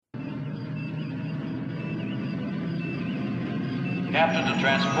Captain to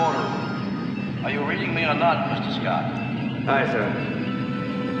transporter room. Are you reading me or not, Mr. Scott? Aye, sir.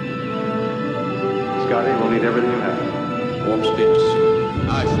 Scotty, we'll need everything you have. Warp speed.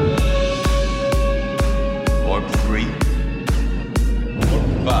 Aye, sir. Warp 3. Warp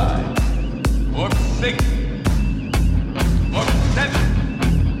 5. Warp 6. Warp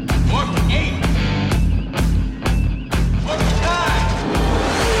 7. Warp 8. Warp 9.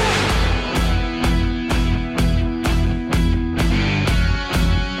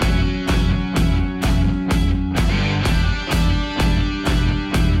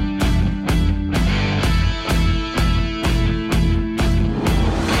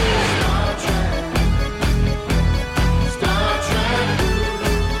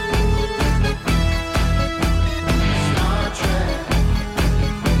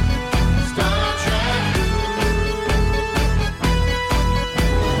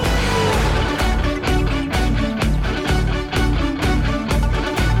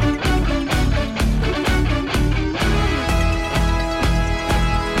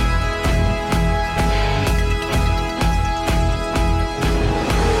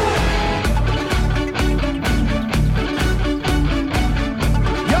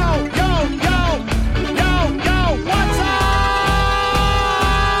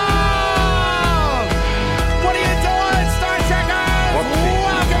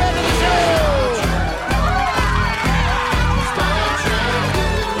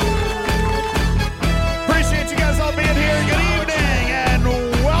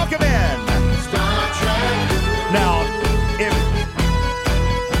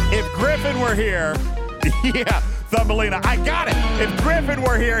 Yeah, Thumbelina, I got it. If Griffin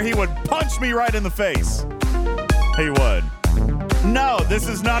were here, he would punch me right in the face. He would. No, this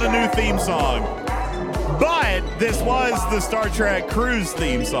is not a new theme song. But this was the Star Trek Cruise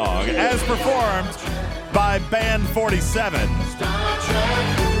theme song, as performed by Band 47.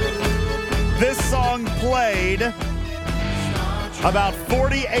 This song played about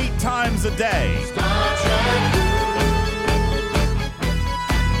 48 times a day.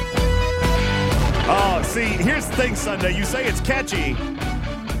 Oh, see, here's the thing, Sunday. You say it's catchy,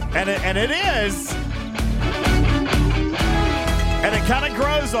 and it is. And it kind of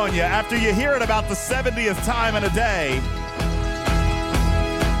grows on you after you hear it about the 70th time in a day.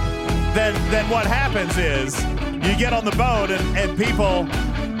 Then what happens is you get on the boat and people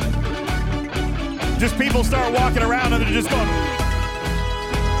start walking around and they're just going.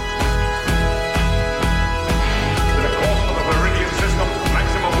 To the course of the Meridian system,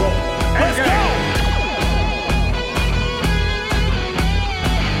 maximum warp. Let's go!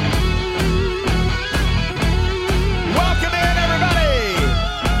 Welcome in, everybody!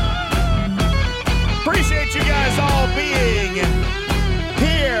 Appreciate you guys all being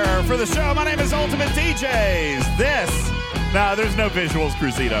here for the show. My name is Ultimate DJs. There's no visuals,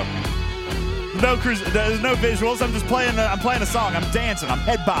 Cruzito. There's no visuals. I'm just playing. I'm playing a song. I'm dancing. I'm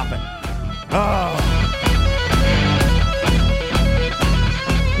head bopping. Oh.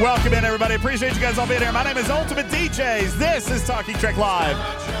 Welcome in, everybody. Appreciate you guys all being here. My name is Ultimate DJs. This is Talking Trek Live.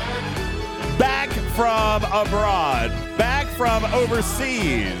 Back from abroad. Back from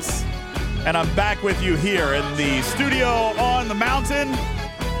overseas. And I'm back with you here in the studio on the mountain.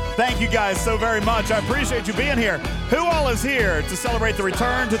 Thank you guys so very much. I appreciate you being here. Who all is here to celebrate the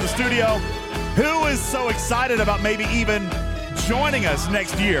return to the studio? Who is so excited about maybe even joining us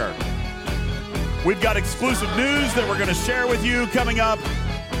next year? We've got exclusive news that we're going to share with you coming up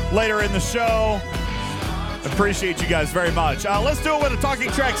later in the show. Appreciate you guys very much. Let's do it with a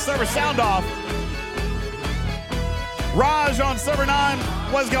Talking Trek server sound off. Raj on server 9.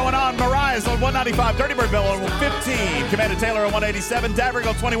 What's going on? Mariah's on 195. Dirty Bird Bill on 15. Commander Taylor on 187. Daverick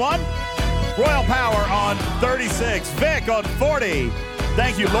on 21. Royal Power on 36. Vic on 40.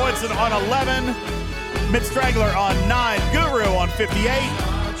 Thank you. Lloydson on 11. Mid Straggler on 9. Guru on 58.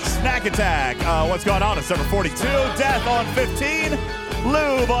 Snack Attack. What's going on? It's server 42. Death on 15.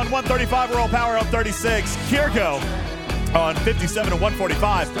 Lube on 135. Royal Power on 36. Kirko on 57 and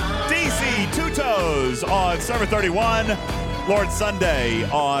 145. DC Two Toes on server 31. Lord Sunday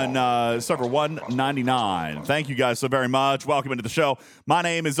on server 199. Thank you guys so very much. Welcome into the show. My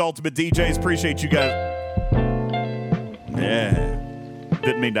name is Ultimate DJs. Appreciate you guys. Yeah.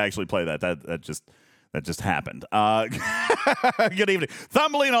 Didn't mean to actually play that. That just happened. Good evening.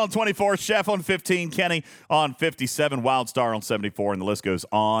 Thumbelina on 24, Chef on 15, Kenny on 57, Wildstar on 74, and the list goes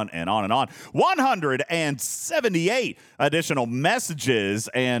on and on and on. 178 additional messages,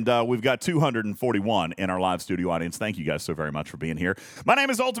 and we've got 241 in our live studio audience. Thank you guys so very much for being here. My name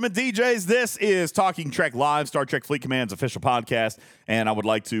is Ultimate DJs. This is Talking Trek Live, Star Trek Fleet Command's official podcast, and I would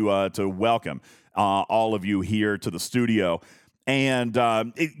like to welcome all of you here to the studio. And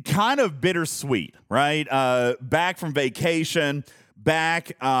it kind of bittersweet, right? Back from vacation,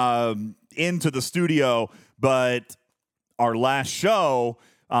 back into the studio, but our last show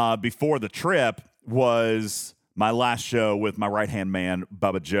before the trip was my last show with my right-hand man,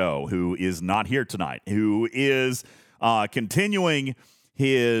 Bubba Joe, who is not here tonight, who is continuing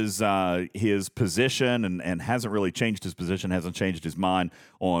his position and hasn't really changed his position, hasn't changed his mind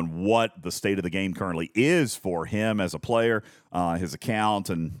on what the state of the game currently is for him as a player, his account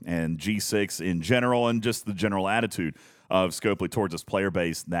and G6 in general, and just the general attitude of Scopely towards his player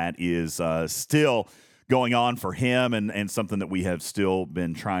base that is still going on for him and something that we have still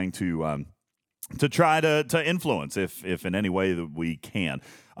been trying to influence if in any way that we can.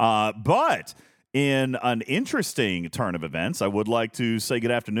 But in an interesting turn of events, I would like to say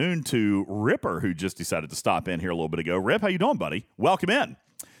good afternoon to Ripper, who just decided to stop in here a little bit ago. Rip, how you doing, buddy? Welcome in.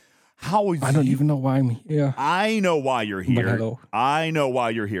 How is I don't even know why I'm here. I know why you're here. Hello. I know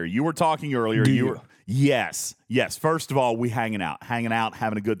why you're here. You were talking earlier. Do you you? were Yes. First of all, we hanging out, having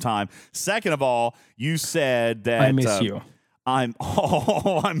a good time. Second of all, you said that I miss you. I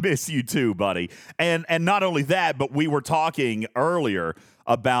miss you too, buddy. And not only that, but we were talking earlier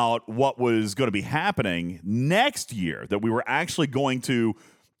about what was going to be happening next year, that we were actually going to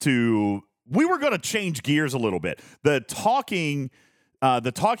change gears a little bit. The Talking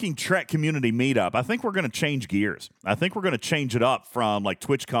Trek community meetup, I think we're going to change gears. I think we're going to change it up from like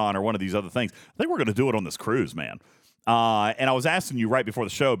TwitchCon or one of these other things. I think we're going to do it on this cruise, man. And I was asking you right before the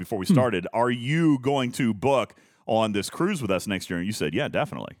show, before we started, are you going to book on this cruise with us next year? And you said, yeah,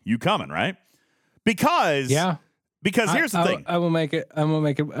 definitely. You coming, right? Because here's the thing. I will make it. I will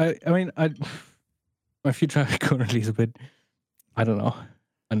make it. I mean, my future currently is a bit, I don't know,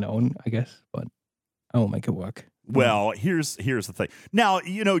 unknown, I guess, but I will make it work. Well, here's the thing. Now,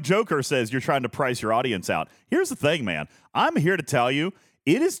 Joker says you're trying to price your audience out. Here's the thing, man. I'm here to tell you,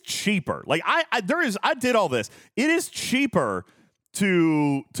 it is cheaper. Like I did all this. It is cheaper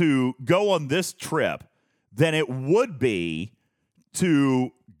to go on this trip than it would be to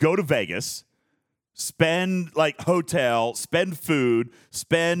go to Vegas, spend like hotel, spend food,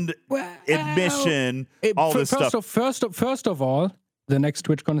 spend admission, all this stuff. First of all, the next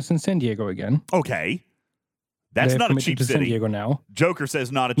TwitchCon is in San Diego again. Okay. That's not a cheap to city. San Diego now. Joker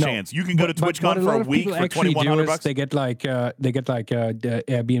says not a chance. You can go to TwitchCon for a week for $2,100. They get like the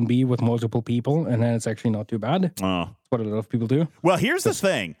Airbnb with multiple people, and then it's actually not too bad. That's what a lot of people do. Well, here's the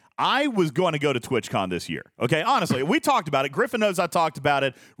thing. I was going to go to TwitchCon this year. Okay, honestly, we talked about it. Griffin knows I talked about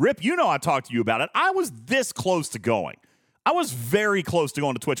it. Rip, I talked to you about it. I was this close to going. I was very close to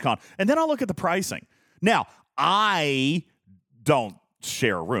going to TwitchCon. And then I look at the pricing. Now, I don't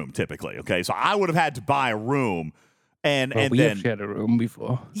share a room typically, okay? So I would have had to buy a room and we then have shared a room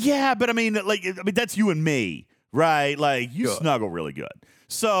before. Yeah, but I mean that's you and me, right? Like you snuggle really good.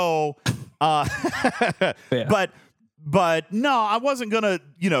 So but no, I wasn't gonna,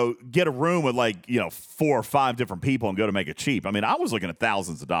 get a room with 4 or 5 different people and go to make it cheap. I mean, I was looking at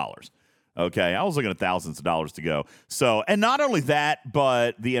thousands of dollars. Okay, I was looking at thousands of dollars to go. So, and not only that,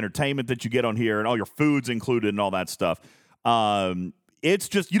 but the entertainment that you get on here and all your food's included and all that stuff. It's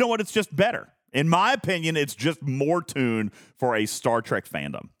just, it's just better. In my opinion, it's just more tuned for a Star Trek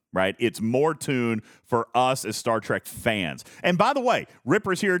fandom, right? It's more tuned for us as Star Trek fans. And by the way,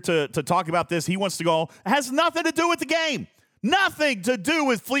 Ripper's here to talk about this. He wants to go, it has nothing to do with the game. Nothing to do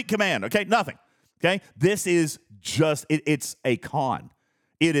with Fleet Command, okay? Nothing, okay? This is just, it's a con.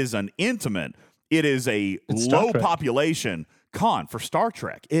 It is an intimate, it is a low population con for Star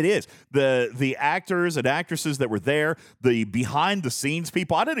Trek. It is. The actors and actresses that were there, the behind the scenes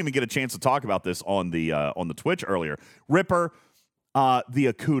people. I didn't even get a chance to talk about this on the Twitch earlier. Ripper, the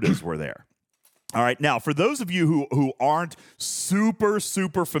Akutas were there. All right. Now, for those of you who aren't super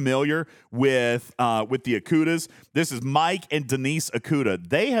familiar with the Akutas, this is Mike and Denise Akuta.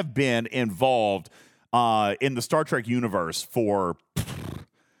 They have been involved in the Star Trek universe for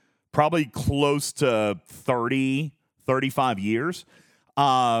probably close to 35 years.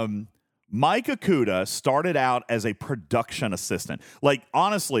 Mike Akuta started out as a production assistant. Like,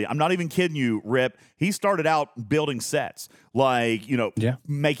 honestly, I'm not even kidding you, Rip. He started out building sets,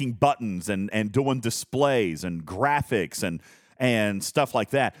 making buttons and doing displays and graphics and stuff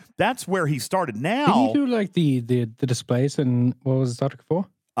like that. That's where he started. Now, did he do like the displays and what was Star Trek 4?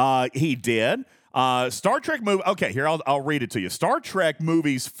 He did. Star Trek movie. Okay, here I'll read it to you. Star Trek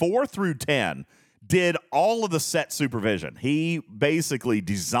movies 4 through 10 did all of the set supervision. He basically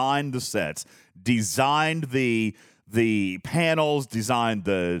designed the sets, designed the panels, designed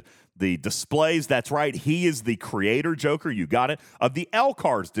the displays. That's right. He is the creator, Joker, you got it, of the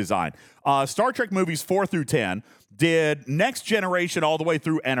LCARS design. Star Trek movies 4 through 10 did Next Generation all the way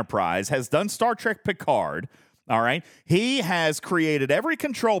through Enterprise, has done Star Trek Picard. All right. He has created every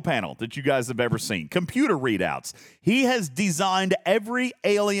control panel that you guys have ever seen, computer readouts. He has designed every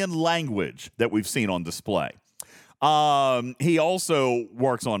alien language that we've seen on display. He also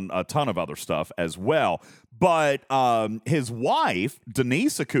works on a ton of other stuff as well. But his wife,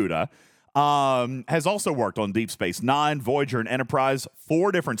 Denise Okuda, has also worked on Deep Space Nine, Voyager, and Enterprise,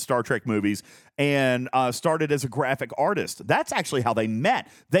 4 different Star Trek movies, and started as a graphic artist. That's actually how they met.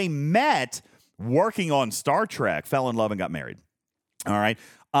 They met working on Star Trek, fell in love, and got married. All right.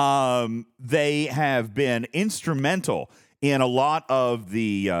 They have been instrumental in a lot of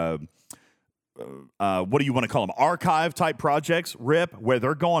the what do you want to call them? Archive type projects, Rip, where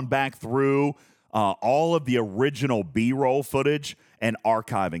they're going back through all of the original B-roll footage and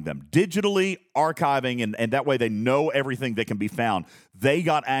archiving them digitally, archiving, and that way they know everything that can be found. They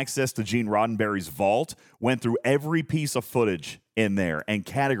got access to Gene Roddenberry's vault, went through every piece of footage in there and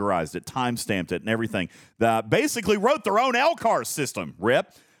categorized it, time-stamped it, and everything. Basically wrote their own LCAR system,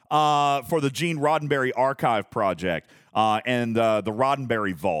 Rip, for the Gene Roddenberry Archive Project and the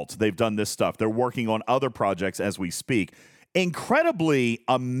Roddenberry Vault. They've done this stuff. They're working on other projects as we speak. Incredibly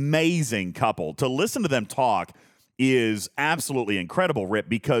amazing couple. To listen to them talk is absolutely incredible, Rip,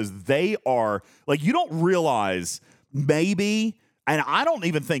 because they are, like, you don't realize maybe, and I don't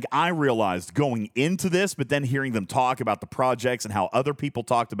even think I realized going into this, but then hearing them talk about the projects and how other people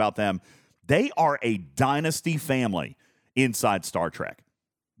talked about them, they are a dynasty family inside Star Trek.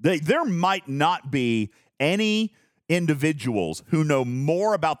 There might not be any individuals who know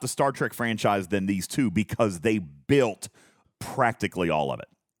more about the Star Trek franchise than these two because they built practically all of it.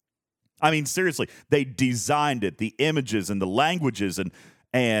 I mean, seriously, they designed it, the images and the languages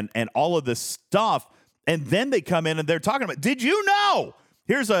and all of this stuff, and then they come in and they're talking about, did you know?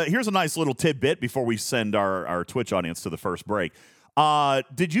 Here's a nice little tidbit before we send our Twitch audience to the first break.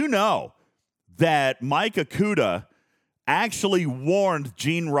 Did you know that Mike Okuda actually warned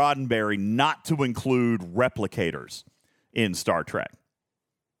Gene Roddenberry not to include replicators in Star Trek?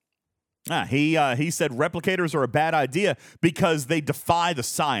 He said replicators are a bad idea because they defy the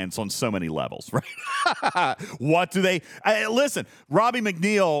science on so many levels, right? What do they... listen, Robbie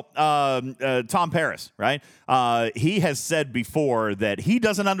McNeil, Tom Paris, right? He has said before that he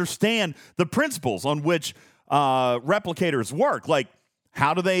doesn't understand the principles on which replicators work. Like,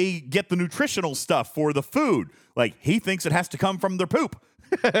 how do they get the nutritional stuff for the food? Like, he thinks it has to come from their poop.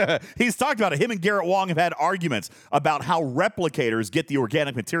 He's talked about it. Him and Garrett Wong have had arguments about how replicators get the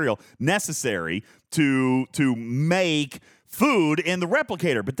organic material necessary to make food in the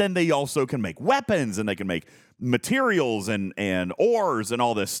replicator. But then they also can make weapons and they can make materials and ores and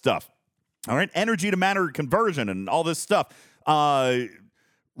all this stuff. All right, energy to matter conversion and all this stuff. Robbie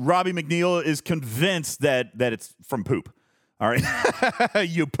McNeil is convinced that it's from poop. All right,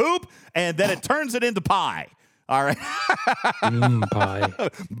 you poop and then it turns it into pie. All right. Pie.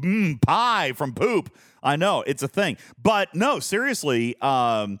 Pie from poop. I know, it's a thing. But no, seriously,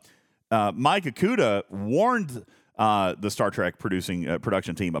 Mike Okuda warned the Star Trek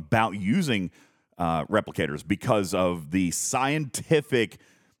production team about using replicators because of the scientific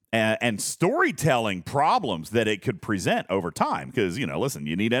and storytelling problems that it could present over time. Because, listen,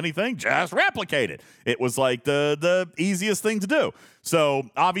 you need anything, just replicate it. It was like the easiest thing to do. So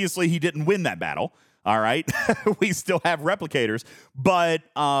obviously he didn't win that battle. All right. We still have replicators, but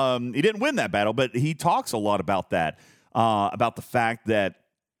he didn't win that battle. But he talks a lot about that, about the fact that,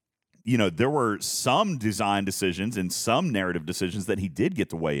 there were some design decisions and some narrative decisions that he did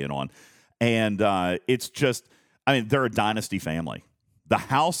get to weigh in on. And it's just, they're a dynasty family. The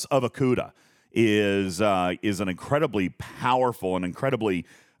House of Okuda is an incredibly powerful and incredibly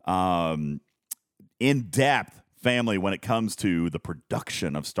in-depth family when it comes to the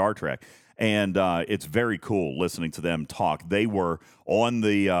production of Star Trek. And it's very cool listening to them talk. They were on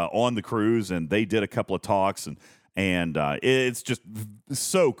the cruise, and they did a couple of talks, and it's just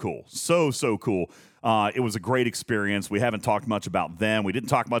so cool, so cool. It was a great experience. We haven't talked much about them. We didn't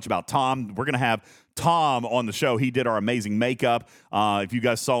talk much about Tom. We're gonna have Tom on the show. He did our amazing makeup. If you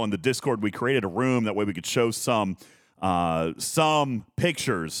guys saw in the Discord, we created a room that way we could show some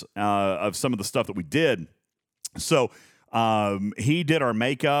pictures of some of the stuff that we did. So. He did our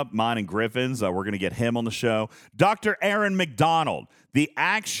makeup, mine and Griffin's. We're going to get him on the show. Dr. Erin McDonald, the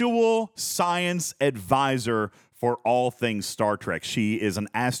actual science advisor for all things Star Trek. She is an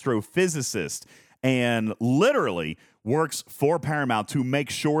astrophysicist and literally works for Paramount to make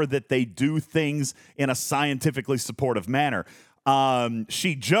sure that they do things in a scientifically supportive manner.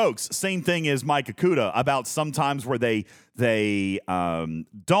 She jokes, same thing as Mike Ikuda, about sometimes where they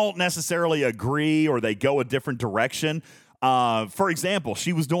don't necessarily agree or they go a different direction. For example,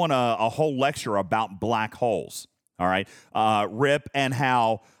 she was doing a whole lecture about black holes. All right, Rip, and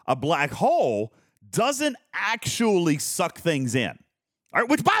how a black hole doesn't actually suck things in. All right,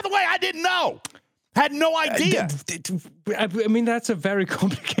 which, by the way, I didn't know. Had no idea. I mean, that's a very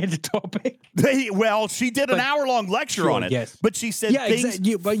complicated topic. She did an hour-long lecture on it. Yes. But she said things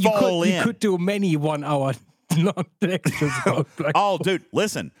exactly. But fall in. You could do many 1 hour long lectures about black holes. Dude,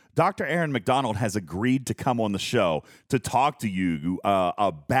 listen. Dr. Aaron McDonald has agreed to come on the show to talk to you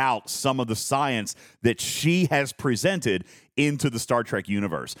about some of the science that she has presented into the Star Trek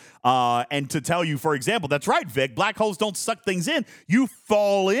universe. And to tell you, for example, that's right, Vic, black holes don't suck things in. You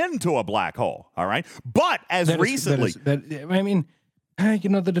fall into a black hole, all right? But as recently... you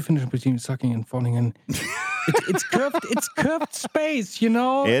know the definition between sucking and falling in. It's curved space, you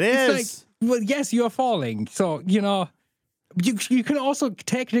know? It is. It's like, well, yes, you're falling. So, you know... You can also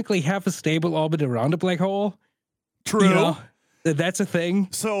technically have a stable orbit around a black hole. True. You know, that's a thing.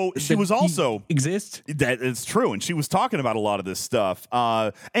 So she was also... Exist. That is true. And she was talking about a lot of this stuff.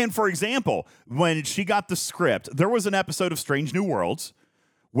 And for example, when she got the script, there was an episode of Strange New Worlds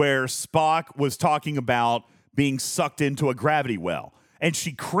where Spock was talking about being sucked into a gravity well. And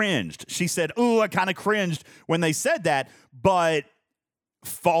she cringed. She said, "Ooh, I kind of cringed when they said that, but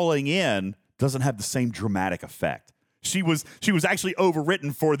falling in doesn't have the same dramatic effect." She was actually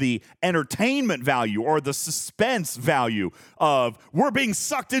overwritten for the entertainment value or the suspense value of we're being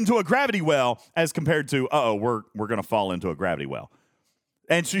sucked into a gravity well as compared to, we're going to fall into a gravity well.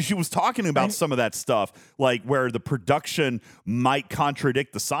 And she was talking about some of that stuff, like where the production might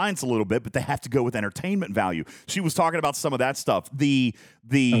contradict the science a little bit, but they have to go with entertainment value. She was talking about some of that stuff. The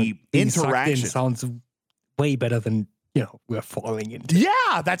interaction sounds way better than... we're falling into.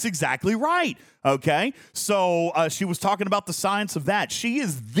 Yeah, that's exactly right. Okay. So she was talking about the science of that. She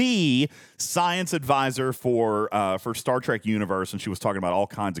is the science advisor for Star Trek Universe, and she was talking about all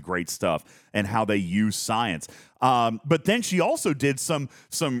kinds of great stuff and how they use science. But then she also did some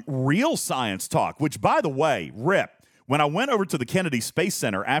real science talk, which, by the way, Rip, when I went over to the Kennedy Space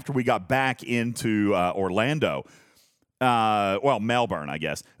Center after we got back into Orlando, Melbourne, I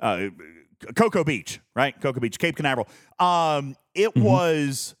guess, Cocoa Beach, right? Cocoa Beach, Cape Canaveral. It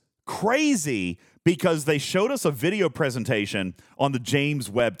was crazy because they showed us a video presentation on the James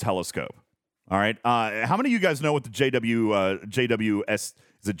Webb Telescope. All right. How many of you guys know what the JWS is?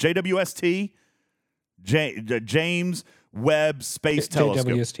 It JWST? James Webb Space Telescope.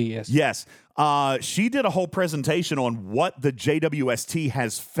 JWST, yes. Yes. She did a whole presentation on what the JWST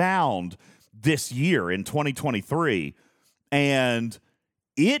has found this year in 2023. And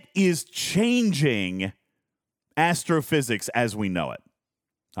it is changing astrophysics as we know it.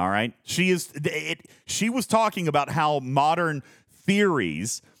 All right. She was talking about how modern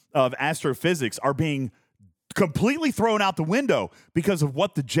theories of astrophysics are being completely thrown out the window because of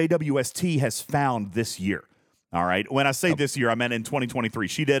what the JWST has found this year. All right. When I say this year, I meant in 2023.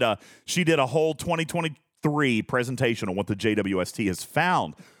 She did a whole 2023 presentation on what the JWST has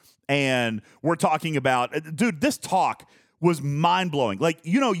found. And we're talking about, dude, this talk was mind-blowing. Like,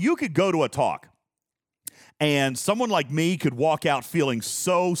 you could go to a talk and someone like me could walk out feeling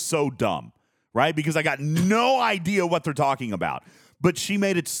so dumb, right? Because I got no idea what they're talking about. But she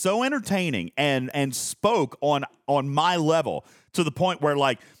made it so entertaining and spoke on my level to the point where,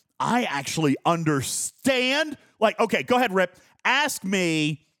 like, I actually understand. Like, okay, go ahead, Rip. Ask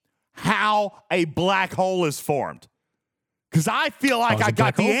me how a black hole is formed. Because I feel like I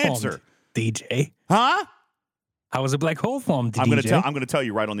got the answer. DJ. Huh? How was a black hole formed, I'm DJ? going to tell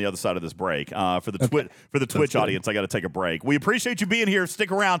you right on the other side of this break. For the Twitch audience, I got to take a break. We appreciate you being here.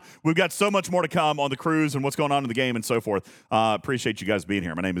 Stick around. We've got so much more to come on the cruise and what's going on in the game and so forth. Appreciate you guys being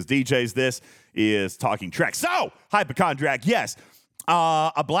here. My name is DJs. This is Talking Trek. So, hypochondriac, yes.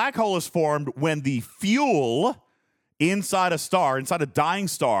 A black hole is formed when the fuel inside a dying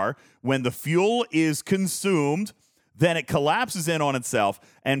star, when the fuel is consumed, then it collapses in on itself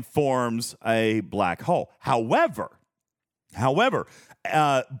and forms a black hole. However,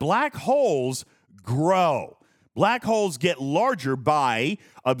 black holes grow. Black holes get larger by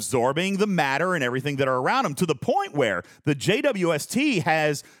absorbing the matter and everything that are around them, to the point where the JWST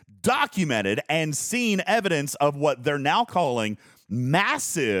has documented and seen evidence of what they're now calling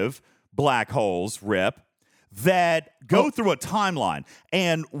massive black holes, Rip, that go through a timeline.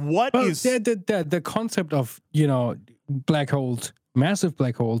 And what is the concept of, black holes, massive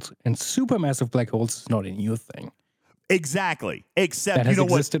black holes, and supermassive black holes is not a new thing. Exactly. Except, that has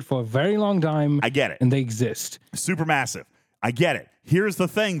existed for a very long time. I get it. And they exist. Supermassive. I get it. Here's the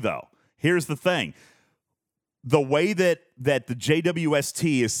thing, though. Here's the thing. The way that the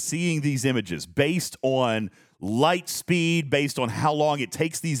JWST is seeing these images based on light speed, based on how long it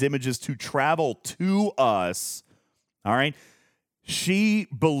takes these images to travel to us, all right, she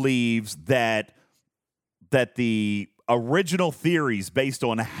believes that the original theories based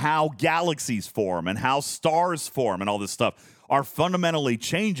on how galaxies form and how stars form and all this stuff are fundamentally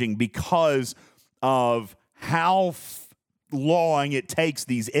changing because of how long it takes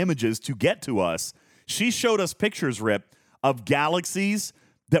these images to get to us. She showed us pictures, Rip, of galaxies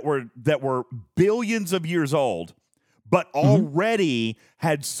that were billions of years old, but already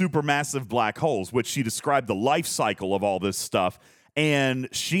had supermassive black holes, which she described the life cycle of all this stuff. And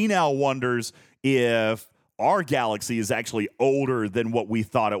she now wonders if our galaxy is actually older than what we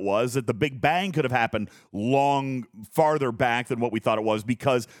thought it was, that the Big Bang could have happened farther back than what we thought it was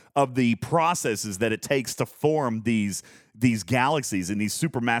because of the processes that it takes to form these galaxies and these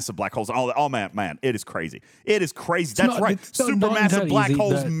supermassive black holes. Oh man, it is crazy. It is crazy. That's right. Supermassive black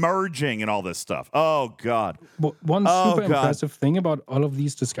holes merging and all this stuff. Oh, God. One super impressive thing about all of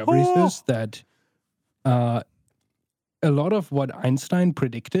these discoveries is that a lot of what Einstein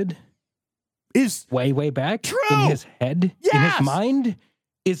predicted is way back true. In his head, in his mind,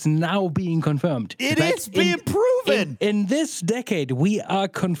 is now being confirmed. It is being proven. In this decade, we are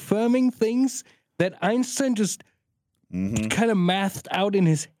confirming things that Einstein just kind of mathed out in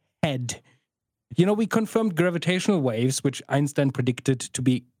his head. You know, we confirmed gravitational waves, which Einstein predicted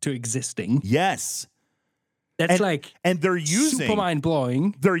to existing. Yes. That's and they're using super mind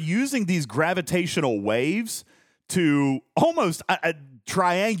blowing. They're using these gravitational waves to almost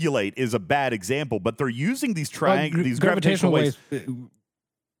triangulate is a bad example, but they're using these these gravitational waves.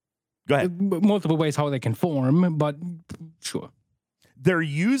 Go ahead. Multiple ways how they can form, but sure. They're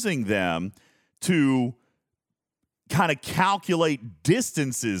using them to kind of calculate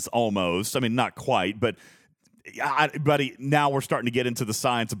distances almost. I mean, not quite, but buddy, now we're starting to get into the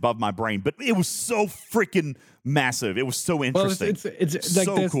science above my brain. But it was so freaking massive. It was so interesting. Well, it's like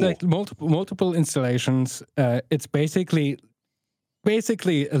so there's cool. like multiple installations. It's basically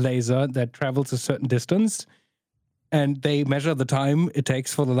a laser that travels a certain distance, and they measure the time it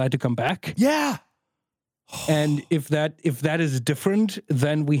takes for the light to come back. Yeah. And if that is different,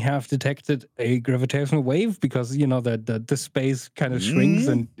 then we have detected a gravitational wave because the space kind of shrinks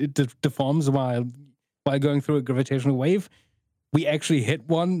and it deforms while going through a gravitational wave. We actually hit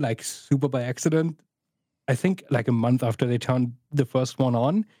one like super by accident. I think like a month after they turned the first one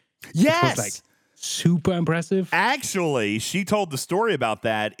on. Yes. It was like super impressive. Actually, she told the story about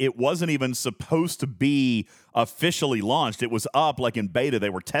that. It wasn't even supposed to be officially launched. It was up like in beta.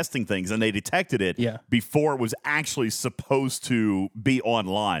 They were testing things and they detected it before it was actually supposed to be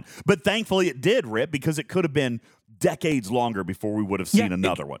online. But thankfully it did, Rip, because it could have been decades longer before we would have seen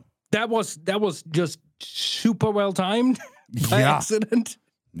another one. That was just super well timed by accident.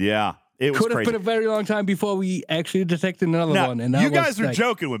 Yeah. It was could have been a very long time before we actually detected another one. And you guys are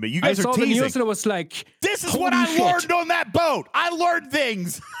joking with me. You guys are teasing. I saw the news and it was like, this is what I learned on that boat. I learned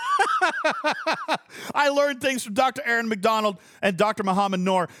things. I learned things from Dr. Aaron McDonald and Dr. Muhammad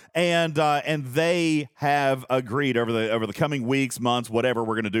Noor, and they have agreed over the coming weeks, months, whatever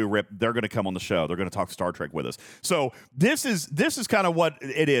we're going to do, Rip, they're going to come on the show. They're going to talk Star Trek with us. So this is kind of what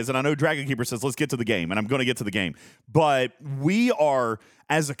it is. And I know Dragon Keeper says, let's get to the game, and I'm going to get to the game. But we are,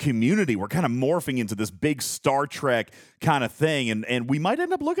 as a community, we're kind of morphing into this big Star Trek kind of thing, and we might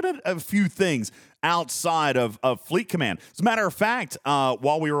end up looking at a few things outside of Fleet Command. As a matter of fact,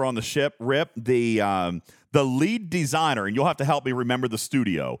 while we were on the ship, Rip, the lead designer, and you'll have to help me remember the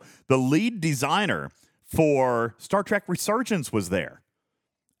studio, the lead designer for Star Trek Resurgence was there.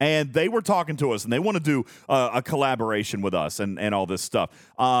 And they were talking to us, and they want to do a collaboration with us and all this stuff.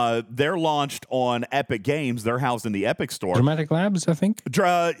 They're launched on Epic Games. They're housed in the Epic Store. Dramatic Labs, I think.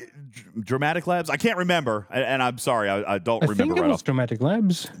 Dramatic Labs? I can't remember, and I'm sorry, I don't remember. I think it was Dramatic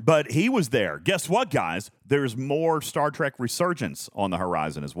Labs. But he was there. Guess what, guys? There's more Star Trek Resurgence on the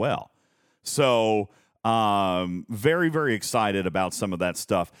horizon as well. So very, very excited about some of that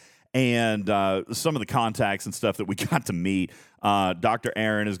stuff. And some of the contacts and stuff that we got to meet. Dr.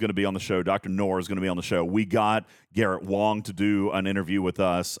 Aaron is going to be on the show. Dr. Noor is going to be on the show. We got Garrett Wong to do an interview with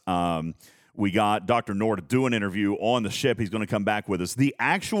us. We got Dr. Noor to do an interview on the ship. He's going to come back with us. The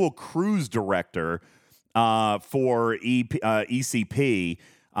actual cruise director for ECP,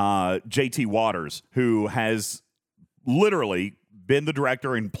 JT Waters, who has literally been the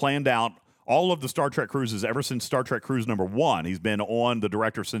director and planned out all of the Star Trek cruises ever since Star Trek Cruise number 1. He's been on the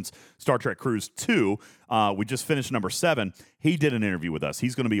director since Star Trek Cruise 2. We just finished number 7. He did an interview with us.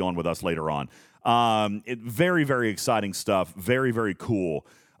 He's going to be on with us later on. Very, very exciting stuff. Very, very cool.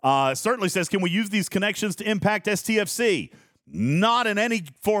 Certainly says, can we use these connections to impact STFC? Not in any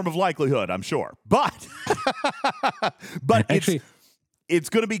form of likelihood, I'm sure. But Actually, it's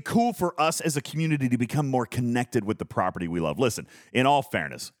going to be cool for us as a community to become more connected with the property we love. Listen, in all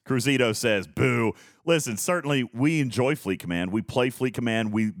fairness, Cruzito says, boo. Listen, certainly we enjoy Fleet Command. We play Fleet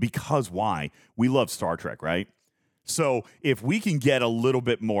Command because why? We love Star Trek, right? So if we can get a little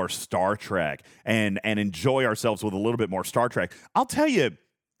bit more Star Trek and enjoy ourselves with a little bit more Star Trek, I'll tell you,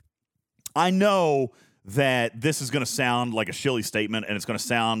 I know that this is going to sound like a shilly statement, and it's going to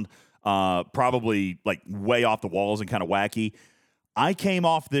sound probably like way off the walls and kind of wacky. I came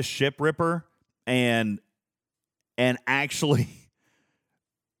off this ship, Ripper, and actually,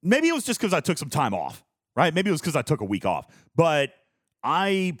 maybe it was just because I took some time off, right? Maybe it was because I took a week off. But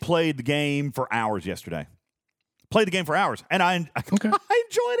I played the game for hours yesterday. And I enjoyed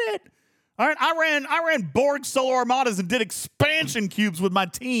it. All right, I ran Borg Solar Armadas and did expansion cubes with my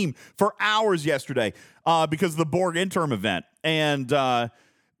team for hours yesterday because of the Borg interim event. And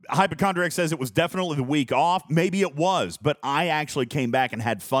Hypochondriac says it was definitely the week off. Maybe it was, but I actually came back and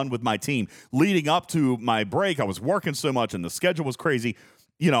had fun with my team. Leading up to my break, I was working so much and the schedule was crazy.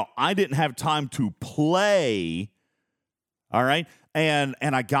 You know, I didn't have time to play, all right? And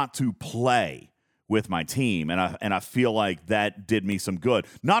I got to play with my team, and I feel like that did me some good.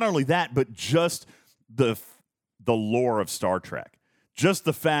 Not only that, but just the lore of Star Trek. Just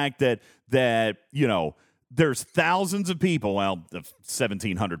the fact that you know, there's thousands of people,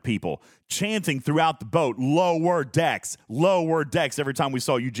 1,700 people, chanting throughout the boat, lower decks, every time we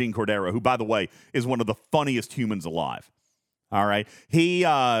saw Eugene Cordero, who, by the way, is one of the funniest humans alive. All right?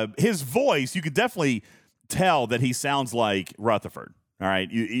 His voice, you could definitely tell that he sounds like Rutherford. All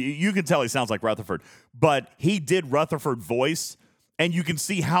right, you can tell he sounds like Rutherford, but he did Rutherford voice, and you can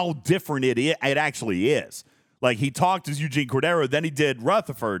see how different it actually is. Like, he talked as Eugene Cordero, then he did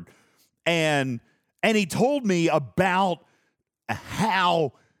Rutherford, and he told me about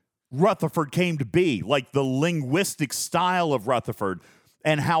how Rutherford came to be, like the linguistic style of Rutherford,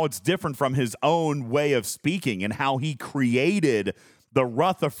 and how it's different from his own way of speaking, and how he created the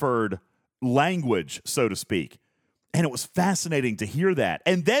Rutherford language, so to speak. And it was fascinating to hear that.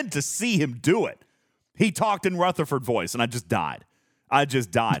 And then to see him do it. He talked in Rutherford voice, and I just died. I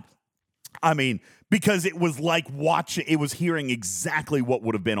mean, because it was like it was hearing exactly what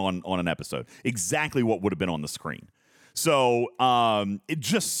would have been on an episode, exactly what would have been on the screen. So,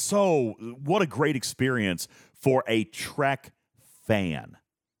 what a great experience for a Trek fan.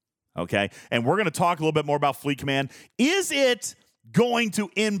 Okay? And we're going to talk a little bit more about Fleet Command. Is it going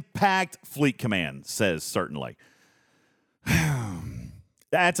to impact Fleet Command? Says certainly.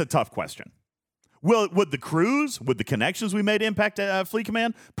 That's a tough question. Would the cruise, would the connections we made impact Fleet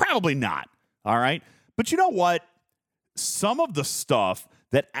Command? Probably not. All right. But you know what? Some of the stuff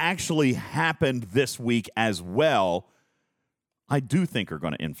that actually happened this week as well, I do think are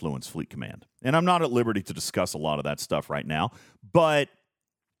going to influence Fleet Command. And I'm not at liberty to discuss a lot of that stuff right now. But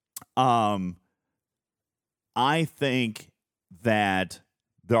I think that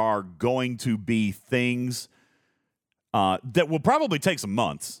there are going to be things that will probably take some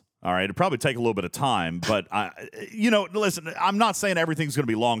months. All right, it'll probably take a little bit of time, but listen, I'm not saying everything's going to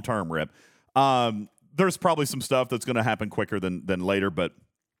be long term, Rip. There's probably some stuff that's going to happen quicker than later, but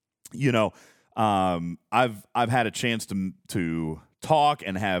I've had a chance to talk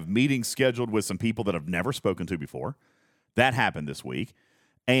and have meetings scheduled with some people that I've never spoken to before. That happened this week,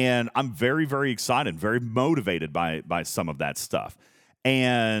 and I'm very, very excited, very motivated by some of that stuff.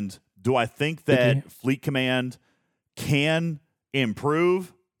 And do I think that Fleet Command can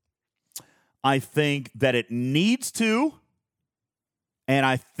improve? I think that it needs to, and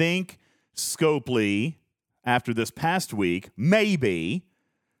I think Scopely, after this past week, maybe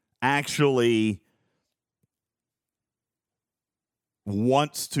actually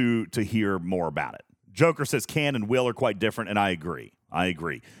wants to hear more about it. Joker says can and will are quite different, and I agree.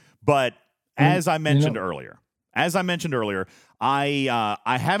 But as I mentioned earlier, I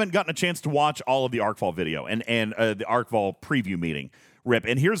haven't gotten a chance to watch all of the ArcVol video and the ArcVol preview meeting, Rip.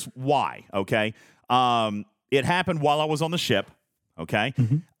 And here's why, okay? It happened while I was on the ship, okay?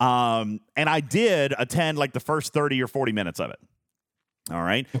 Mm-hmm. And I did attend like the first 30 or 40 minutes of it. All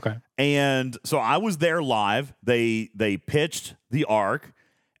right? Okay. And so I was there live. They pitched the Arc,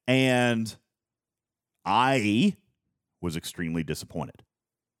 and I was extremely disappointed.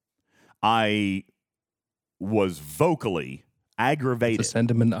 I was vocally aggravated. The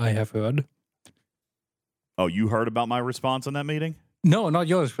sentiment I have heard. Oh, you heard about my response in that meeting? No, not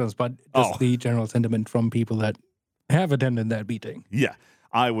your response, but just the general sentiment from people that have attended that meeting. Yeah.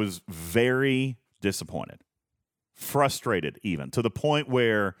 I was very disappointed, frustrated even, to the point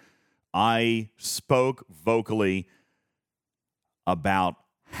where I spoke vocally about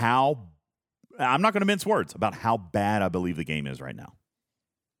how, I'm not going to mince words, about how bad I believe the game is right now.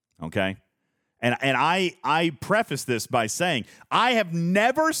 Okay? And I preface this by saying, I have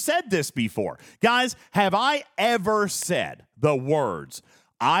never said this before. Guys, have I ever said the words,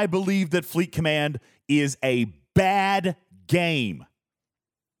 I believe that Fleet Command is a bad game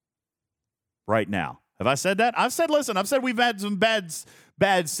right now? Have I said that? I've said we've had some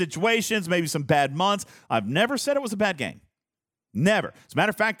bad situations, maybe some bad months. I've never said it was a bad game. Never. As a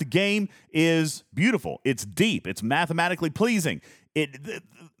matter of fact, the game is beautiful. It's deep. It's mathematically pleasing.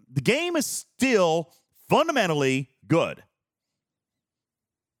 The game is still fundamentally good.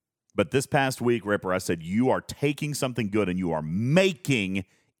 But this past week, Ripper, I said, you are taking something good and you are making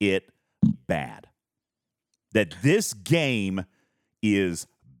it bad. That this game is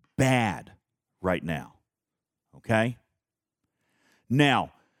bad right now. Okay?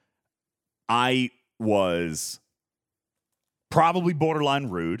 Now, I was probably borderline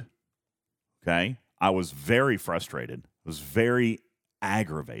rude. Okay? I was very frustrated. I was very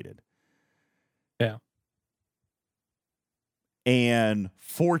aggravated. Yeah. And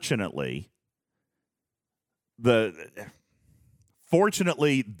fortunately, that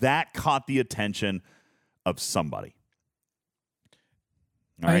caught the attention of somebody.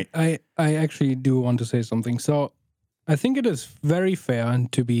 All right. I actually do want to say something. So I think it is very fair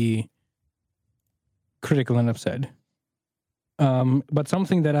to be critical and upset. But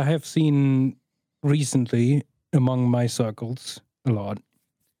something that I have seen recently among my circles a lot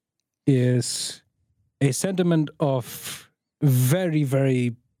is a sentiment of very,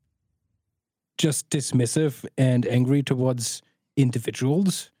 very just dismissive and angry towards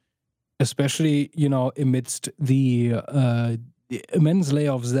individuals, especially, amidst the immense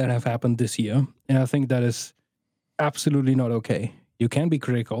layoffs that have happened this year. And I think that is absolutely not okay. You can be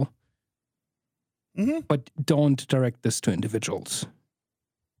critical, but don't direct this to individuals.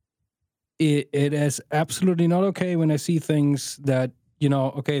 It is absolutely not okay when I see things that,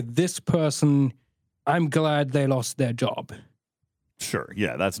 okay, this person, I'm glad they lost their job. Sure.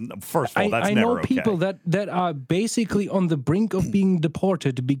 Yeah, that's first of all, that's I never know okay. people that are basically on the brink of being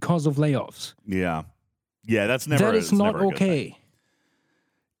deported because of layoffs. Yeah. Yeah, that's never That is not okay.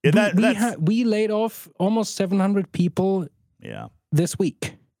 Yeah, we laid off almost 700 people this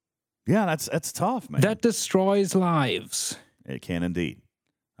week. Yeah, that's tough, man. That destroys lives. It can indeed.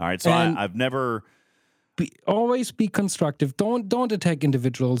 All right, so I've never... Always be constructive. Don't attack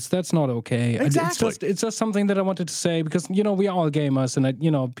individuals. That's not okay. Exactly. It's just something that I wanted to say because, we are all gamers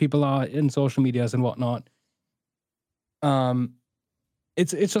and, people are in social medias and whatnot.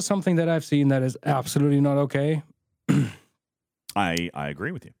 It's just something that I've seen that is absolutely not okay. I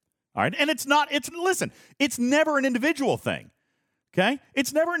agree with you. All right, and listen, it's never an individual thing. Okay?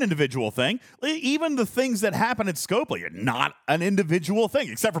 It's never an individual thing. Even the things that happen at Scopely are not an individual thing,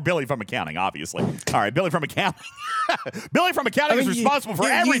 except for Billy from accounting, obviously. All right, Billy from accounting. Billy from accounting is responsible for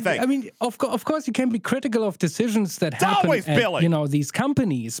everything. Of course, you can be critical of decisions that happen always at, Billy. These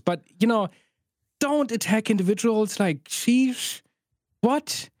companies, but, don't attack individuals like, sheesh,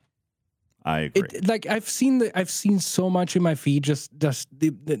 what? I agree. I've seen so much in my feed just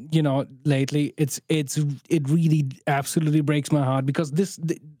lately. It really absolutely breaks my heart because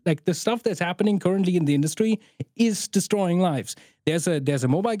the stuff that's happening currently in the industry is destroying lives. There's a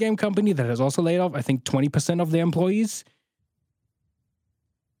mobile game company that has also laid off, I think, 20% of their employees.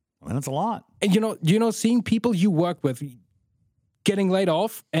 Well, that's a lot. And seeing people you work with getting laid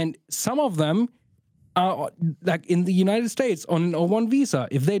off, and some of them like in the United States on an O1 visa,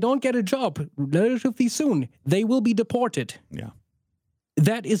 if they don't get a job relatively soon, they will be deported. Yeah.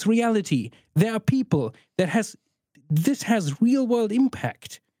 That is reality. There are people this has real world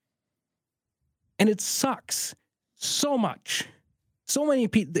impact. And it sucks so much. So many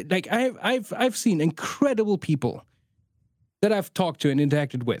people, like I've seen incredible people that I've talked to and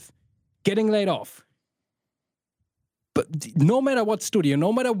interacted with getting laid off. But no matter what studio,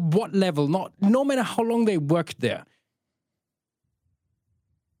 no matter what level, no matter how long they worked there,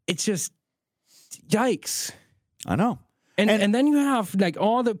 it's just yikes. I know. And then you have like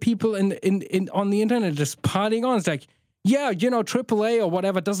all the people in on the internet just piling on. It's like, yeah, AAA or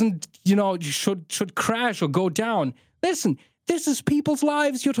whatever doesn't, should crash or go down. Listen, this is people's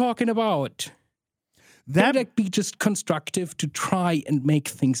lives you're talking about. That be just constructive to try and make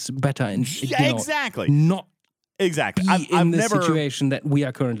things better and exactly. Not Exactly. be in the situation that we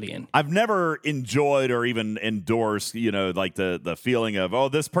are currently in. I've never enjoyed or even endorsed, like the feeling of, oh,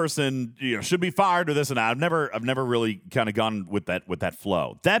 this person, should be fired or this and that. I've never really kind of gone with that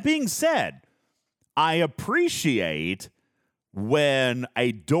flow. That being said, I appreciate when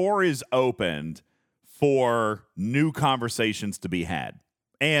a door is opened for new conversations to be had.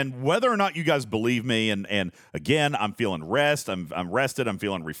 And whether or not you guys believe me, and again, I'm feeling I'm rested, I'm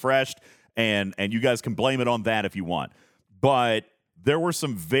feeling refreshed. And you guys can blame it on that if you want. But there were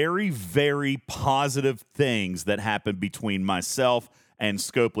some very, very positive things that happened between myself and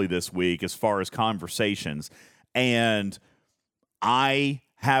Scopely this week as far as conversations. And I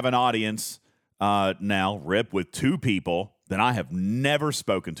have an audience now, Rip, with two people that I have never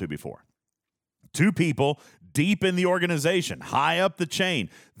spoken to before. Two people deep in the organization, high up the chain,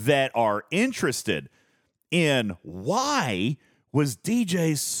 that are interested in why was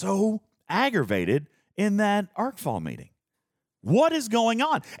DJ so aggravated in that ArcFall meeting. What is going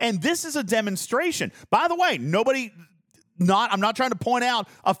on? And this is a demonstration. By the way, I'm not trying to point out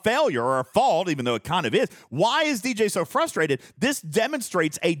a failure or a fault, even though it kind of is. Why is DJ so frustrated? This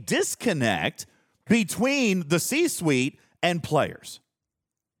demonstrates a disconnect between the C-suite and players.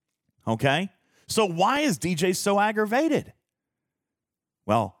 Okay? So why is DJ so aggravated?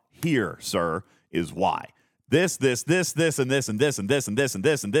 Well, here, sir, is why. This, and this, and this, and this, and this, and this, and this,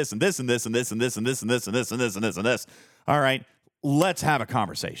 and this, and this, and this, and this, and this, and this, and this, and this, and this, and this, and this, and this. All right, let's have a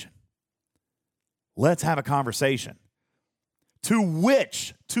conversation. Let's have a conversation. To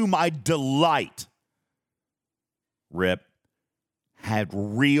which, to my delight, Rip had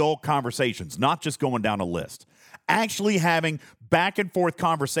real conversations, not just going down a list. Actually having back and forth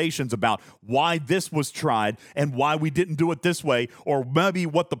conversations about why this was tried and why we didn't do it this way, or maybe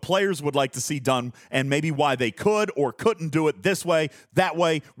what the players would like to see done and maybe why they could or couldn't do it this way, that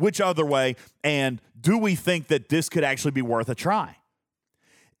way, which other way, and do we think that this could actually be worth a try?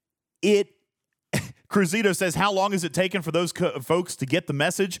 Cruzito says, how long has it taken for those folks to get the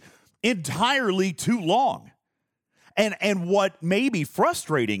message? Entirely too long. And what may be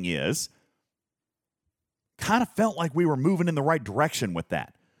frustrating is, kind of felt like we were moving in the right direction with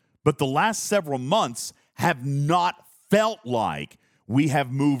that. But the last several months have not felt like we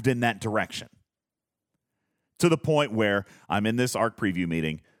have moved in that direction. To the point where I'm in this ARC preview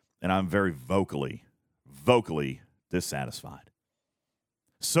meeting and I'm very vocally dissatisfied.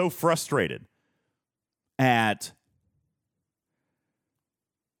 So frustrated at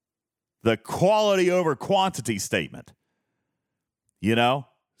the quality over quantity statement.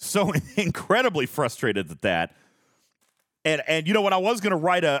 So incredibly frustrated at that. And you know what? I was going to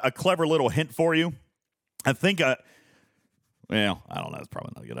write a clever little hint for you. I think, I don't know. It's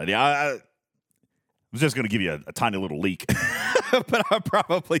probably not a good idea. I was just going to give you a tiny little leak, but I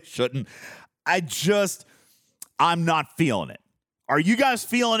probably shouldn't. I'm not feeling it. Are you guys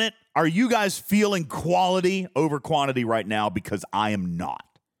feeling it? Are you guys feeling quality over quantity right now? Because I am not.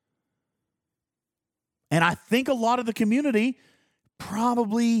 And I think a lot of the community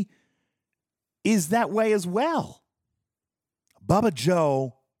probably is that way as well. Bubba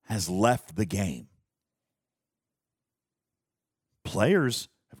Joe has left the game. Players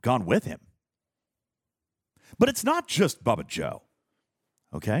have gone with him. But it's not just Bubba Joe.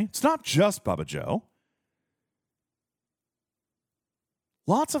 Okay? It's not just Bubba Joe.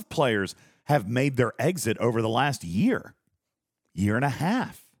 Lots of players have made their exit over the last year and a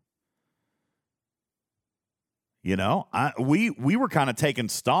half. We were kind of taking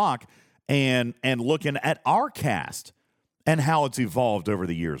stock and looking at our cast and how it's evolved over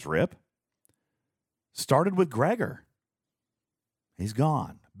the years, Rip. Started with Gregor. He's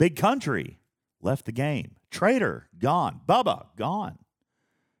gone. Big Country left the game. Trader, gone. Bubba, gone.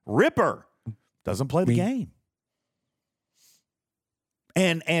 Ripper doesn't play the game.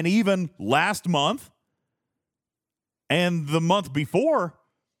 And even last month and the month before,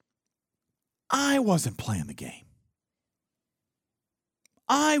 I wasn't playing the game.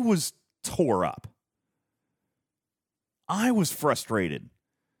 I was tore up. I was frustrated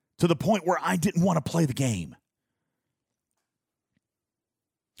to the point where I didn't want to play the game.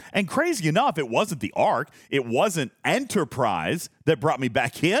 And crazy enough, it wasn't the ARC. It wasn't Enterprise that brought me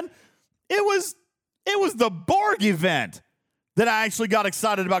back in. It was the Borg event that I actually got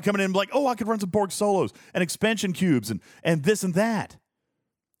excited about coming in and be like, oh, I could run some Borg solos and expansion cubes and this and that.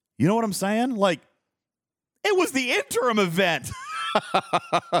 You know what I'm saying? Like, it was the interim event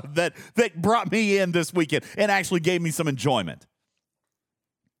that brought me in this weekend and actually gave me some enjoyment.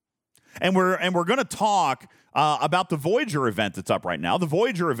 And we're going to talk about the Voyager event that's up right now. The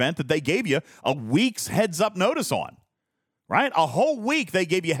Voyager event that they gave you a week's heads up notice on, right? A whole week they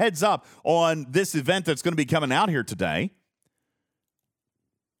gave you heads up on this event that's going to be coming out here today.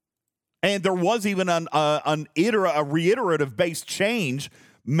 And there was even a reiterative-based change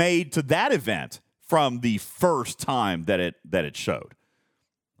made to that event from the first time that it showed.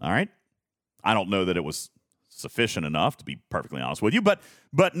 All right? I don't know that it was sufficient enough, to be perfectly honest with you, but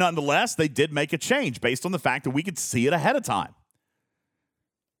nonetheless, they did make a change based on the fact that we could see it ahead of time.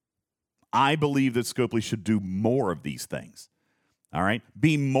 I believe that Scopely should do more of these things. All right?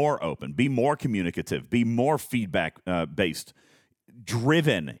 Be more open, be more communicative, be more feedback-based,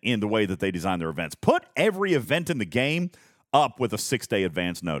 driven in the way that they design their events. Put every event in the game up with a 6-day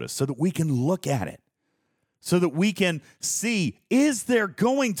advance notice so that we can look at it, so that we can see, is there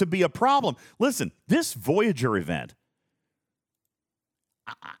going to be a problem? Listen, this Voyager event,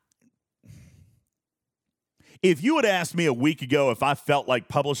 if you had asked me a week ago if I felt like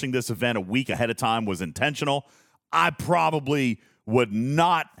publishing this event a week ahead of time was intentional, I probably would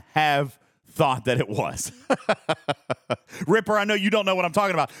not have thought that it was. Ripper, I know you don't know what I'm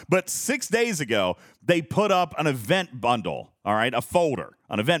talking about, but 6 days ago, they put up an event bundle, all right, a folder,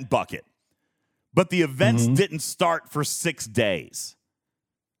 an event bucket. But the events didn't start for 6 days.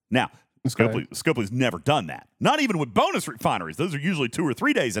 Now, Scopely's never done that. Not even with bonus refineries. Those are usually 2 or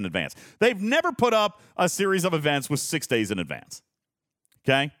 3 days in advance. They've never put up a series of events with 6 days in advance.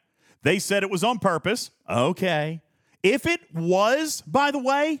 Okay? They said it was on purpose. Okay. If it was, by the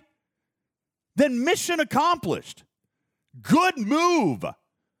way, then mission accomplished. Good move.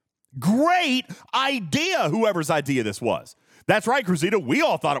 Great idea, whoever's idea this was. That's right, Cruzito. We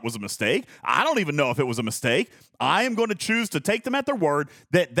all thought it was a mistake. I don't even know if it was a mistake. I am going to choose to take them at their word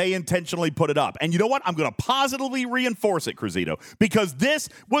that they intentionally put it up. And you know what? I'm going to positively reinforce it, Cruzito, because this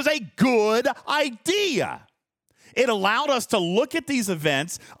was a good idea. It allowed us to look at these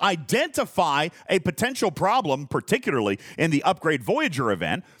events, identify a potential problem, particularly in the Upgrade Voyager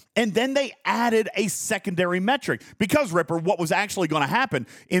event, and then they added a secondary metric. Because, Ripper, what was actually going to happen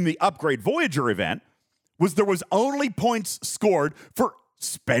in the Upgrade Voyager event was there was only points scored for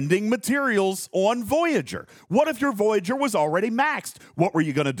spending materials on Voyager. What if your Voyager was already maxed? What were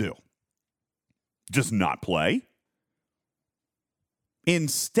you going to do? Just not play?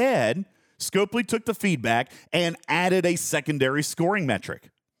 Instead, Scopely took the feedback and added a secondary scoring metric,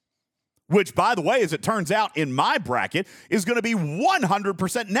 which, by the way, as it turns out in my bracket, is going to be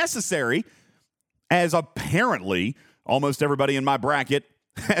 100% necessary, as apparently almost everybody in my bracket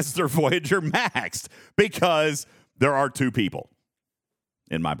has their Voyager maxed, because there are 2 people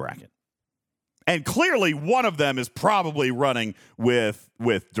in my bracket. And clearly one of them is probably running with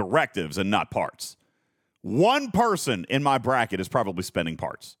directives and not parts. One person in my bracket is probably spending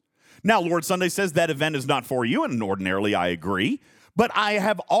parts. Now, Lord Sunday says that event is not for you, and ordinarily I agree, but I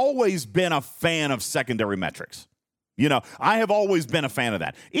have always been a fan of secondary metrics. You know, I have always been a fan of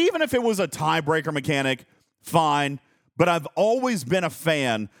that. Even if it was a tiebreaker mechanic, fine, but I've always been a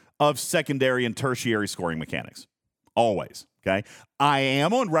fan of secondary and tertiary scoring mechanics. Always, okay? I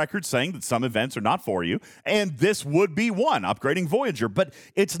am on record saying that some events are not for you, and this would be one, upgrading Voyager, but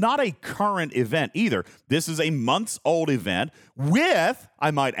it's not a current event either. This is a months-old event with,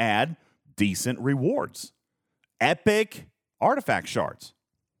 I might add, decent rewards. Epic artifact shards.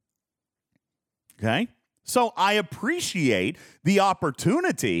 Okay? So I appreciate the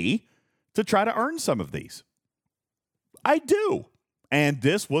opportunity to try to earn some of these. I do. And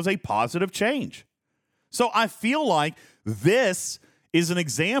this was a positive change. So I feel like this is an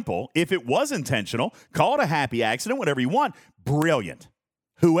example. If it was intentional, call it a happy accident, whatever you want. Brilliant.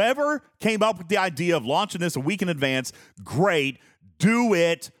 Whoever came up with the idea of launching this a week in advance, great. Do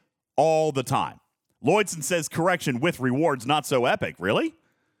it all the time. Lloydson says, correction, with rewards, not so epic. Really?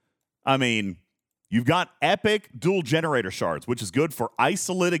 I mean, you've got epic dual generator shards, which is good for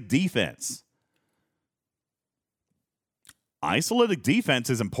isolytic defense. Isolytic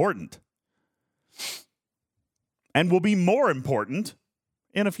defense is important and will be more important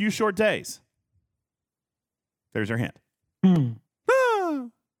in a few short days. There's your hint.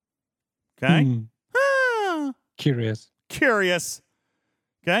 Okay. Curious.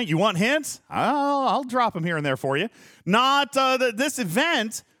 Okay, you want hints? I'll drop them here and there for you. Not this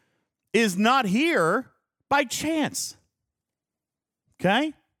event is not here by chance.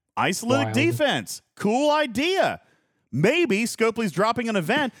 Okay? Isolytic defense. Cool idea. Maybe Scopely's dropping an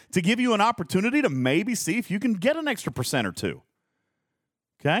event to give you an opportunity to maybe see if you can get an extra % or 2.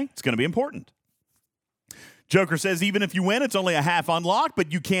 Okay? It's going to be important. Joker says, even if you win, it's only a half unlock,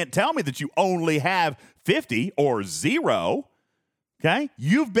 but you can't tell me that you only have 50 or 0. Okay?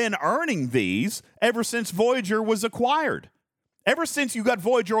 You've been earning these ever since Voyager was acquired. Ever since you got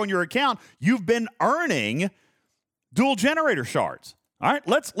Voyager on your account, you've been earning dual generator shards. All right,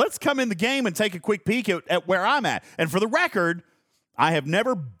 let's come in the game and take a quick peek at where I'm at. And for the record, I have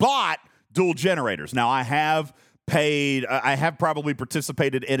never bought dual generators. Now, I have probably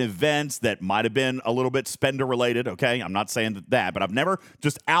participated in events that might have been a little bit spender related, okay? I'm not saying that, but I've never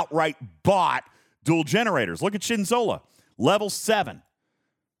just outright bought dual generators. Look at Shinzola, level 7,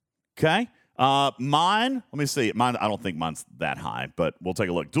 okay? Mine, let me see. Mine, I don't think mine's that high, but we'll take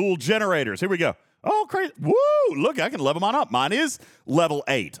a look. Dual generators, here we go. Oh, crazy. Woo, look, I can level mine up. Mine is level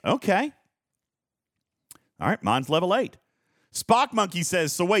 8, okay. All right, mine's level 8. Spock Monkey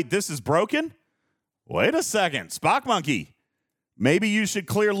says, so wait, this is broken? Wait a second. Spock Monkey, maybe you should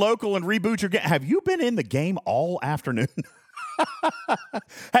clear local and reboot your game. Have you been in the game all afternoon?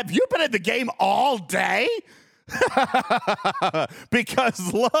 Have you been in the game all day?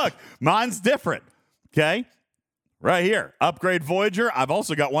 Because look, mine's different, okay? Right here, upgrade Voyager. I've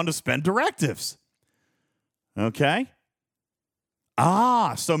also got one to spend directives, okay?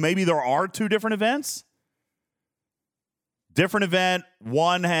 So maybe there are 2 different events? Different event,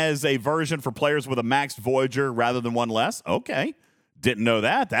 one has a version for players with a maxed Voyager rather than one less. Okay. Didn't know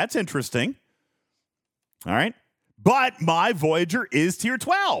that. That's interesting. All right. But my Voyager is tier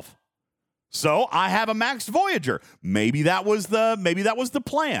 12. So I have a maxed Voyager. Maybe that was the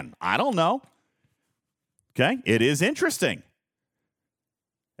plan. I don't know. Okay. It is interesting.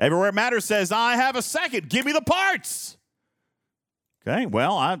 Everywhere It Matters says, I have a second. Give me the parts. Okay.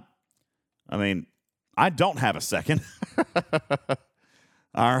 Well, I mean, I don't have a second.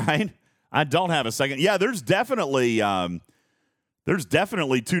 All right. I don't have a second. Yeah, there's definitely 2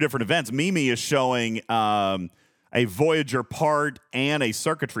 different events. Mimi is showing a Voyager part and a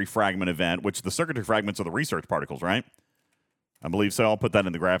circuitry fragment event, which the circuitry fragments are the research particles, right? I believe so. I'll put that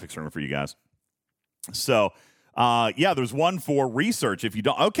in the graphics room for you guys. So, yeah, there's one for research. If you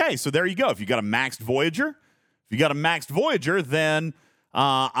don't, okay, so there you go. If you got a maxed Voyager, then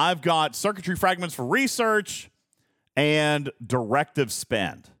I've got circuitry fragments for research and directive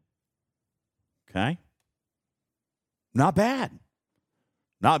spend. Okay? Not bad.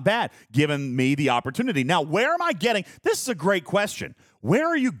 Not bad, giving me the opportunity. Now, where am I getting? This is a great question. Where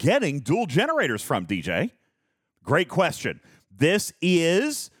are you getting dual generators from, DJ? Great question. This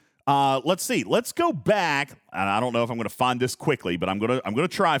is, let's see. Let's go back, and I don't know if I'm going to find this quickly, but I'm going to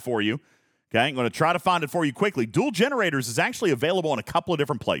try for you. Okay, I'm going to try to find it for you quickly. Dual generators is actually available in a couple of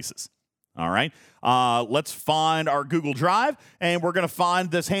different places. All right, let's find our Google Drive, and we're going to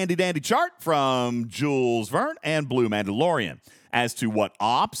find this handy-dandy chart from Jules Verne and Blue Mandalorian as to what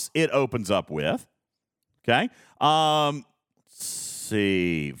ops it opens up with. Okay, let's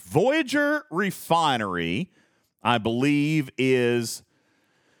see. Voyager Refinery, I believe, is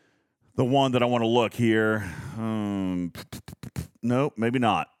the one that I want to look here. Nope, maybe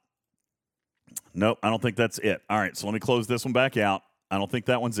not. Nope, I don't think that's it. All right, so let me close this one back out. I don't think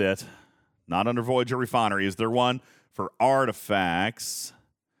that one's it. Not under Voyager Refinery. Is there one for artifacts?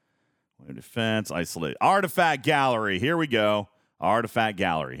 Defense, isolate. Artifact Gallery. Here we go. Artifact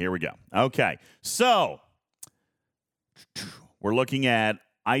Gallery. Here we go. Okay, so we're looking at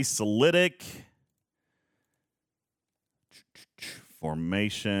isolytic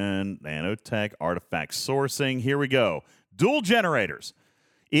formation, nanotech, artifact sourcing. Here we go. Dual generators.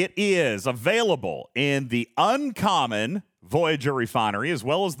 It is available in the uncommon Voyager Refinery as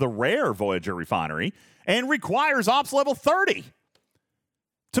well as the rare Voyager Refinery and requires ops level 30.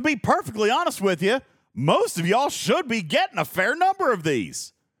 To be perfectly honest with you, most of y'all should be getting a fair number of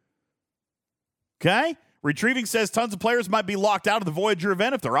these. Okay? Retrieving says tons of players might be locked out of the Voyager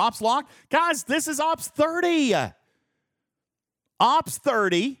event if they're ops locked. Guys, this is ops 30. Ops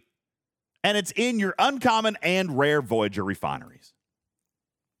 30, and it's in your uncommon and rare Voyager refineries.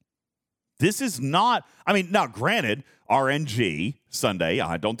 This is not, I mean, now granted, RNG Sunday,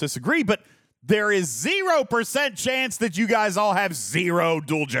 I don't disagree, but there is 0% chance that you guys all have 0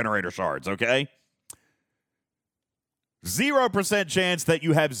 dual generator shards, okay? 0% chance that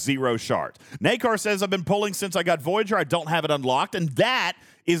you have 0 shards. Nakar says, I've been pulling since I got Voyager. I don't have it unlocked, and that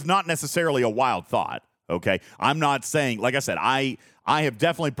is not necessarily a wild thought, okay? I'm not saying, like I said, I have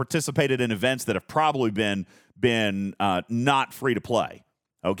definitely participated in events that have probably been not free to play,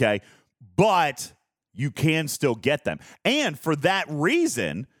 okay? But you can still get them. And for that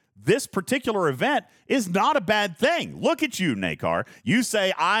reason, this particular event is not a bad thing. Look at you, Nakar. You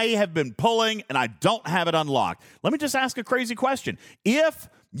say, I have been pulling and I don't have it unlocked. Let me just ask a crazy question. If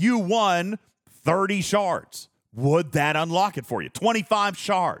you won 30 shards, would that unlock it for you? 25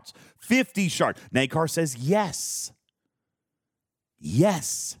 shards, 50 shards. Nakar says yes.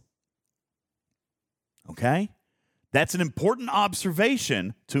 Yes. Okay? That's an important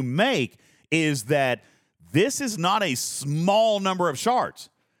observation to make, is that this is not a small number of shards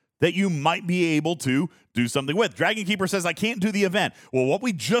that you might be able to do something with. Dragon Keeper says, I can't do the event. Well, what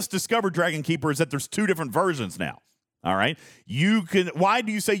we just discovered, Dragon Keeper, is that there's 2 different versions now. All right? Why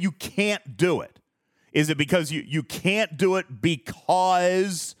do you say you can't do it? Is it because you can't do it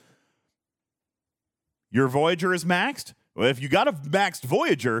because your Voyager is maxed? Well, if you got a maxed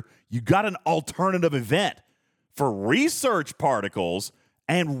Voyager, you got an alternative event for research particles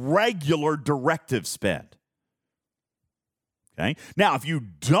and regular directive spend. Okay? Now, if you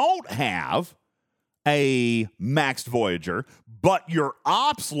don't have a maxed Voyager, but your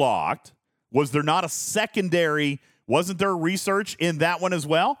ops locked, was there not a secondary, wasn't there research in that one as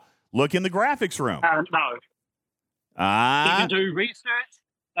well? Look in the graphics room. No. You Ah, can do research.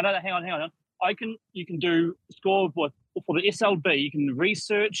 No, hang on. You can do score for the SLB. You can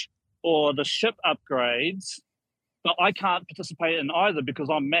research or the ship upgrades, but I can't participate in either because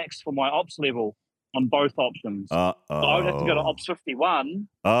I'm maxed for my ops level on both options. So I would have to go to Ops 51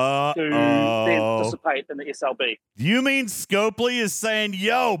 to then participate in the SLB. You mean Scopely is saying,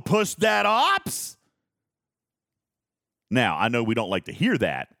 yo, push that ops? Now, I know we don't like to hear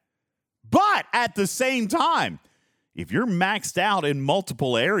that, but at the same time, if you're maxed out in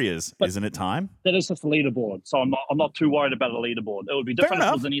multiple areas, isn't it time? That is just a leaderboard, so I'm not too worried about a leaderboard. It would be different if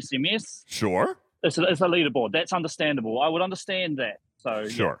it was an SMS. Sure. It's a leaderboard. That's understandable. I would understand that. So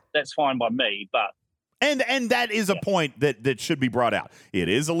Sure. yeah, that's fine by me. But And that is a point that should be brought out. It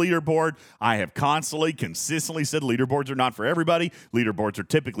is a leaderboard. I have consistently said leaderboards are not for everybody. Leaderboards are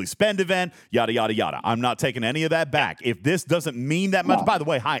typically spend event, yada, yada, yada. I'm not taking any of that back. If this doesn't mean that much, by the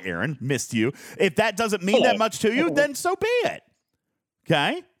way, hi, Aaron, missed you. If that doesn't mean that much to you, then so be it.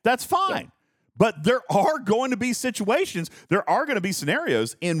 Okay? That's fine. Yeah. But there are going to be situations, there are going to be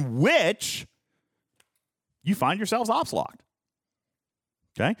scenarios in which you find yourselves ops locked.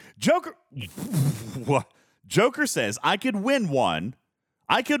 Okay? Joker says, I could win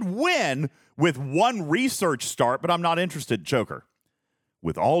with one research start, but I'm not interested, Joker.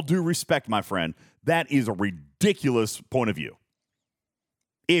 With all due respect, my friend, that is a ridiculous point of view.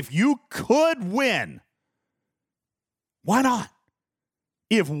 If you could win, why not?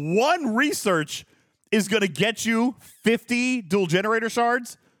 If one research is going to get you 50 dual generator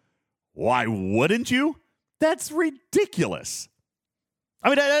shards, why wouldn't you? That's ridiculous. I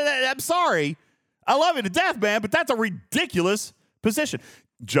mean, I'm sorry. I love you to death, man, but that's a ridiculous position.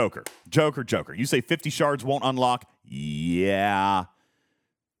 Joker. You say 50 shards won't unlock? Yeah.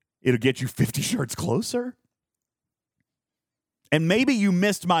 It'll get you 50 shards closer. And maybe you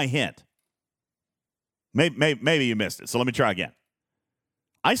missed my hint. Maybe you missed it. So let me try again.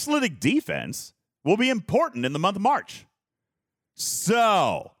 Isolytic defense will be important in the month of March.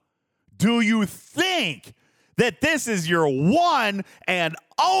 So, do you think that this is your one and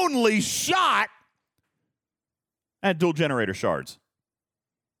only shot at dual generator shards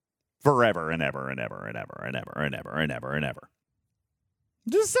forever and ever and ever and ever and ever and ever and ever and ever?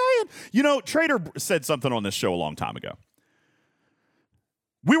 Just saying. You know, Trader said something on this show a long time ago.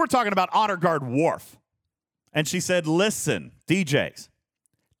 We were talking about Honor Guard Worf, and she said, listen, DJs,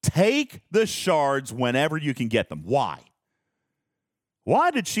 take the shards whenever you can get them. Why?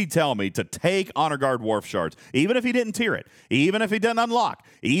 Why did she tell me to take Honor Guard Worf shards, even if he didn't tier it, even if he didn't unlock,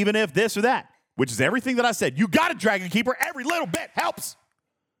 even if this or that, which is everything that I said. You got a Dragon Keeper. Every little bit helps.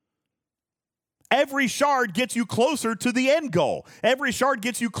 Every shard gets you closer to the end goal. Every shard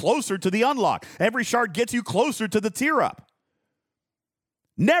gets you closer to the unlock. Every shard gets you closer to the tier up.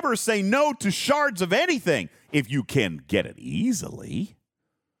 Never say no to shards of anything if you can get it easily.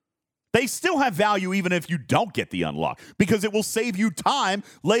 They still have value even if you don't get the unlock because it will save you time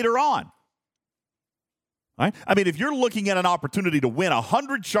later on. Right? I mean, if you're looking at an opportunity to win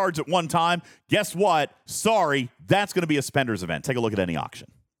 100 shards at one time, guess what? Sorry, that's going to be a spender's event. Take a look at any auction.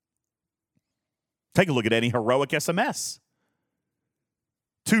 Take a look at any heroic SMS.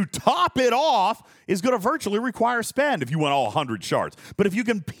 To top it off is going to virtually require spend if you want all 100 shards. But if you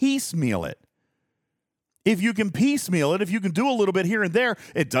can piecemeal it, if you can do a little bit here and there,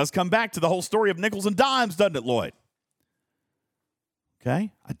 it does come back to the whole story of nickels and dimes, doesn't it, Lloyd?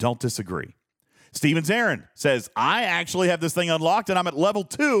 Okay? I don't disagree. Stevens Aaron says, I actually have this thing unlocked and I'm at level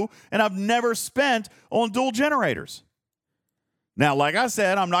 2 and I've never spent on dual generators. Now, like I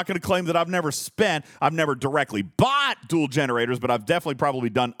said, I'm not going to claim that I've never directly bought dual generators, but I've definitely probably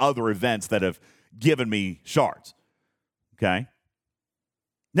done other events that have given me shards. Okay?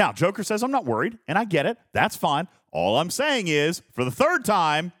 Now, Joker says, I'm not worried, and I get it. That's fine. All I'm saying is, for the third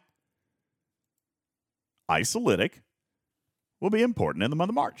time, Isolytic will be important in the month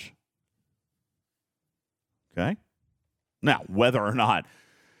of March. Okay? Now, whether or not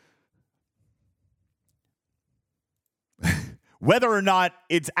Whether or not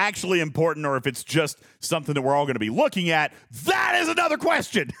it's actually important or if it's just something that we're all going to be looking at, that is another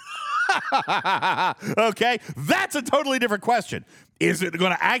question. Okay? That's a totally different question. Is it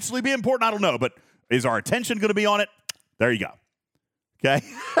going to actually be important? I don't know, but is our attention going to be on it? There you go. Okay?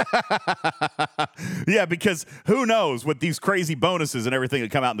 Yeah, because who knows with these crazy bonuses and everything that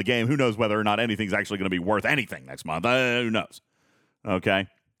come out in the game, who knows whether or not anything's actually going to be worth anything next month. Who knows? Okay?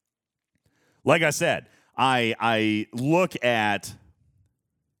 Like I said, I look at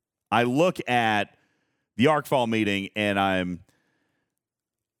the ArcFall meeting and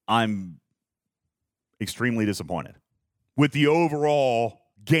I'm extremely disappointed with the overall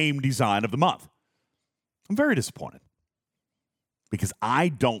game design of the month. I'm very disappointed because I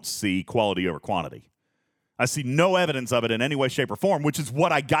don't see quality over quantity. I see no evidence of it in any way, shape, or form, which is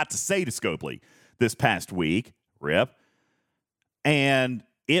what I got to say to Scopely this past week, Rip. And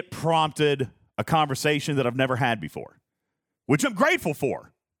it prompted a conversation that I've never had before, which I'm grateful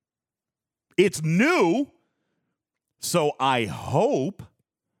for. It's new, so I hope,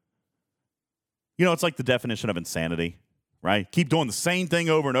 it's like the definition of insanity, right? Keep doing the same thing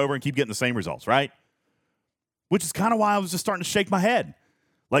over and over and keep getting the same results, right? Which is kind of why I was just starting to shake my head.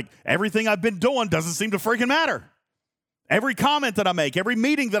 Like, everything I've been doing doesn't seem to freaking matter. Every comment that I make, every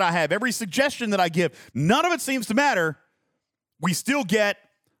meeting that I have, every suggestion that I give, none of it seems to matter. We still get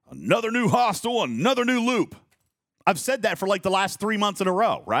another new hostile, another new loop. I've said that for like the last 3 months in a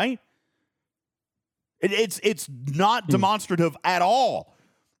row, right? It's not demonstrative at all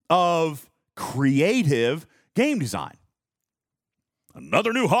of creative game design.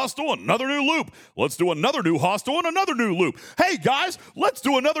 Another new hostile, another new loop. Let's do another new hostile and another new loop. Hey, guys, let's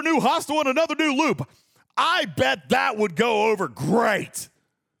do another new hostile and another new loop. I bet that would go over great.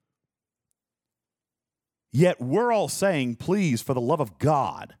 Yet we're all saying, please, for the love of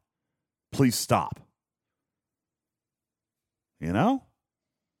God, please stop. You know?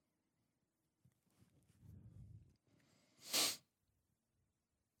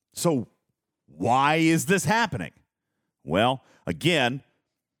 So why is this happening? Well, again,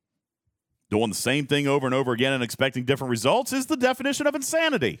 doing the same thing over and over again and expecting different results is the definition of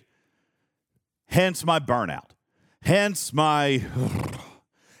insanity. Hence my burnout. Hence my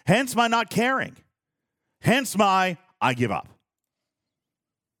not caring. Hence my I give up.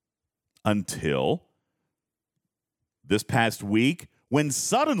 Until this past week when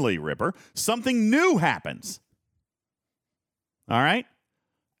suddenly, Ripper, something new happens. All right?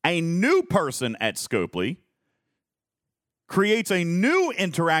 A new person at Scopely creates a new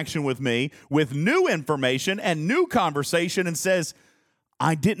interaction with me with new information and new conversation and says,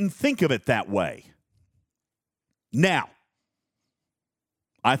 I didn't think of it that way. Now,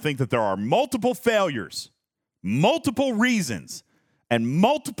 I think that there are multiple failures, multiple reasons, and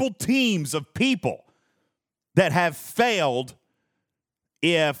multiple teams of people that have failed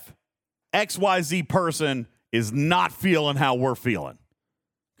if XYZ person is not feeling how we're feeling.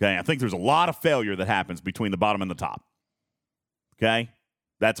 Okay, I think there's a lot of failure that happens between the bottom and the top. Okay?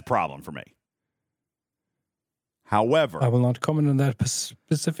 That's a problem for me. However, I will not comment on that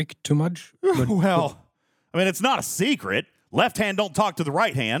specific too much. Well, I mean, it's not a secret. Left hand don't talk to the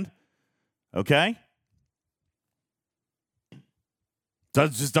right hand. Okay?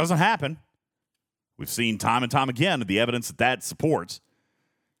 Just doesn't happen. We've seen time and time again the evidence that supports.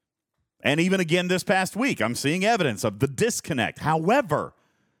 And even again this past week, I'm seeing evidence of the disconnect. However,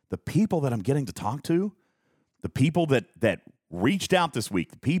 the people that I'm getting to talk to, the people that reached out this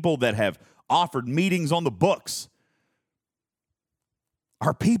week, the people that have offered meetings on the books,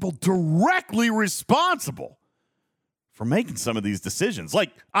 are people directly responsible for making some of these decisions.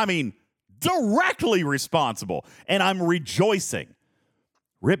 Directly responsible. And I'm rejoicing,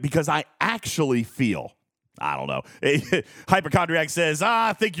 Rip, because I actually feel, I don't know. Hypochondriac says,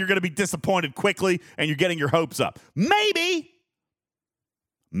 I think you're going to be disappointed quickly and you're getting your hopes up. Maybe.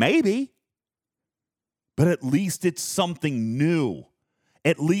 But at least it's something new.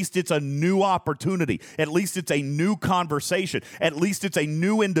 At least it's a new opportunity. At least it's a new conversation. At least it's a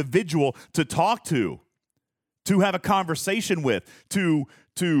new individual to talk to have a conversation with, to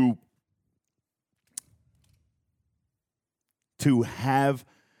have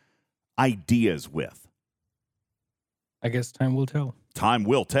ideas with. I guess time will tell. Time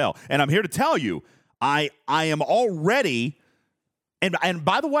will tell. And I'm here to tell you, I am already, and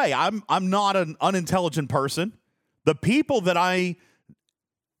by the way, I'm not an unintelligent person. The people that I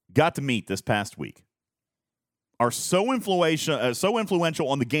got to meet this past week are so influential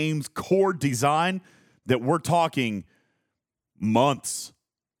on the game's core design that we're talking months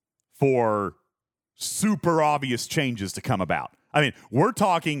for super obvious changes to come about. I mean, we're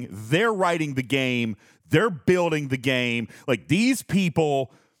talking they're writing the game, They're building the game. Like these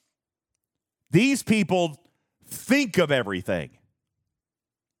people think of everything.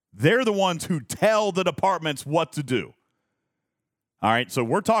 They're the ones who tell the departments what to do. All right, so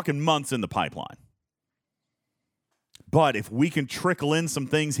we're talking months in the pipeline. But if we can trickle in some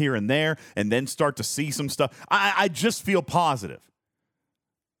things here and there and then start to see some stuff, I just feel positive.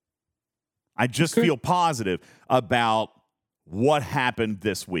 I just feel positive about what happened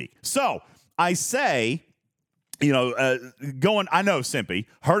this week. So I say, I know, Simpy,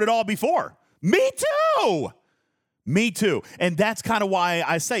 heard it all before. Me too. Me too. And that's kind of why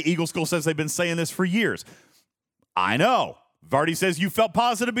I say Eagle School says they've been saying this for years. I know. Vardy says you felt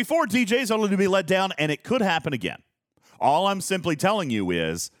positive before, DJ's only to be let down, and it could happen again. All I'm simply telling you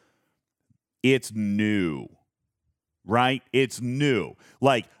is it's new, right? It's new.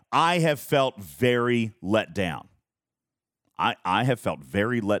 Like, I have felt very let down. I have felt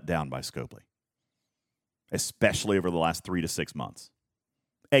very let down by Scopely, especially over the last 3 to 6 months.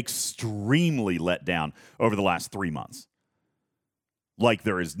 Extremely let down over the last 3 months. Like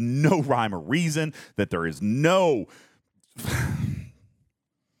there is no rhyme or reason, that there is no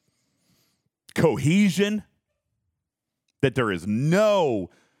cohesion, that there is no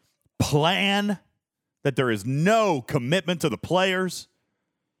plan, that there is no commitment to the players.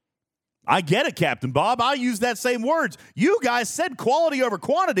 I get it, Captain Bob. I use that same words. You guys said quality over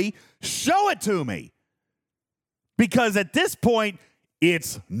quantity. Show it to me. Because at this point,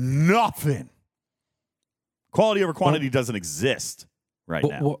 it's nothing. Quality over quantity doesn't exist right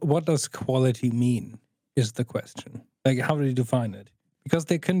now. What does quality mean is the question. Like, how do you define it? Because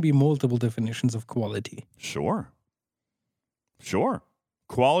there can be multiple definitions of quality. Sure.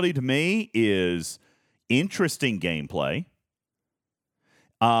 Quality to me is interesting gameplay.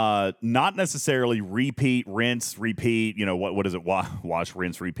 Not necessarily repeat, rinse, repeat. What is it? Wash,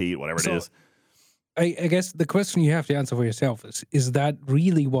 rinse, repeat, whatever it is. I guess the question you have to answer for yourself is that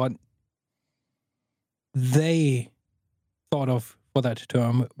really what they thought of for that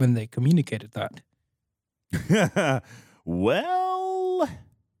term when they communicated that? Well,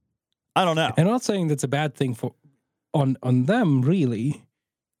 I don't know. I'm not saying that's a bad thing on them, really.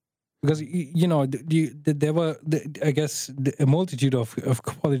 Because, there were, I guess, a multitude of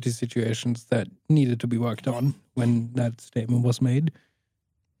quality situations that needed to be worked on when that statement was made.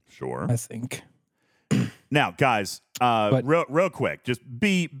 Sure. I think. Now, guys, real quick, just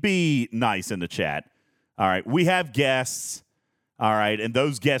be nice in the chat. All right, we have guests. All right, and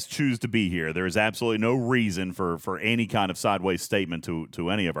those guests choose to be here. There is absolutely no reason for any kind of sideways statement to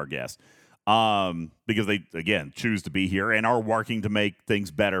any of our guests. Because they, again, choose to be here and are working to make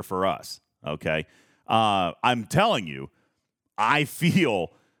things better for us, okay? I'm telling you, I see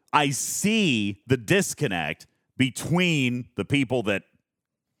the disconnect between the people that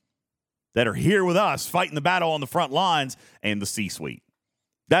are here with us fighting the battle on the front lines and the C-suite.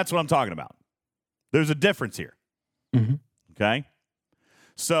 That's what I'm talking about. There's a difference here, okay?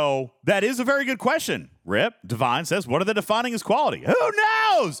 So that is a very good question, Rip. Divine says, what are they defining as quality? Who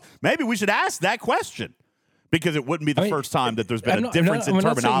knows? Maybe we should ask that question because it wouldn't be the first time that there's been a difference in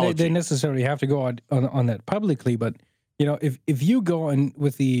terminology. I'm not saying they necessarily have to go on that publicly, but if you go on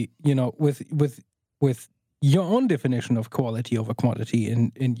with the with your own definition of quality over quantity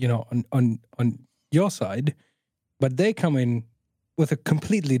and on your side, but they come in with a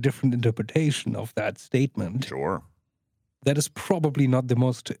completely different interpretation of that statement. Sure. That is probably not the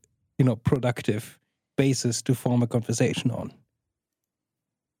most, productive basis to form a conversation on.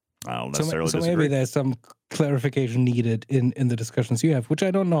 I don't necessarily disagree. So maybe there's some clarification needed in the discussions you have, which I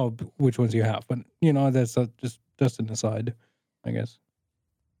don't know which ones you have, but that's just an aside, I guess.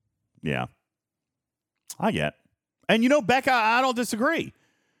 Yeah, I get. And Becca, I don't disagree.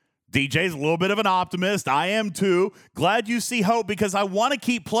 DJ's a little bit of an optimist. I am too. Glad you see hope because I want to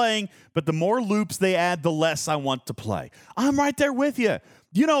keep playing, but the more loops they add, the less I want to play. I'm right there with you.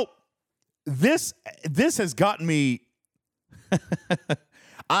 This has gotten me.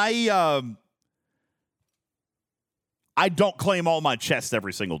 I don't claim all my chests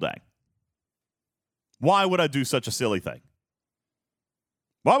every single day. Why would I do such a silly thing?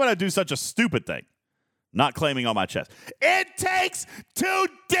 Why would I do such a stupid thing? Not claiming on my chest. It takes too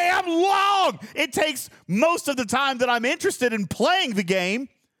damn long. It takes most of the time that I'm interested in playing the game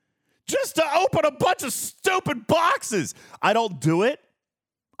just to open a bunch of stupid boxes. I don't do it.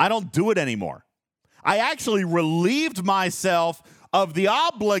 I don't do it anymore. I actually relieved myself of the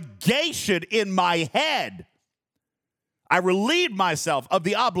obligation in my head. I relieved myself of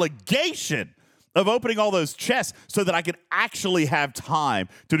the obligation of opening all those chests so that I could actually have time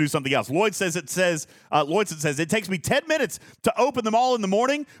to do something else. Lloydson says it takes me 10 minutes to open them all in the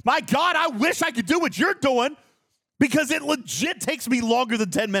morning. My God, I wish I could do what you're doing because it legit takes me longer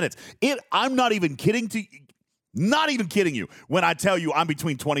than 10 minutes. I'm not even kidding you when I tell you I'm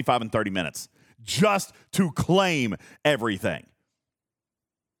between 25 and 30 minutes just to claim everything.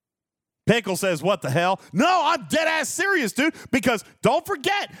 Pickle says, what the hell? No, I'm dead ass serious, dude. Because don't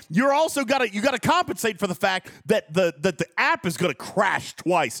forget, you're also gotta compensate for the fact that the app is gonna crash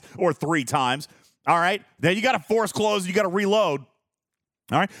twice or 3 times. All right. Then you gotta force close, you gotta reload.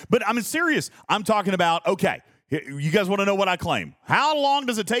 All right. But I'm serious. I'm talking about, okay, you guys want to know what I claim? How long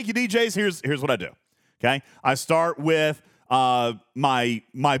does it take you, DJs? Here's what I do. Okay. I start with my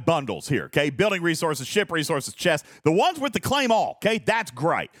bundles here, okay? Building resources, ship resources, chest. The ones with the claim all, okay? That's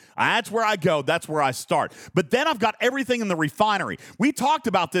great. That's where I go. That's where I start. But then I've got everything in the refinery. We talked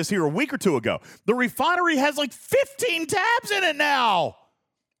about this here a week or two ago. The refinery has like 15 tabs in it now.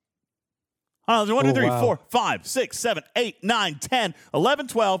 1, 2, 3, 4, 5, 6, 7, 8, 9, 10, 11,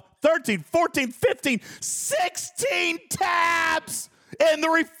 12, 13, 14, 15, 16 tabs in the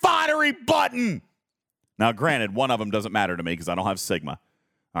refinery button. Now, granted, one of them doesn't matter to me because I don't have Sigma,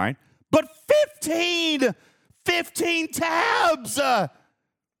 all right? But 15 tabs.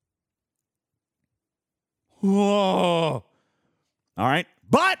 Whoa. All right,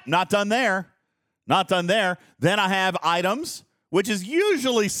 but not done there. Then I have items, which is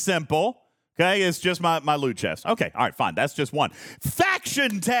usually simple, okay? It's just my loot chest. Okay, all right, fine. That's just one.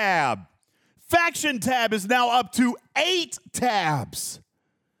 Faction tab. Faction tab is now up to 8 tabs,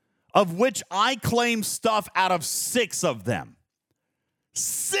 of which I claim stuff out of 6 of them.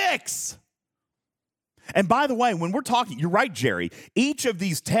 6! And by the way, when we're talking, you're right, Jerry, each of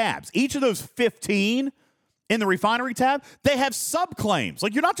these tabs, each of those 15 in the refinery tab, they have subclaims.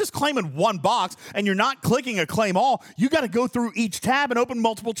 Like, you're not just claiming one box and you're not clicking a claim all. You got to go through each tab and open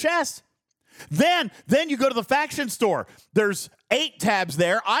multiple chests. Then you go to the faction store. There's 8 tabs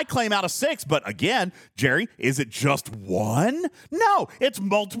there. I claim out of 6, but again, Jerry, is it just one? No, it's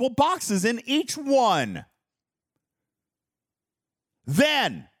multiple boxes in each one.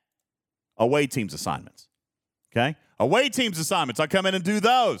 Then, away teams assignments, okay? Away teams assignments, I come in and do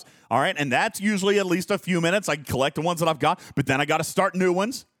those, all right? And that's usually at least a few minutes. I collect the ones that I've got, but then I got to start new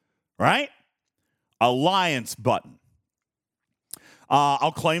ones, right? Alliance button.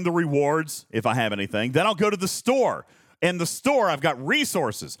 I'll claim the rewards if I have anything. Then I'll go to the store. In the store, I've got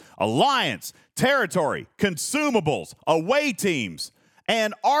resources, alliance, territory, consumables, away teams,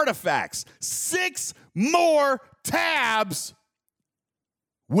 and artifacts. 6 more tabs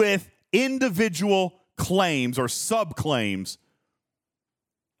with individual claims or subclaims.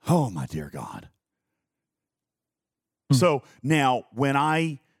 Oh, my dear God. So now when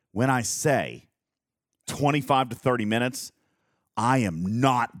I say 25 to 30 minutes, I am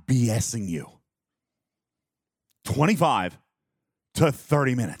not BSing you. 25 to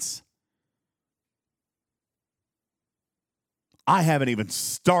 30 minutes. I haven't even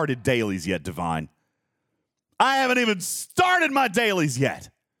started dailies yet, Divine. I haven't even started my dailies yet.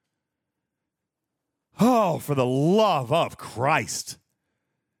 Oh, for the love of Christ.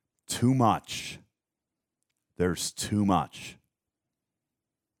 Too much. There's too much.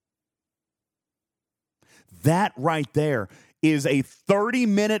 That right there is a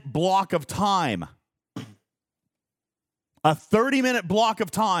 30-minute block of time. A 30-minute block of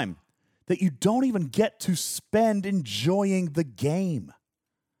time that you don't even get to spend enjoying the game.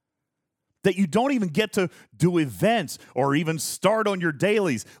 That you don't even get to do events or even start on your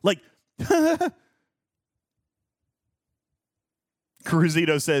dailies. Like,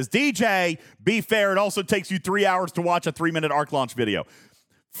 Cruzito says, DJ, be fair, it also takes you 3 hours to watch a 3-minute Arc launch video.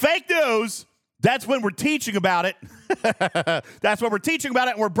 Fake news. That's when we're teaching about it. That's when we're teaching about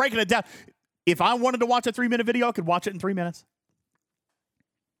it and we're breaking it down. If I wanted to watch a 3-minute video, I could watch it in 3 minutes.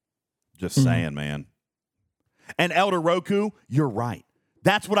 Just saying, man. And Elder Roku, you're right.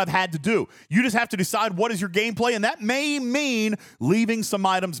 That's what I've had to do. You just have to decide what is your gameplay, and that may mean leaving some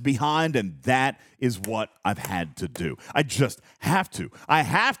items behind, and that is what I've had to do. I just have to. I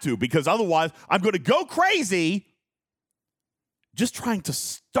have to, because otherwise I'm going to go crazy just trying to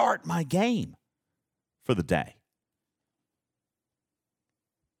start my game for the day.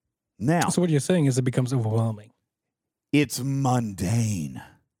 Now, so what you're saying is it becomes overwhelming. It's mundane.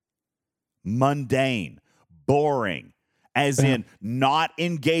 Mundane. Boring. As in not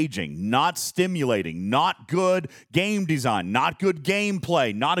engaging, not stimulating, not good game design, not good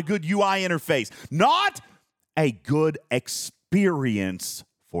gameplay, not a good UI interface, not a good experience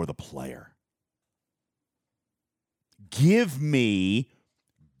for the player. Give me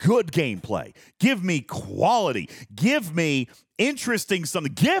good gameplay. Give me quality. Give me interesting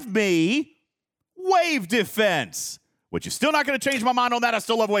something. Give me wave defense. Which is still not going to change my mind on that. I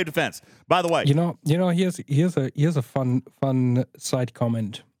still love wave defense. By the way, here's a fun side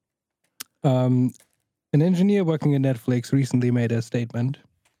comment. An engineer working at Netflix recently made a statement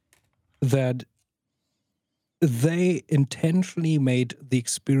that they intentionally made the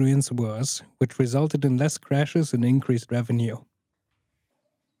experience worse, which resulted in less crashes and increased revenue.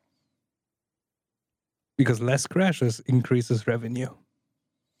 Because less crashes increases revenue.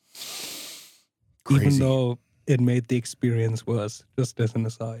 Crazy. Even though it made the experience worse, just as an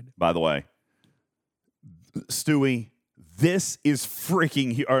aside. By the way, Stewie, this is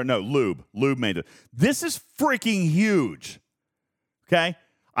freaking Lube made it. This is freaking huge. Okay?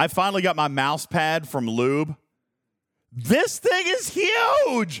 I finally got my mouse pad from Lube. This thing is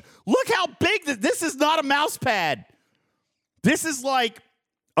huge. Look how big this is. Not a mouse pad. This is like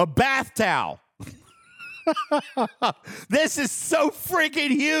a bath towel. This is so freaking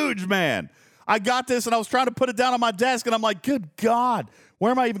huge, man. I got this and I was trying to put it down on my desk and I'm like, good God,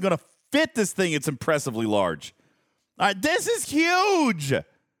 where am I even going to fit this thing? It's impressively large. All right, this is huge. Did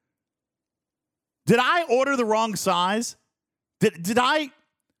I order the wrong size? Did I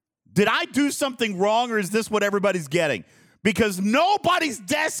do something wrong, or is this what everybody's getting? Because nobody's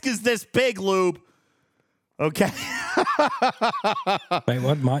desk is this big, Lube. Okay. Wait,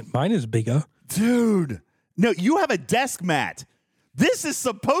 what? Mine is bigger. Dude. No, you have a desk mat. This is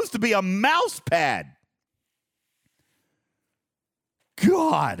supposed to be a mouse pad.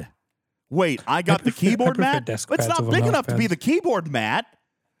 God. Wait, I got the keyboard mat? It's not big enough to be the keyboard mat.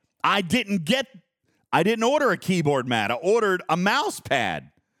 I didn't order a keyboard mat. I ordered a mouse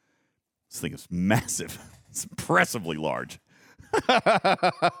pad. This thing is massive. It's impressively large.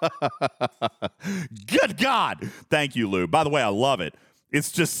 Good God. Thank you, Lou. By the way, I love it.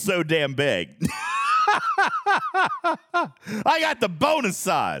 It's just so damn big. I got the bonus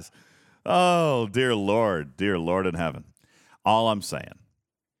size. Oh, dear Lord in heaven. All I'm saying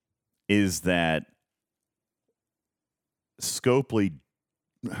is that Scopely,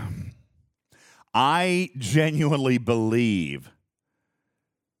 I genuinely believe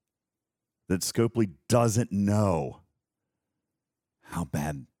that Scopely doesn't know how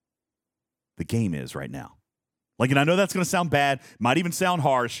bad the game is right now. Like, and I know that's going to sound bad, might even sound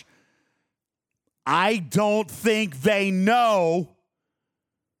harsh. I don't think they know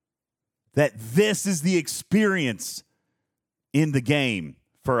that this is the experience in the game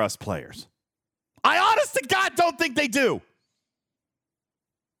for us players. I honest to God don't think they do.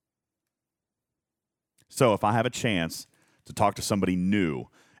 So if I have a chance to talk to somebody new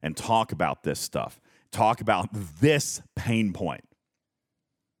and talk about this stuff, talk about this pain point,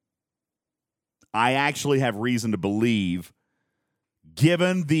 I actually have reason to believe,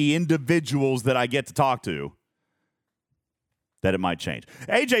 given the individuals that I get to talk to, that it might change.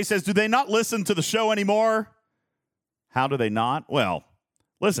 AJ says, do they not listen to the show anymore? How do they not? Well,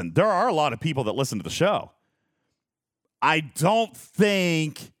 listen, there are a lot of people that listen to the show. I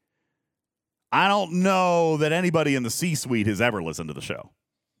don't know that anybody in the C-suite has ever listened to the show.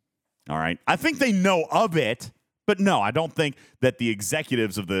 All right? I think they know of it, but no, I don't think that the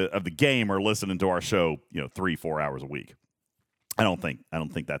executives of the game are listening to our show, 3-4 hours a week. I don't think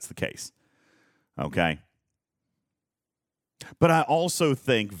that's the case. Okay? But I also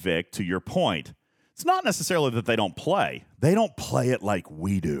think, Vic, to your point, it's not necessarily that they don't play. They don't play it like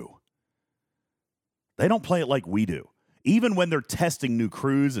we do. Even when they're testing new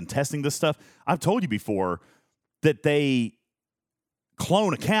crews and testing this stuff, I've told you before that they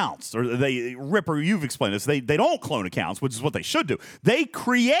clone accounts, or Ripper, you've explained this. They don't clone accounts, which is what they should do. They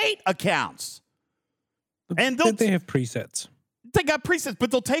create accounts. And they have presets. They got presets,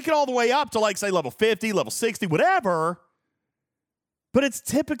 but they'll take it all the way up to, like, say, level 50, level 60, whatever. But it's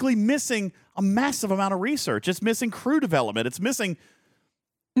typically missing a massive amount of research. It's missing crew development. It's missing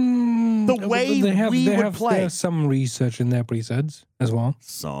the way we would play. There's some research in their presets as well.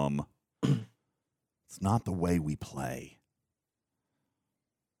 Some. It's not the way we play.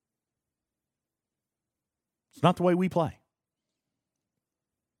 It's not the way we play.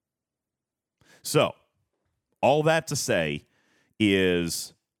 So, all that to say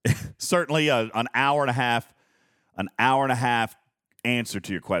is certainly an hour and a half answer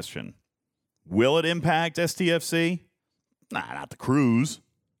to your question. Will it impact STFC? Nah, not the crews.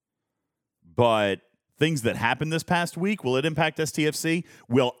 But things that happened this past week, will it impact STFC?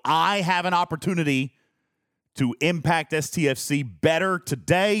 Will I have an opportunity to impact STFC better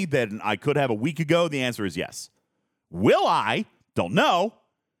today than I could have a week ago? The answer is yes. Will I? Don't know.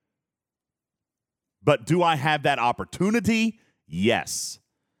 But do I have that opportunity? Yes.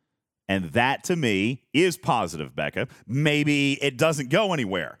 And that, to me, is positive, Becca. Maybe it doesn't go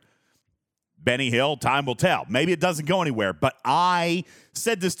anywhere. Benny Hill, time will tell. Maybe it doesn't go anywhere. But I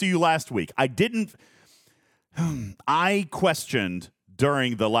said this to you last week. I questioned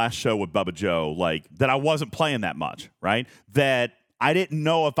during the last show with Bubba Joe, like, that I wasn't playing that much, right? That I didn't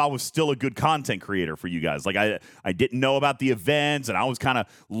know if I was still a good content creator for you guys. Like, I didn't know about the events, and I was kind of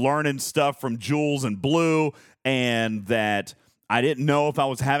learning stuff from Jules and Blue, and that I didn't know if I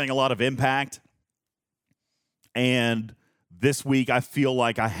was having a lot of impact. And this week, I feel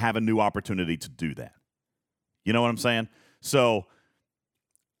like I have a new opportunity to do that. You know what I'm saying? So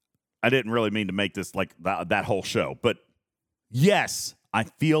I didn't really mean to make this like that whole show. But yes, I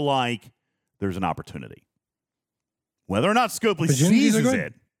feel like there's an opportunity. Whether or not Scopely seizes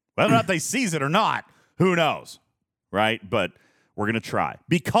it, whether or not they seize it or not, who knows, right? But we're going to try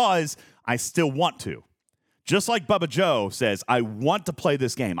because I still want to. Just like Bubba Joe says, I want to play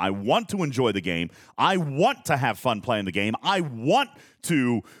this game. I want to enjoy the game. I want to have fun playing the game. I want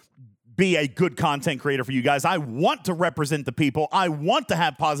to be a good content creator for you guys. I want to represent the people. I want to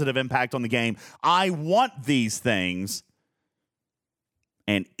have positive impact on the game. I want these things.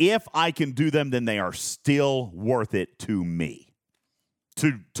 And if I can do them, then they are still worth it to me.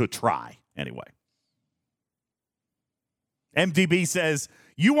 To try, anyway. MDB says,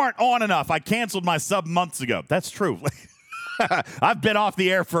 you weren't on enough. I canceled my sub months ago. That's true. I've been off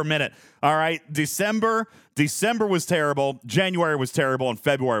the air for a minute. All right. December was terrible. January was terrible. And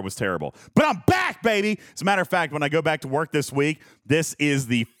February was terrible. But I'm back, baby. As a matter of fact, when I go back to work this week, this is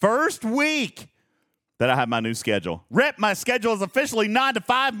the first week that I have my new schedule. Rip, my schedule is officially 9 to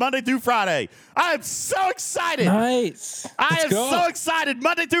 5, Monday through Friday. I am so excited. Nice. I am so excited.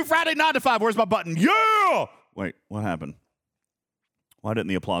 Monday through Friday, 9 to 5. Where's my button? Yeah. Wait, what happened? Why didn't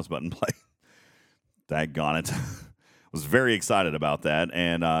the applause button play? Daggone it. Was very excited about that,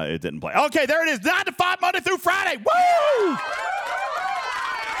 and it didn't play. Okay, there it is. 9 to 5, Monday through Friday. Woo!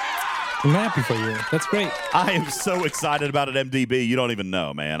 I'm happy for you. That's great. I am so excited about it, MDB. You don't even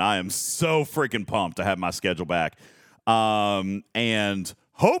know, man. I am so freaking pumped to have my schedule back. And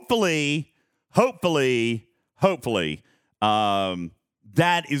hopefully,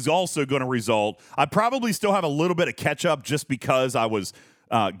 that is also going to result. I probably still have a little bit of catch up just because I was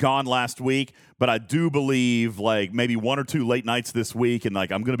gone last week, but I do believe like maybe 1 or 2 late nights this week, and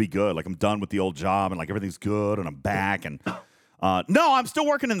like I'm going to be good. Like I'm done with the old job, and like everything's good, and I'm back. And no, I'm still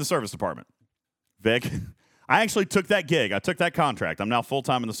working in the service department, Vic. I actually took that gig. I took that contract. I'm now full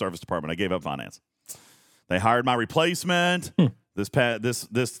time in the service department. I gave up finance. They hired my replacement.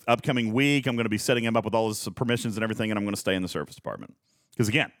 This upcoming week, I'm going to be setting him up with all his permissions and everything, and I'm going to stay in the service department. Because,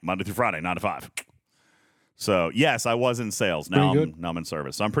 again, Monday through Friday, 9 to 5. So, yes, I was in sales. Now I'm in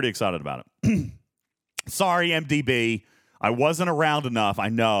service. So I'm pretty excited about it. Sorry, MDB. I wasn't around enough. I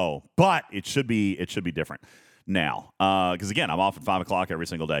know. But it should be different now. Because, again, I'm off at 5 o'clock every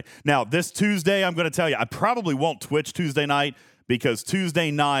single day. Now, this Tuesday, I'm going to tell you, I probably won't Twitch Tuesday night because Tuesday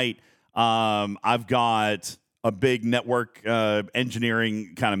night I've got a big network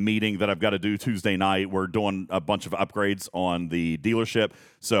engineering kind of meeting that I've got to do Tuesday night. We're doing a bunch of upgrades on the dealership,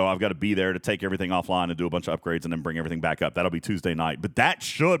 so I've got to be there to take everything offline and do a bunch of upgrades and then bring everything back up. That'll be Tuesday night. But that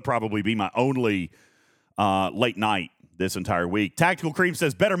should probably be my only late night this entire week. Tactical Cream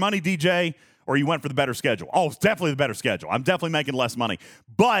says, better money, DJ, or you went for the better schedule? Oh, it's definitely the better schedule. I'm definitely making less money.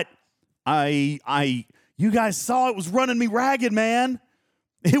 But you guys saw it was running me ragged, man.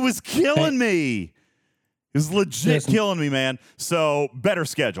 It was killing me. It was legit killing me, man. So, better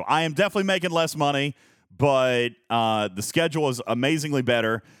schedule. I am definitely making less money, but the schedule is amazingly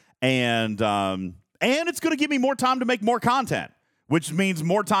better, and it's going to give me more time to make more content, which means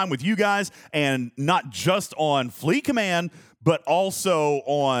more time with you guys, and not just on Fleet Command, but also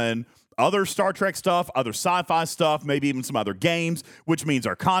on other Star Trek stuff, other sci-fi stuff, maybe even some other games, which means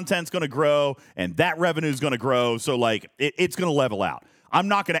our content's going to grow, and that revenue is going to grow. So, like, it's going to level out. I'm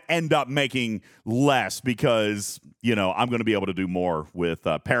not going to end up making less because, you know, I'm going to be able to do more with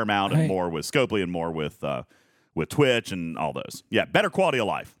Paramount and more with Scopely and more with Twitch and all those. Yeah, better quality of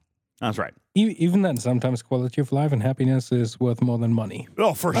life. That's right. Even then, sometimes quality of life and happiness is worth more than money.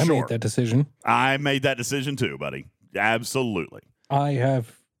 Oh, for sure. I made that decision. I made that decision too, buddy. Absolutely. I have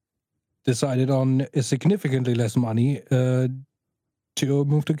decided on significantly less money to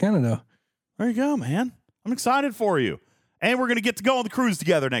move to Canada. There you go, man. I'm excited for you. And we're going to get to go on the cruise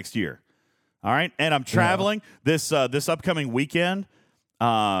together next year. All right? And I'm traveling this upcoming weekend.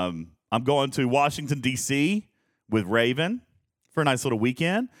 I'm going to Washington, D.C. with Raven for a nice little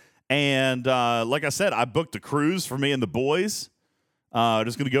weekend. And like I said, I booked a cruise for me and the boys.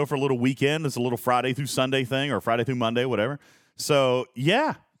 Just going to go for a little weekend. It's a little Friday through Sunday thing or Friday through Monday, whatever. So,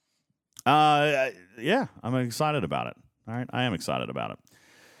 yeah. Yeah, I'm excited about it. All right, I am excited about it.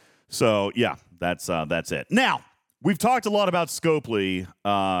 So yeah, that's it. Now, we've talked a lot about Scopely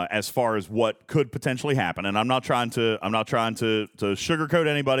as far as what could potentially happen, and I'm not trying to sugarcoat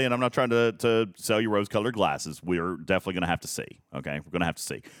anybody, and I'm not trying to sell you rose-colored glasses. We're definitely going to have to see. Okay, we're going to have to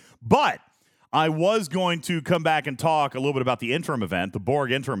see. But I was going to come back and talk a little bit about the interim event, the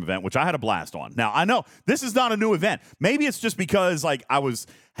Borg interim event, which I had a blast on. Now, I know this is not a new event. Maybe it's just because like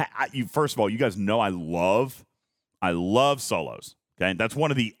first of all, you guys know I love solos. Okay, that's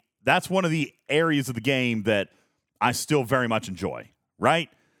one of the areas of the game that I still very much enjoy, right?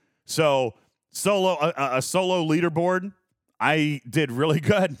 So a solo leaderboard, I did really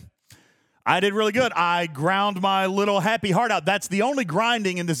good. I ground my little happy heart out. That's the only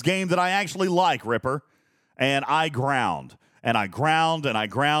grinding in this game that I actually like, Ripper. And I ground, and I ground, and I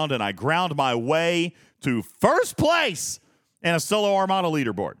ground, and I ground my way to first place in a solo Armada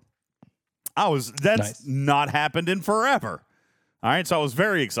leaderboard. That's nice. Not happened in forever. All right, so I was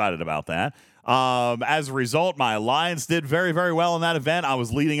very excited about that. As a result, my alliance did very, very well in that event. I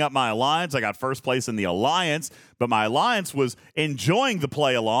was leading up my alliance. I got first place in the alliance, but my alliance was enjoying the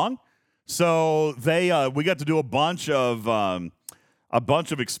play along. So we got to do a bunch of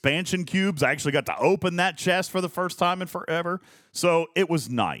expansion cubes. I actually got to open that chest for the first time in forever. So it was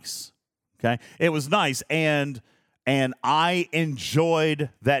nice. Okay, it was nice, and I enjoyed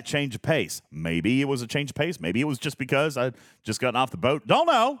that change of pace. Maybe it was a change of pace. Maybe it was just because I'd just gotten off the boat. Don't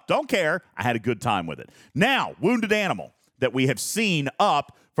know. Don't care. I had a good time with it. Now, Wounded Animal that we have seen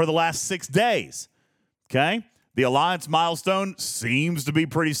up for the last 6 days. Okay? The Alliance milestone seems to be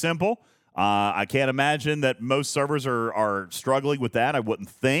pretty simple. I can't imagine that most servers are struggling with that. I wouldn't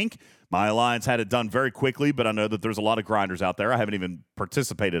think. My Alliance had it done very quickly, but I know that there's a lot of grinders out there. I haven't even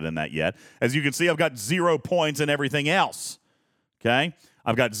participated in that yet. As you can see, I've got 0 points in everything else. Okay?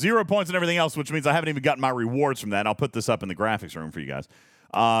 I've got 0 points in everything else, which means I haven't even gotten my rewards from that. I'll put this up in the graphics room for you guys.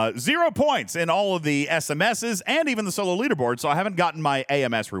 0 points in all of the SMSs and even the solo leaderboard, so I haven't gotten my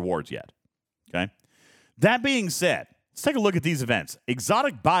AMS rewards yet. Okay? That being said, let's take a look at these events.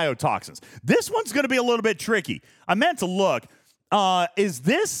 Exotic biotoxins. This one's going to be a little bit tricky. I meant to look. Is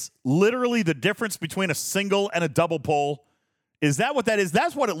this literally the difference between a single and a double pull? Is that what that is?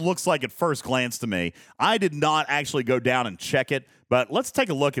 That's what it looks like at first glance to me. I did not actually go down and check it, but let's take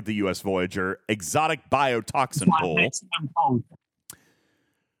a look at the U.S. Voyager exotic biotoxin pull. It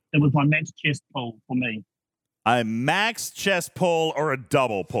was my max chest pull for me. A max chest pull or a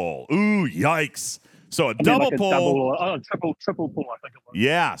double pull? Ooh, yikes. So a double pull. Triple pull, I think it was.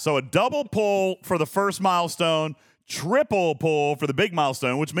 Yeah, so a double pull for the first milestone, triple pull for the big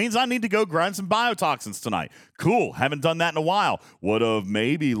milestone, which means I need to go grind some biotoxins tonight. Cool. Haven't done that in a while. Would have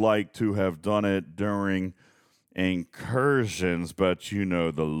maybe liked to have done it during incursions, but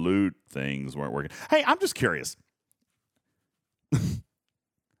the loot things weren't working. Hey, I'm just curious.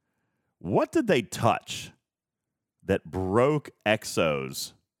 What did they touch that broke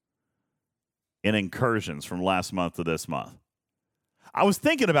Exos in incursions from last month to this month? I was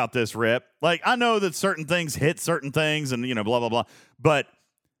thinking about this, Rip. Like, I know that certain things hit certain things and, blah, blah, blah. But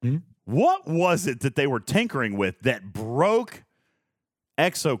what was it that they were tinkering with that broke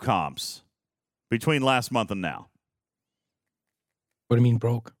exocomps between last month and now? What do you mean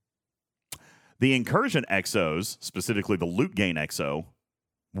broke? The incursion exos, specifically the loot gain exo,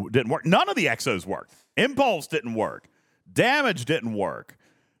 didn't work. None of the exos worked. Impulse didn't work. Damage didn't work.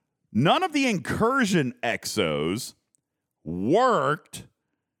 None of the incursion exos worked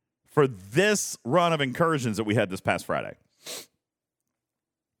for this run of incursions that we had this past Friday.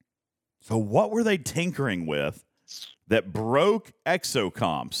 So what were they tinkering with that broke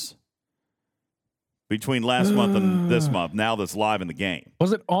exocomps between last month and this month, now that's live in the game?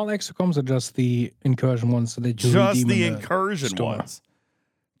 Was it all exocomps or just the incursion ones? So they just the incursion ones.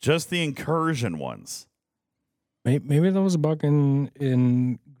 Just the incursion ones. Maybe there was a bug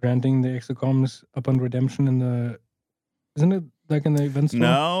in granting the exocomps upon redemption in the... Isn't it like in the event store?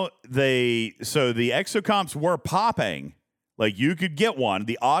 No, so the exocomps were popping. Like, you could get one.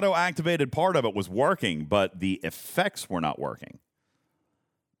 The auto-activated part of it was working, but the effects were not working.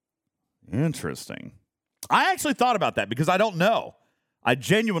 Interesting. I actually thought about that because I don't know. I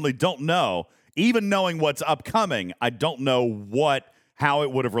genuinely don't know. Even knowing what's upcoming, I don't know how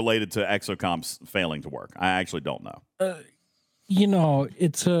it would have related to exocomps failing to work. I actually don't know.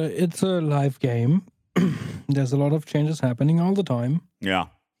 It's a live game. There's a lot of changes happening all the time. Yeah.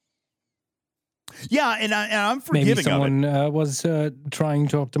 Yeah, and I'm forgiving Maybe someone was trying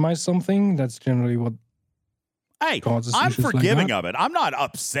to optimize something. That's generally what causes I'm issues forgiving like of it. I'm not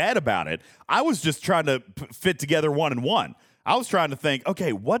upset about it. I was just trying to fit together one and one. I was trying to think,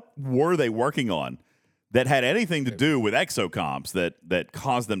 okay, what were they working on that had anything to do with exocomps that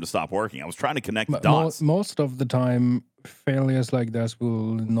caused them to stop working? I was trying to connect the dots. Most of the time, failures like this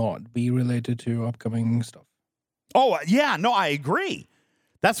will not be related to upcoming stuff. Oh, yeah, no, I agree.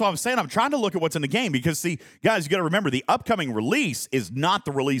 That's what I'm saying. I'm trying to look at what's in the game because, see, guys, you got to remember the upcoming release is not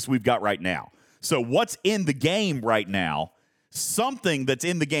the release we've got right now. So what's in the game right now, something that's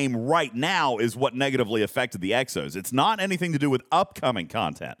in the game right now is what negatively affected the Exos. It's not anything to do with upcoming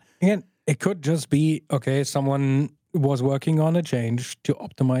content. And it could just be, okay, someone was working on a change to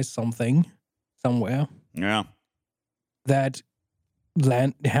optimize something somewhere. Yeah. That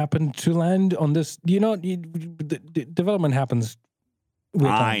happened to land on this. The development happens with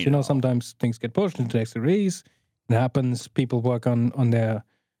times. Sometimes things get pushed into next release. It happens. People work on their,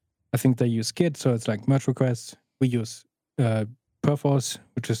 I think they use Git, so it's like merge requests. We use Perforce,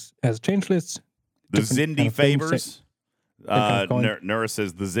 which has change lists. The Zindy favors. Nura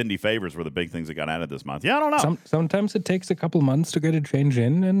says the Zindy favors were the big things that got added this month. Yeah, I don't know. Sometimes it takes a couple months to get a change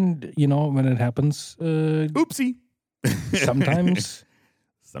in, and when it happens, oopsie. Sometimes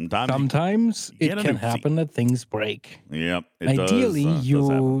it can happen that things break. Yep. Ideally,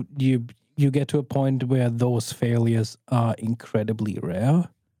 you get to a point where those failures are incredibly rare.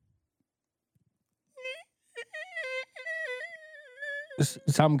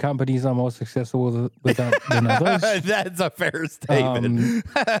 Some companies are more successful with that than others. That's a fair statement.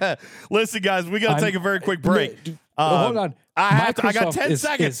 Listen, guys, we got to take a very quick break. Hold on. I got 10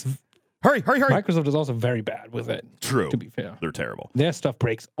 seconds. Hurry. Microsoft is also very bad with it. True. To be fair. They're terrible. Their stuff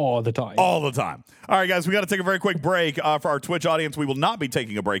breaks all the time. All the time. All right, guys, we got to take a very quick break. For our Twitch audience, we will not be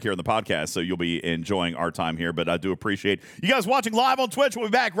taking a break here in the podcast, so you'll be enjoying our time here, but I do appreciate you guys watching live on Twitch. We'll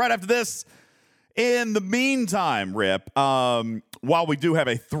be back right after this. In the meantime, Rip, while we do have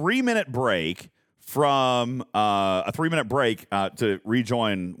a 3-minute break to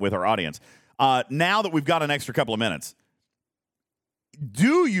rejoin with our audience, now that we've got an extra couple of minutes,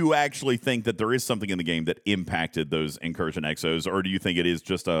 do you actually think that there is something in the game that impacted those Incursion Exos, or do you think it is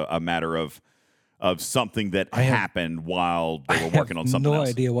just a matter of something that happened while they were working on something else? No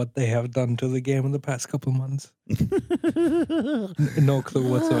idea what they have done to the game in the past couple of months. No clue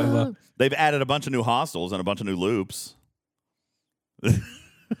whatsoever. They've added a bunch of new hostels and a bunch of new loops.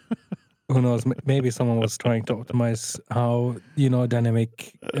 Who knows? Maybe someone was trying to optimize how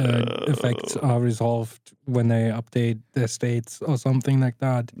dynamic effects are resolved when they update their states or something like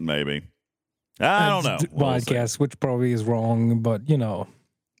that. Maybe. I don't know. Wild guess, which probably is wrong, but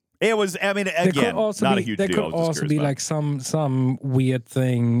it was. I mean, again, not a huge deal. There could also be like some weird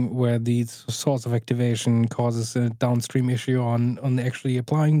thing where the source of activation causes a downstream issue on actually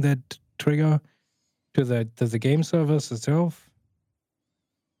applying that trigger to the game service itself.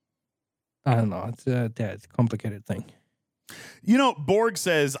 I don't know. It's a complicated thing. Borg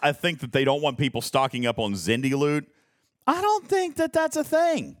says, I think that they don't want people stocking up on Zindy loot. I don't think that that's a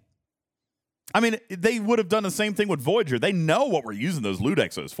thing. I mean, they would have done the same thing with Voyager. They know what we're using those loot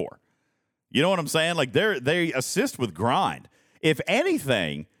exos for. You know what I'm saying? Like, they assist with grind. If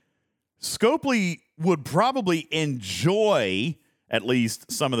anything, Scopely would probably enjoy, at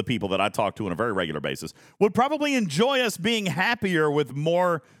least some of the people that I talk to on a very regular basis, would probably enjoy us being happier with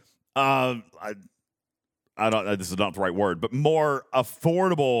more... I don't. This is not the right word, but more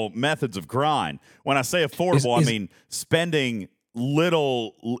affordable methods of grind. When I say affordable, I mean spending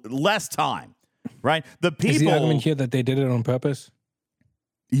less time. Right? The people. Is the argument here that they did it on purpose?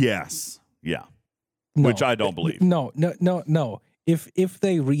 Yes. Yeah. No, which I don't believe. No. If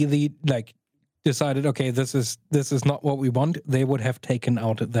they really decided, okay, this is not what we want, they would have taken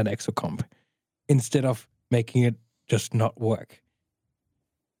out that exocomp instead of making it just not work.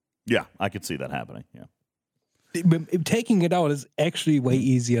 Yeah, I could see that happening. Yeah. Taking it out is actually way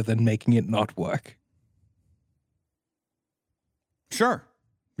easier than making it not work. Sure.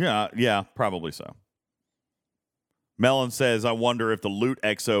 Yeah, probably so. Melon says, I wonder if the loot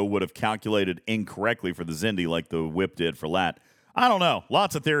exo would have calculated incorrectly for the Zindy like the whip did for Lat. I don't know.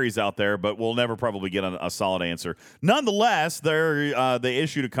 Lots of theories out there, but we'll never probably get a solid answer. Nonetheless, they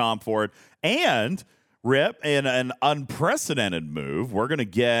issued a comp for it. And, Rip, in an unprecedented move, we're going to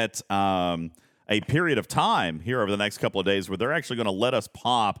get a period of time here over the next couple of days where they're actually going to let us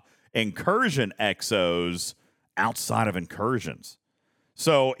pop Incursion exos outside of Incursions.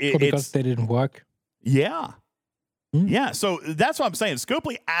 So because they didn't work? Yeah. Yeah, so that's what I'm saying.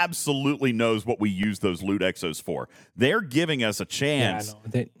 Scopely absolutely knows what we use those loot exos for. They're giving us a chance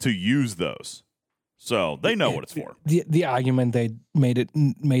to use those. So they know what it's for. The argument they made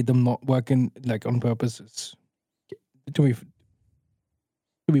them not working on purpose is to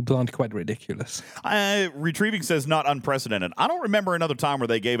to be blunt, quite ridiculous. Retrieving says not unprecedented. I don't remember another time where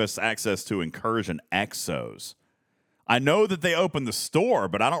they gave us access to Incursion Exos. I know that they opened the store,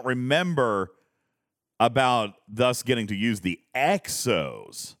 but I don't remember about thus getting to use the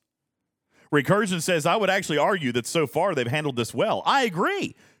Exos. Recursion says, I would actually argue that so far they've handled this well. I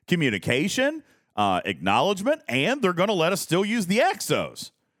agree. Communication, acknowledgement, and they're going to let us still use the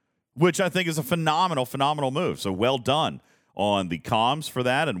Exos, which I think is a phenomenal move. So well done on the comms for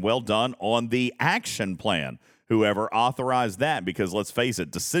that, and well done on the action plan, whoever authorized that, because let's face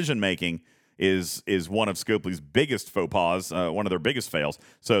it, decision-making is one of Scopely's biggest faux pas, one of their biggest fails.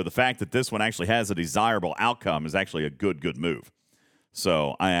 So the fact that this one actually has a desirable outcome is actually a good move.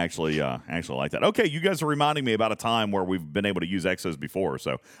 So I actually like that. Okay, you guys are reminding me about a time where we've been able to use Exos before.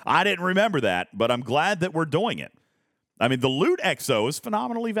 So I didn't remember that, but I'm glad that we're doing it. I mean, the Loot Exo is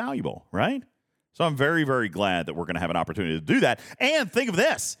phenomenally valuable, right? So I'm very, very glad that we're going to have an opportunity to do that. And think of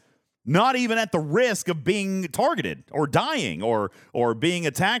this. Not even at the risk of being targeted or dying or being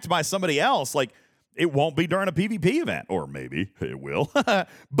attacked by somebody else. Like, it won't be during a PvP event. Or maybe it will.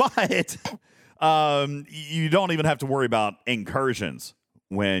 But you don't even have to worry about incursions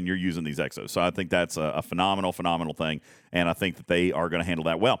when you're using these Exos. So I think that's a phenomenal thing. And I think that they are going to handle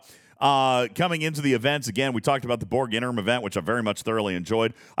that well. Coming into the events, again, we talked about the Borg Interim event, which I very much thoroughly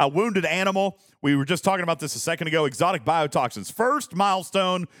enjoyed. Wounded Animal, we were just talking about this a second ago. Exotic biotoxins. First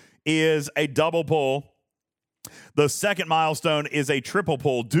milestone is a double pull. The second milestone is a triple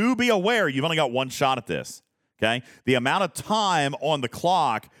pull. Do be aware, you've only got one shot at this, okay? The amount of time on the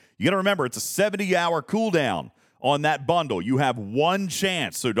clock, you got to remember, it's a 70-hour cooldown on that bundle. You have one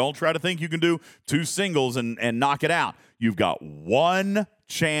chance, so don't try to think you can do two singles and knock it out. You've got one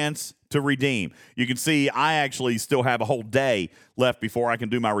chance to redeem. You can see I actually still have a whole day left before I can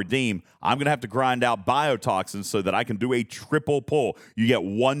do my redeem. I'm going to have to grind out biotoxins so that I can do a triple pull. You get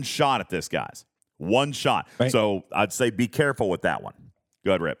one shot at this, guys. One shot. Right. So I'd say be careful with that one.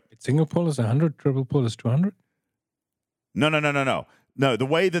 Go ahead, Rip. Single pull is 100, triple pull is 200? No. No, the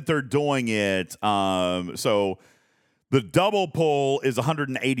way that they're doing it, so the double pull is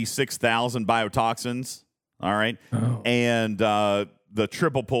 186,000 biotoxins, all right? Oh. And the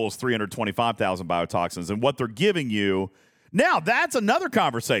triple pull is 325,000 biotoxins. And what they're giving you, now that's another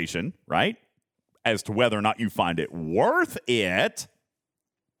conversation, right, as to whether or not you find it worth it.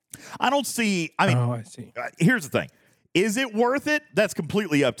 I see. Here's the thing. Is it worth it? That's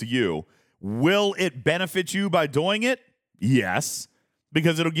completely up to you. Will it benefit you by doing it? Yes,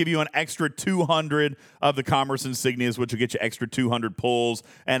 because it'll give you an extra 200 of the commerce insignias, which will get you extra 200 pulls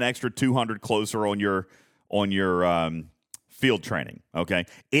and extra 200 closer on your field training, okay?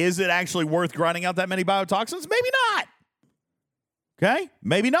 Is it actually worth grinding out that many biotoxins? Maybe not. Okay?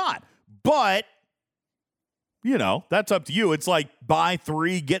 Maybe not. But, that's up to you. It's like buy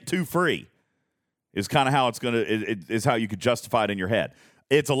 3, get 2 free is kind of how it's going to, it is how you could justify it in your head.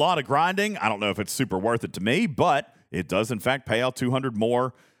 It's a lot of grinding. I don't know if it's super worth it to me, but it does, in fact, pay out 200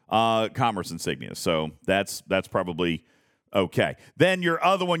 more commerce insignias. So that's probably okay. Then your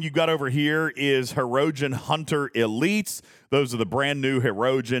other one you got over here is Hirogen Hunter Elites. Those are the brand new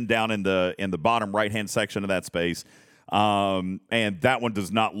Hirogen down in the bottom right-hand section of that space. And that one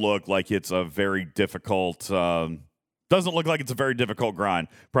does not look like it's a very difficult doesn't look like it's a very difficult grind.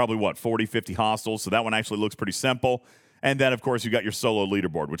 Probably, 40, 50 hostiles. So that one actually looks pretty simple. And then, of course, you got your solo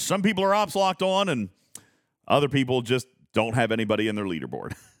leaderboard, which some people are ops locked on, and other people just don't have anybody in their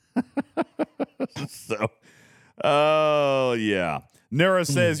leaderboard. So, oh, yeah. Nura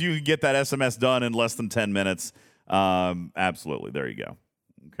says you can get that SMS done in less than 10 minutes. Absolutely. There you go.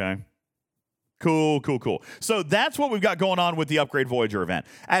 Okay. Cool. So that's what we've got going on with the Upgrade Voyager event.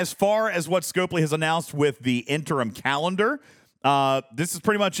 As far as what Scopely has announced with the interim calendar, this is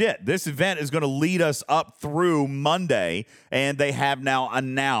pretty much it. This event is going to lead us up through Monday, and they have now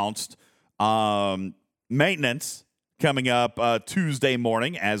announced maintenance coming up Tuesday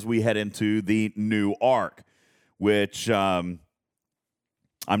morning as we head into the new arc, which I'm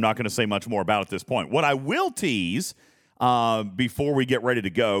not going to say much more about at this point. What I will tease before we get ready to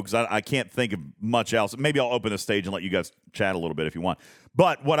go, because I can't think of much else. Maybe I'll open the stage and let you guys chat a little bit if you want.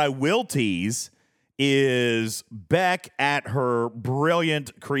 But what I will tease is Beck at her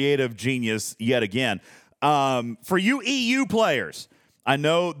brilliant creative genius yet again. For you EU players, I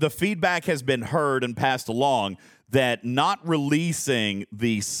know the feedback has been heard and passed along that not releasing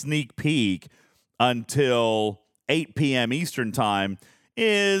the sneak peek until 8 p.m. Eastern time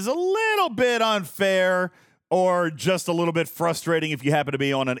is a little bit unfair or just a little bit frustrating if you happen to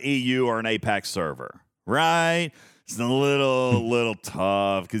be on an EU or an APAC server, right? It's a little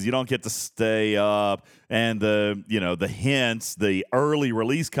tough because you don't get to stay up, and the hints, the early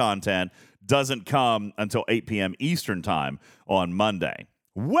release content doesn't come until 8 p.m. Eastern time on Monday.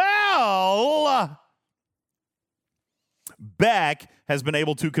 Well, Beck has been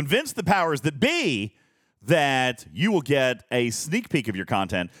able to convince the powers that be that you will get a sneak peek of your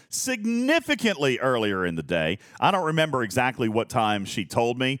content significantly earlier in the day. I don't remember exactly what time she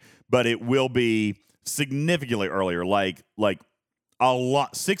told me, but it will be significantly earlier, like a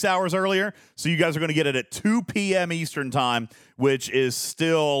lot, 6 hours earlier. So you guys are going to get it at 2 p.m. Eastern time, which is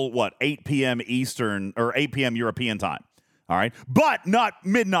still, 8 p.m. Eastern or 8 p.m. European time. All right. But not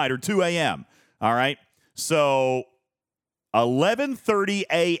midnight or 2 a.m. All right. So 11:30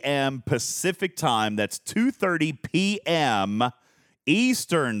 a.m. Pacific time. That's 2:30 p.m.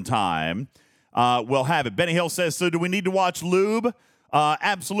 Eastern time. We'll have it. Benny Hill says, so do we need to watch Lube?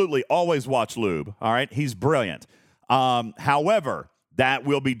 Absolutely. Always watch Lube. All right. He's brilliant. However, that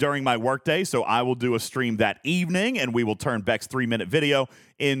will be during my workday, so I will do a stream that evening, and we will turn Beck's 3-minute video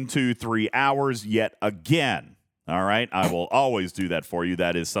into 3 hours yet again. All right? I will always do that for you.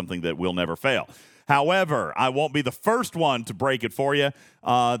 That is something that will never fail. However, I won't be the first one to break it for you.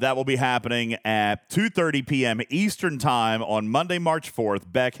 That will be happening at 2:30 p.m. Eastern time on Monday, March 4th.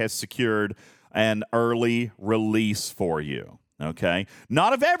 Beck has secured an early release for you. Okay?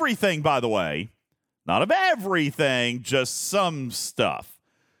 Not of everything, by the way. Not of everything, just some stuff.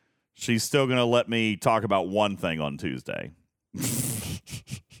 She's still going to let me talk about one thing on Tuesday.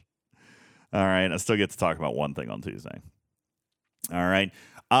 All right. I still get to talk about one thing on Tuesday. All right.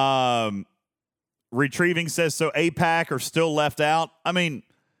 Retrieving says, so APAC are still left out. I mean,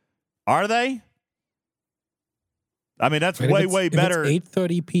 are they? I mean, that's way better. If it's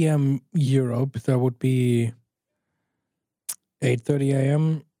 8:30 p.m. Europe, that would be 8:30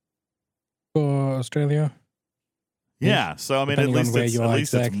 a.m. for Australia. Yeah. So, I mean, at least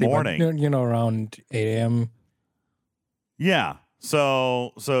it's morning. But, around 8 a.m. Yeah.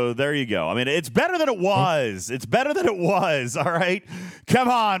 So there you go. I mean, it's better than it was. It's better than it was. All right. Come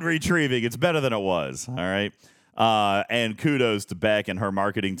on, Retrieving. It's better than it was. All right. And kudos to Beck and her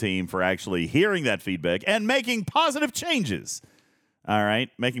marketing team for actually hearing that feedback and making positive changes. All right.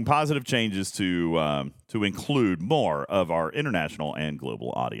 Making positive changes to include more of our international and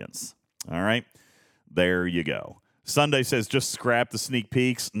global audience. All right. There you go. Sunday says just scrap the sneak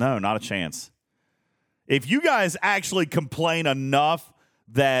peeks. No, not a chance. If you guys actually complain enough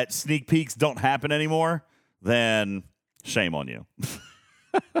that sneak peeks don't happen anymore, then shame on you.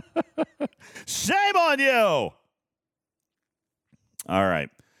 Shame on you. All right.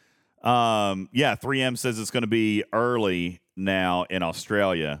 3M says it's going to be early now in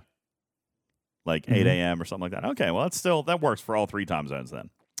Australia, like 8 a.m. or something like that. Okay, well, that works for all 3 time zones then.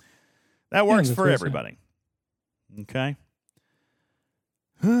 That works for everybody. Okay.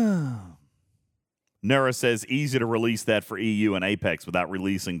 Nura says, easy to release that for EU and Apex without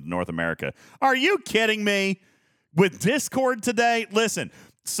releasing North America. Are you kidding me? With Discord today? Listen,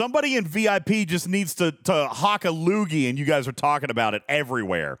 somebody in VIP just needs to hawk a loogie, and you guys are talking about it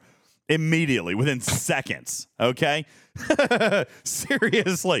everywhere immediately, within seconds, okay?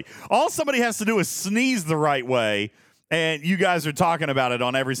 Seriously. All somebody has to do is sneeze the right way, and you guys are talking about it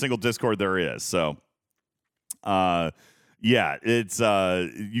on every single Discord there is. So, yeah, it's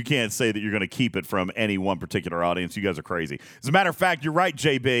you can't say that you're going to keep it from any one particular audience. You guys are crazy. As a matter of fact, you're right,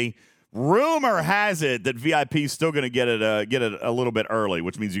 JB. Rumor has it that VIP is still going to get it a little bit early,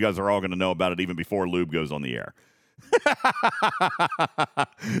 which means you guys are all going to know about it even before Lube goes on the air.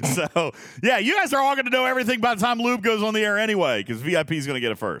 So, yeah, you guys are all going to know everything by the time Lube goes on the air anyway, because VIP is going to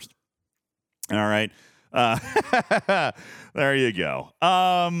get it first. All right. There you go.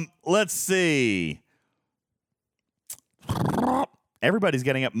 Let's see. Everybody's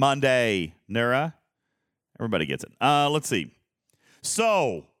getting it Monday, Nura. Everybody gets it. Let's see.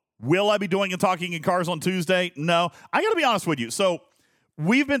 So, will I be doing a Talking in Cars on Tuesday? No. I got to be honest with you. So,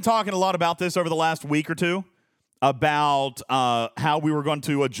 we've been talking a lot about this over the last week or two, about how we were going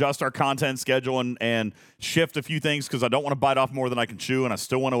to adjust our content schedule and shift a few things, because I don't want to bite off more than I can chew, and I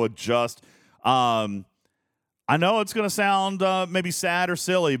still want to adjust. I know it's going to sound maybe sad or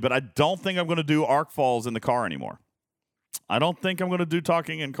silly, but I don't think I'm going to do Arc Falls in the car anymore. I don't think I'm going to do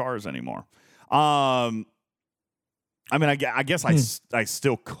Talking in Cars anymore. I mean, I guess I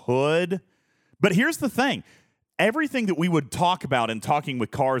still could. But here's the thing. Everything that we would talk about in Talking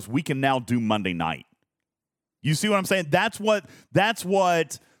with Cars, we can now do Monday night. You see what I'm saying? That's what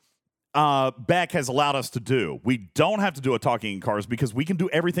Beck has allowed us to do. We don't have to do a Talking in Cars because we can do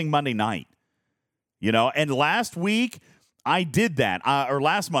everything Monday night. You know, and last week I did that. Or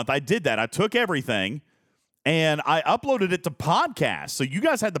last month I did that. I took everything and I uploaded it to podcast. So you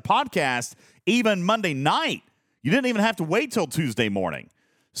guys had the podcast even Monday night. You didn't even have to wait till Tuesday morning.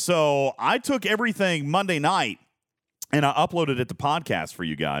 So I took everything Monday night and I uploaded it to podcast for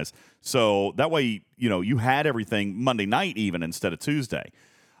you guys. So that way, you had everything Monday night even instead of Tuesday.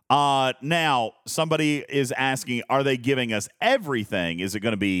 Now, somebody is asking, are they giving us everything? Is it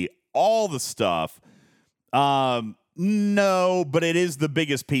going to be all the stuff? No, but it is the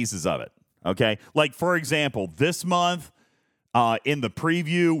biggest pieces of it. Okay. Like, for example, this month in the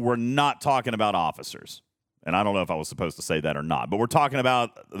preview, we're not talking about officers. And I don't know if I was supposed to say that or not, but we're talking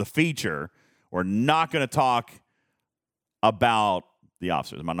about the feature. We're not going to talk about the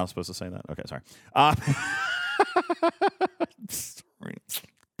officers. Am I not supposed to say that? Okay, sorry.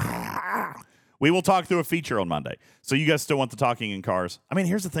 We will talk through a feature on Monday. So you guys still want the talking in cars? I mean,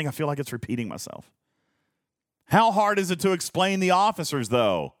 here's the thing. I feel like it's repeating myself. How hard is it to explain the officers,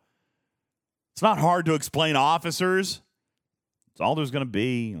 though? It's not hard to explain officers. It's all there's going to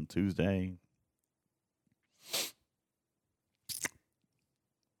be on Tuesday.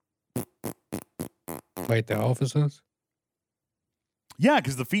 Wait, the officers? Yeah,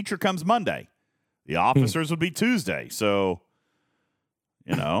 because the feature comes Monday. The officers would be Tuesday. So,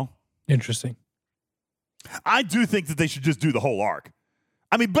 Interesting. I do think that they should just do the whole arc.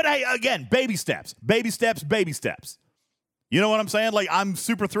 I mean, but hey, again, baby steps. Baby steps, baby steps. You know what I'm saying? Like, I'm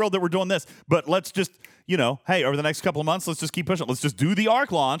super thrilled that we're doing this. But let's just, hey, over the next couple of months, let's just keep pushing. Let's just do the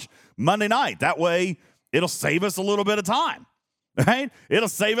arc launch Monday night. That way, it'll save us a little bit of time. Right? It'll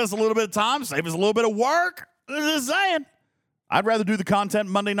save us a little bit of time, save us a little bit of work. I'm just saying. I'd rather do the content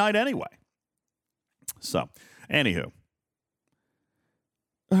Monday night anyway. So, anywho.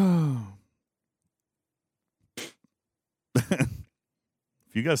 If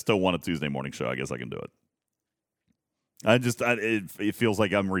you guys still want a Tuesday morning show, I guess I can do it. It feels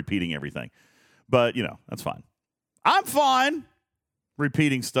like I'm repeating everything. But, that's fine. I'm fine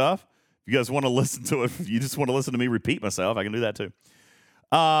repeating stuff. If you guys want to listen to it, if you just want to listen to me repeat myself, I can do that too.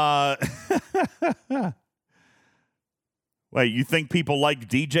 Wait, you think people like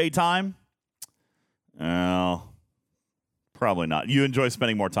DJ time? Well, probably not. You enjoy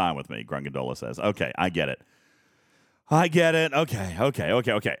spending more time with me, Grungandola says. Okay, I get it. Okay.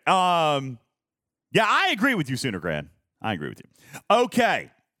 Yeah, I agree with you, Sooner Grad. I agree with you. Okay.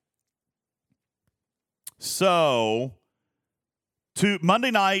 So,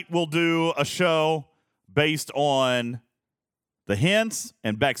 Monday night, we'll do a show based on the hints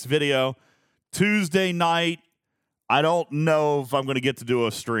and Beck's video. Tuesday night, I don't know if I'm going to get to do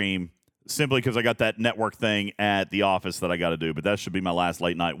a stream simply because I got that network thing at the office that I got to do, but that should be my last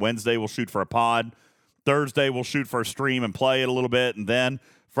late night. Wednesday, we'll shoot for a pod. Thursday, we'll shoot for a stream and play it a little bit. And then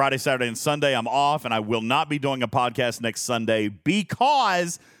Friday, Saturday, and Sunday, I'm off, and I will not be doing a podcast next Sunday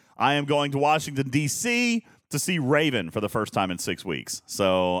because I am going to Washington, D.C. to see Raven for the first time in 6 weeks.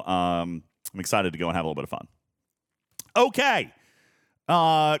 So I'm excited to go and have a little bit of fun. Okay.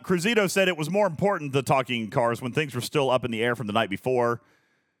 Cruzito said it was more important, the talking cars, when things were still up in the air from the night before.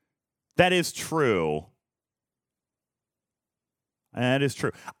 That is true. That is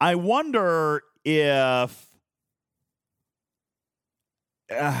true. I wonder if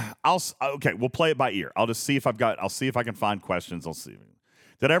okay, we'll play it by ear. I'll see if I can find questions. I'll see.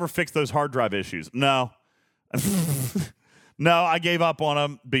 Did I ever fix those hard drive issues? No. No, I gave up on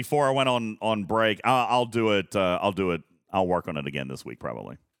them before I went on break. I'll do it. I'll work on it again this week,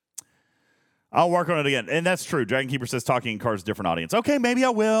 probably. I'll work on it again. And that's true. Dragon Keeper says talking in cars, different audience. Okay, maybe I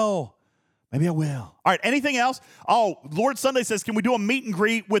will. All right, anything else? Oh, Lord Sunday says, can we do a meet and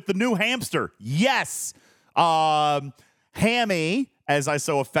greet with the new hamster? Yes. Hammy, as I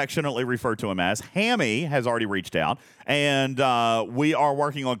so affectionately refer to him as, Hammy has already reached out, and we are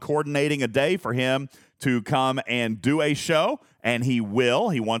working on coordinating a day for him to come and do a show, and he will.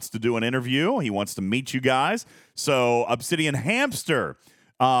 He wants to do an interview. He wants to meet you guys. So Obsidian Hamster,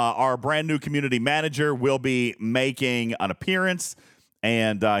 our brand new community manager, will be making an appearance,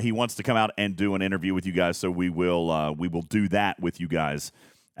 and he wants to come out and do an interview with you guys. So we will do that with you guys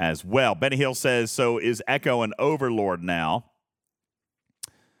as well. Benny Hill says, so is Echo an overlord now?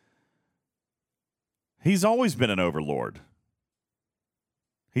 He's always been an overlord.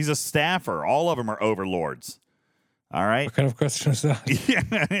 He's a staffer. All of them are overlords. All right. What kind of question is that? Yeah,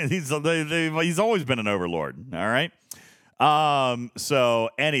 he's always been an overlord. All right. So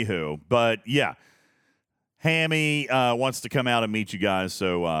anywho, but yeah, Hammy wants to come out and meet you guys.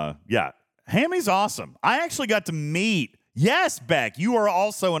 So yeah, Hammy's awesome. I actually got to meet. Yes, Beck, you are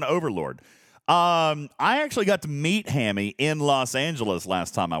also an overlord. I actually got to meet Hammy in Los Angeles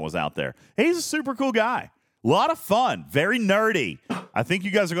last time I was out there. He's a super cool guy. A lot of fun. Very nerdy. I think you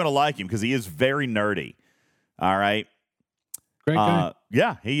guys are going to like him because he is very nerdy. All right. Great guy.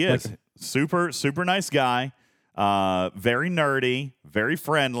 Yeah, he is. Like him. Super nice guy. Very nerdy, very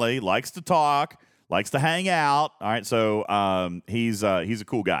friendly, likes to talk, likes to hang out. All right, so he's a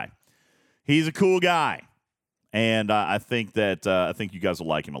cool guy. He's a cool guy, and I think you guys will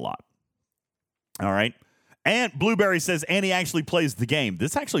like him a lot. All right, and Blueberry says, and he actually plays the game.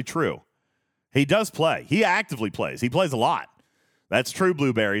 This is actually true. He does play. He actively plays. He plays a lot. That's true,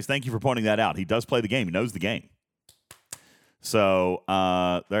 Blueberries. Thank you for pointing that out. He does play the game. He knows the game. So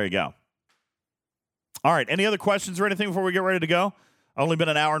there you go. All right. Any other questions or anything before we get ready to go? Only been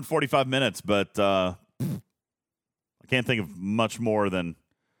an hour and 45 minutes, but I can't think of much more than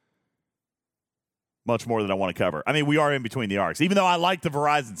I want to cover. I mean, we are in between the arcs, even though I like the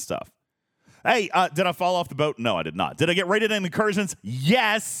Verizon stuff. Hey, did I fall off the boat? No, I did not. Did I get rated in incursions?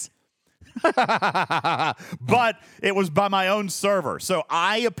 Yes. But it was by my own server. So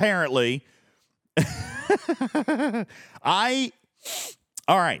I apparently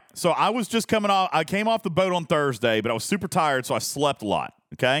all right. So I was just coming off. I came off the boat on Thursday, but I was super tired, so I slept a lot.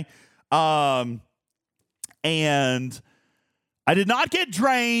 Okay. And I did not get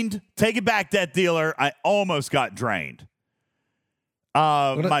drained. Take it back, debt dealer. I almost got drained.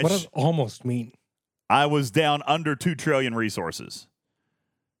 What does almost mean? I was down under 2 trillion resources,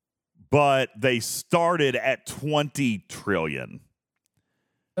 but they started at 20 trillion.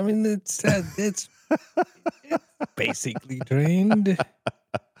 I mean, it's basically drained.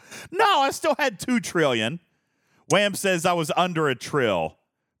 No, I still had 2 trillion. Wham says I was under a trill.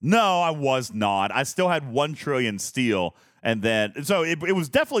 No, I was not. I still had 1 trillion steel. And then, so it was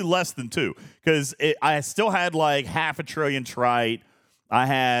definitely less than 2 because I still had like 500 billion trite. I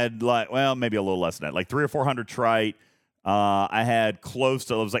had maybe a little less than that, like 300 or 400 trite. I had close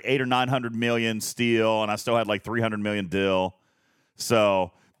to, it was like 800 or 900 million steel, and I still had like 300 million dill.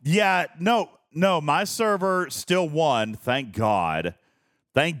 So, yeah, no, my server still won. Thank God.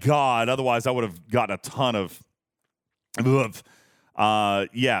 Thank God. Otherwise, I would have gotten a ton of,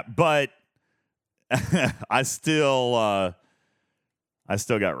 yeah, but I still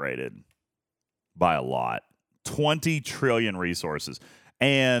got rated by a lot. 20 trillion resources.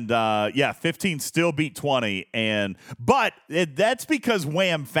 And, 15 still beat 20. But that's because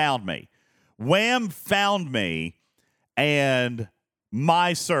Wham found me. Wham found me, and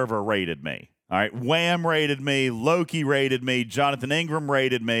my server rated me. All right, Wham rated me, Loki rated me, Jonathan Ingram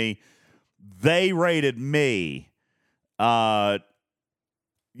rated me. They rated me. Wham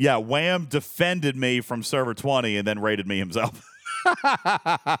defended me from server 20 and then rated me himself.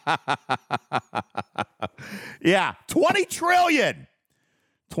 Yeah, 20 trillion.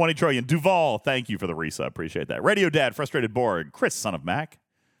 20 trillion. Duval, thank you for the resub. Appreciate that. Radio Dad, Frustrated Borg. Chris, son of Mac,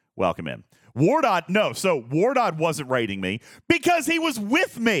 welcome in. Wardod wasn't rating me because he was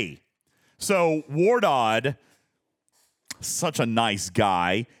with me. So Wardod, such a nice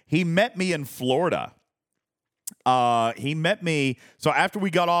guy. He met me in Florida. He met me. So after we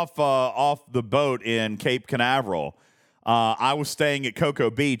got off the boat in Cape Canaveral, I was staying at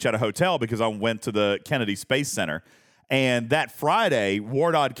Cocoa Beach at a hotel because I went to the Kennedy Space Center. And that Friday,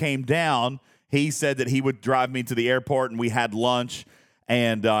 Wardod came down. He said that he would drive me to the airport, and we had lunch.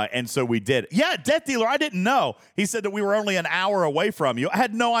 And so we did. Yeah, Death Dealer, I didn't know. He said that we were only an hour away from you. I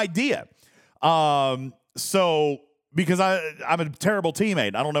had no idea. So because I'm a terrible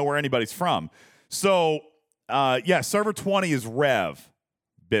teammate. I don't know where anybody's from. So, server 20 is Rev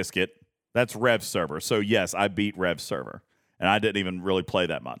Biscuit. That's Rev's server. So, yes, I beat Rev's server. And I didn't even really play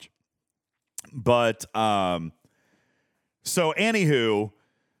that much. But, so anywho,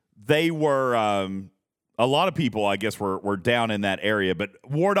 they were, a lot of people, I guess, were down in that area. But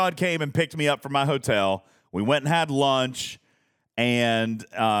Wardod came and picked me up from my hotel. We went and had lunch. And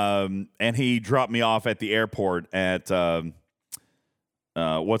he dropped me off at the airport at,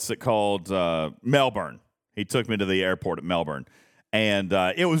 what's it called? Melbourne. He took me to the airport at Melbourne. And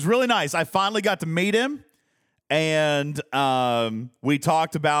it was really nice. I finally got to meet him. And we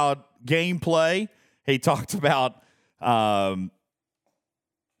talked about gameplay. He talked about how,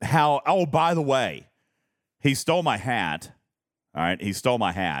 oh, by the way, he stole my hat. All right, he stole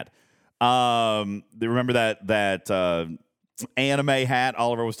my hat. Remember that anime hat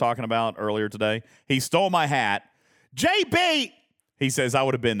Oliver was talking about earlier today? He stole my hat. JB, he says, I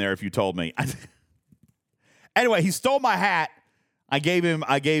would have been there if you told me. Anyway, he stole my hat. I gave him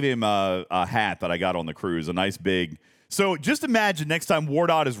a hat that I got on the cruise, a nice big. So just imagine next time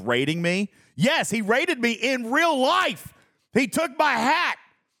Wardod is rating me. Yes, he rated me in real life. He took my hat.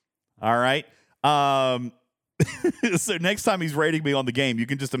 All right. So next time he's rating me on the game, you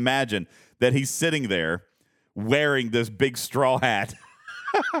can just imagine that he's sitting there wearing this big straw hat.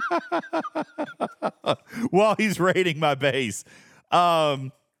 while he's raiding my base.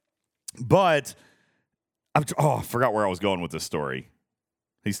 But I forgot where I was going with this story.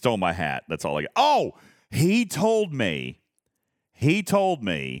 He stole my hat. That's all I got. Oh, he told me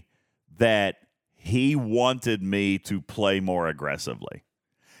that he wanted me to play more aggressively.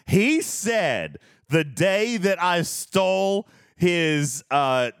 He said the day that I stole his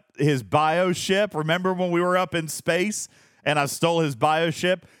bioship, remember when we were up in space and I stole his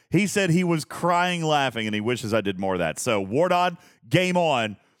bioship? He said he was crying laughing and he wishes I did more of that. So, Wardod, game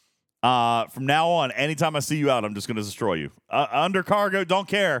on. From now on, anytime I see you out, I'm just going to destroy you. Under cargo, don't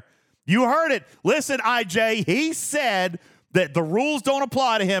care. You heard it. Listen, IJ, he said that the rules don't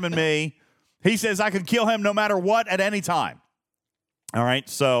apply to him and me. He says I can kill him no matter what at any time. All right,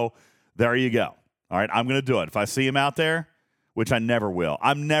 so there you go. All right, I'm going to do it. If I see him out there, which I never will,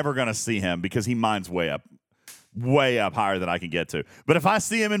 I'm never going to see him because he mines way up higher than I can get to. But if I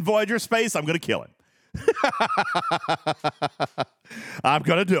see him in Voyager space, I'm going to kill him. I'm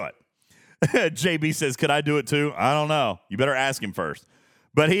going to do it. JB says, could I do it too? I don't know. You better ask him first.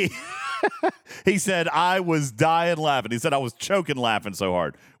 But he said, I was dying laughing. He said, I was choking laughing so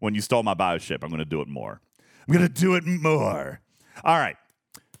hard when you stole my bioship. I'm going to do it more. I'm going to do it more. All right.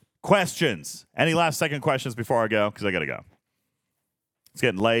 Questions. Any last second questions before I go? Because I got to go. It's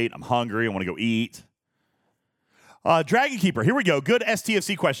getting late. I'm hungry. I want to go eat. Dragon Keeper, here we go. Good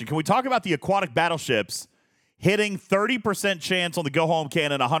STFC question. Can we talk about the aquatic battleships hitting 30% chance on the go-home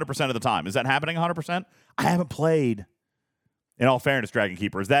cannon 100% of the time? Is that happening 100%? I haven't played. In all fairness, Dragon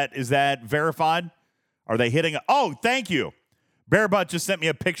Keeper, is that verified? Are they hitting? Oh, thank you. Bearbutt just sent me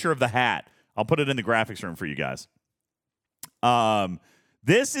a picture of the hat. I'll put it in the graphics room for you guys.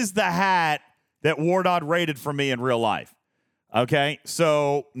 This is the hat that Wardod raided for me in real life. Okay,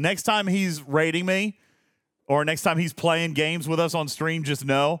 so next time he's raiding me, or next time he's playing games with us on stream, just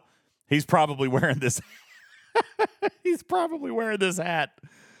know he's probably wearing this. He's probably wearing this hat.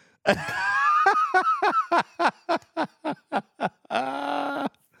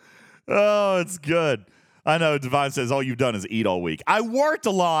 Oh, it's good. I know Divine says all you've done is eat all week. I worked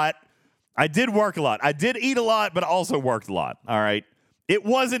a lot. I did work a lot. I did eat a lot, but I also worked a lot. All right. It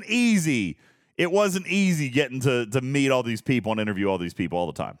wasn't easy. It wasn't easy getting to meet all these people and interview all these people all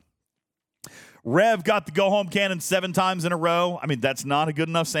the time. Rev got the go-home cannon 7 times in a row. I mean, that's not a good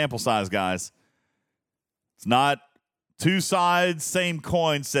enough sample size, guys. It's not. 2 sides, same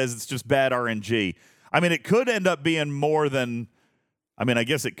coin, says it's just bad RNG. I mean, it could end up being more than, I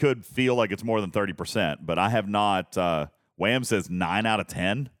guess it could feel like it's more than 30%, but I have not. Wham says 9 out of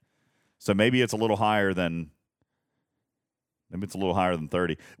 10. So maybe it's a little higher than,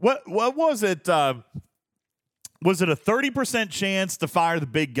 30. What was it? Was it a 30% chance to fire the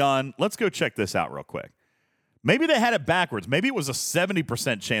big gun? Let's go check this out real quick. Maybe they had it backwards. Maybe it was a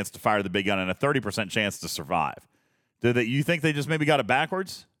 70% chance to fire the big gun and a 30% chance to survive. You think they just maybe got it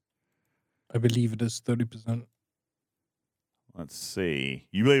backwards? I believe it is 30%. Let's see.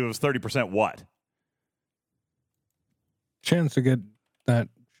 You believe it was 30% what? Chance to get that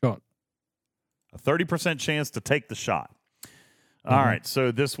shot. A 30% chance to take the shot. All right,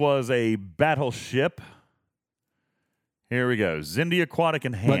 so this was a battleship. Here we go. Xindi Aquatic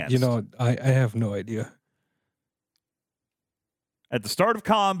Enhanced. But, I have no idea. At the start of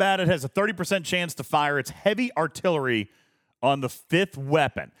combat, it has a 30% chance to fire its heavy artillery on the 5th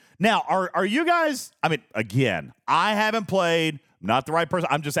weapon. Now, are you guys, again, I haven't played, I'm not the right person.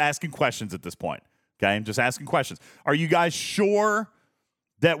 I'm just asking questions at this point. Okay, I'm just asking questions. Are you guys sure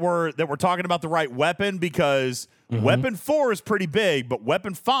that we're talking about the right weapon? Because weapon 4 is pretty big, but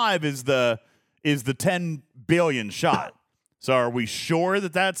weapon 5 is the 10 billion shot. So are we sure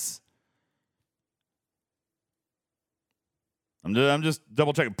that that's... I'm just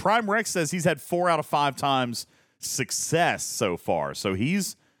double checking. Prime Rex says he's had 4 out of 5 times success so far. So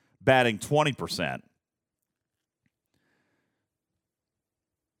he's batting 20%.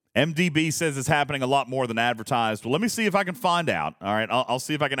 MDB says it's happening a lot more than advertised. Well, let me see if I can find out. All right, I'll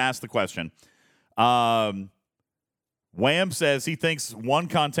see if I can ask the question. Wham says he thinks one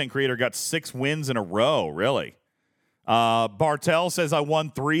content creator got 6 wins in a row. Really? Bartel says I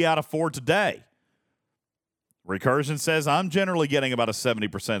won 3 out of 4 today. Recursion says I'm generally getting about a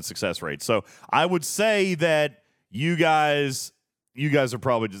 70% success rate. So I would say that you guys are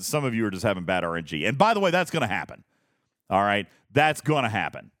probably just, some of you are just having bad RNG. And by the way, that's going to happen. All right. That's going to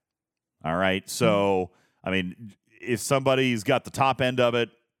happen. All right. So, if somebody's got the top end of it,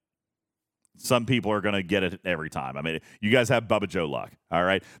 some people are going to get it every time. You guys have Bubba Joe luck. All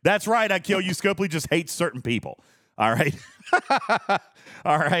right. That's right. I kill you. Scopely just hates certain people. All right.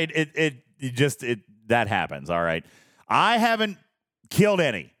 All right. That happens. All right. I haven't killed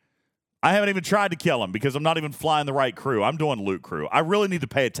any. I haven't even tried to kill them because I'm not even flying the right crew. I'm doing loot crew. I really need to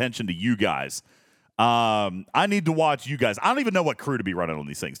pay attention to you guys. I need to watch you guys. I don't even know what crew to be running on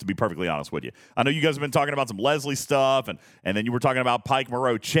these things, to be perfectly honest with you. I know you guys have been talking about some Leslie stuff, and then you were talking about Pike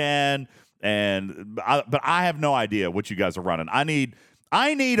Moreau Chen, but I have no idea what you guys are running. I need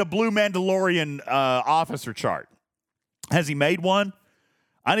a Blue Mandalorian officer chart. Has he made one?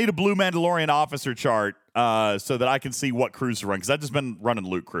 I need a Blue Mandalorian officer chart so that I can see what crews to run, because I've just been running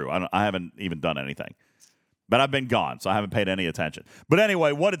loot crew. I haven't even done anything. But I've been gone, so I haven't paid any attention. But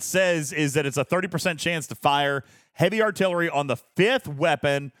anyway, what it says is that it's a 30% chance to fire heavy artillery on the 5th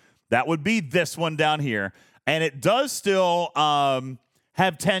weapon. That would be this one down here. And it does still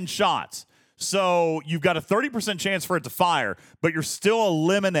have 10 shots. So you've got a 30% chance for it to fire, but you're still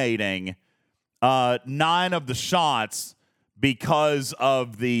eliminating 9 of the shots because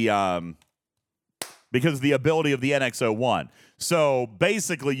of the ability of the NX-01. So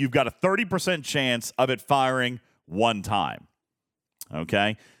basically, you've got a 30% chance of it firing one time.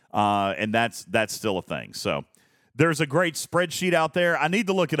 Okay, and that's still a thing. So there's a great spreadsheet out there. I need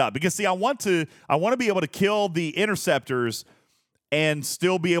to look it up because see, I want to be able to kill the interceptors and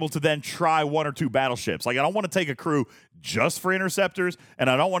still be able to then try 1 or 2 battleships. Like I don't want to take a crew just for interceptors, and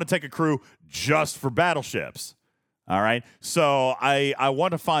I don't want to take a crew just for battleships. All right, so I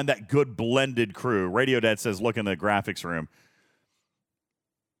want to find that good blended crew. Radio Dad says, look in the graphics room.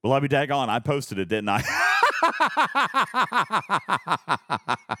 Well, I'll be daggone. I posted it, didn't I?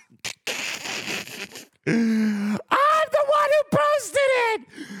 I'm the one who posted it.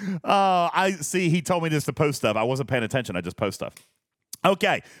 I see. He told me just to post stuff. I wasn't paying attention. I just post stuff.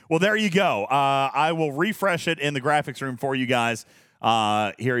 Okay. Well, there you go. I will refresh it in the graphics room for you guys.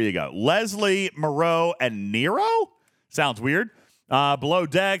 Here you go. Leslie, Moreau, and Nero? Sounds weird. Below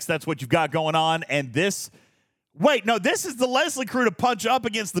decks, that's what you've got going on. And this... Wait, no, this is the Leslie crew to punch up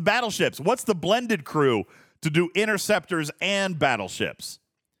against the battleships. What's the blended crew to do interceptors and battleships?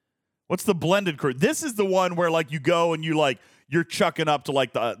 What's the blended crew? This is the one where, like, you go and you're chucking up to,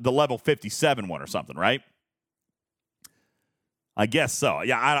 like, the level 57 one or something, right? I guess so.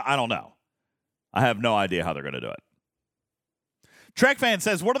 Yeah, I don't know. I have no idea how they're going to do it. Trek Fan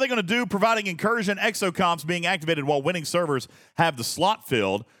says, what are they going to do providing incursion exocomps being activated while winning servers have the slot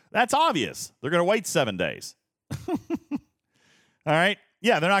filled? That's obvious. They're going to wait 7 days. All right.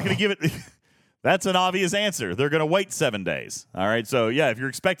 Yeah, they're not going to give it. That's an obvious answer. They're going to wait 7 days. All right. So, yeah, if you're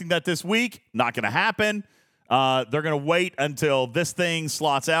expecting that this week, not going to happen. They're going to wait until this thing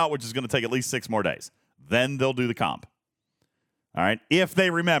slots out, which is going to take at least 6 more days. Then they'll do the comp. All right. If they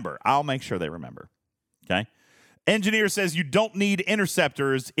remember, I'll make sure they remember. Okay. Engineer says you don't need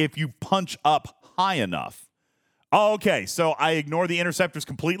interceptors if you punch up high enough. Oh, okay. So I ignore the interceptors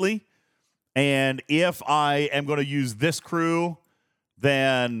completely. And if I am going to use this crew,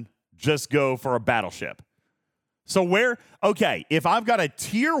 then just go for a battleship. So okay, if I've got a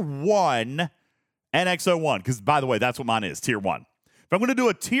tier 1 NX-01, because by the way, that's what mine is, tier 1. If I'm going to do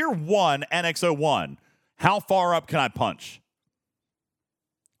a tier 1 NX-01, how far up can I punch?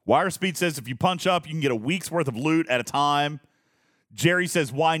 Wire Speed says if you punch up, you can get a week's worth of loot at a time. Jerry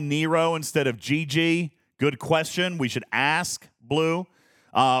says, why Nero instead of GG? Good question. We should ask Blue.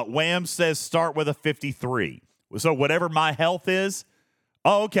 Wham says start with a 53. So whatever my health is.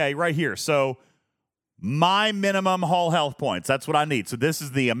 Oh, okay, right here. So my minimum hull health points. That's what I need. So this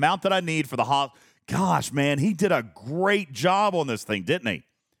is the amount that I need for the hull. Gosh, man, he did a great job on this thing, didn't he?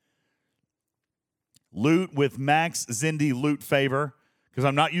 Loot with Max Zindi loot favor. Because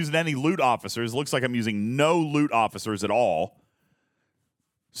I'm not using any loot officers. It looks like I'm using no loot officers at all.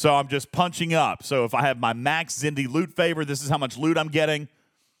 So I'm just punching up. So if I have my Max Zindi loot favor, this is how much loot I'm getting.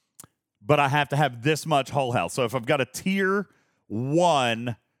 But I have to have this much hull health. So if I've got a tier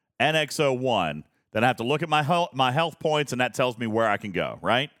 1 NX-01, then I have to look at my health points, and that tells me where I can go,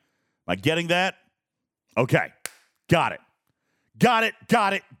 right? Am I getting that? Okay. Got it.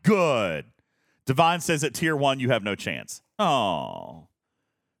 Good. Divine says at tier 1, you have no chance. Oh.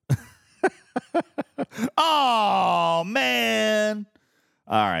 Oh, man.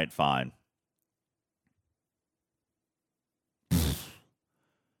 All right, fine.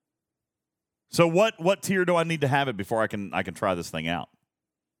 So what tier do I need to have it before I can try this thing out?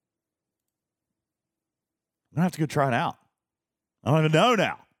 I'm going to have to go try it out. I don't even know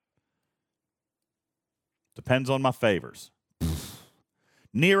now. Depends on my favors.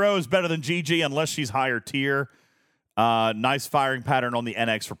 Nero is better than GG unless she's higher tier. Nice firing pattern on the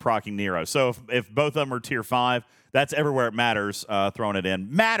NX for proccing Nero. So if both of them are tier 5, that's everywhere it matters, throwing it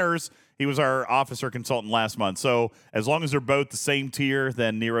in. Matters. He was our officer consultant last month. So as long as they're both the same tier,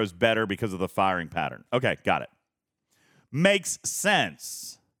 then Nero's better because of the firing pattern. Okay, got it. makes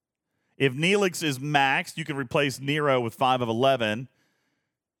sense. If Neelix is maxed, you can replace Nero with 5 of 11.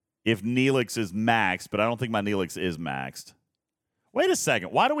 If Neelix is maxed, but I don't think my Neelix is maxed. Wait a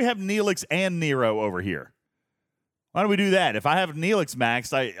second. Why do we have Neelix and Nero over here? Why do we do that? If I have Neelix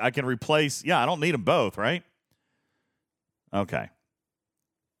maxed, I can replace. Yeah, I don't need them both, right? Okay.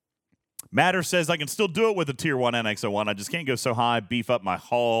 Matter says I can still do it with a Tier 1 NX-01. I just can't go so high, beef up my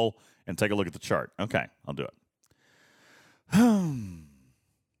hull, and take a look at the chart. Okay, I'll do it.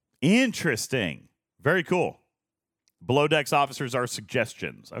 Interesting. Very cool. Below decks officers are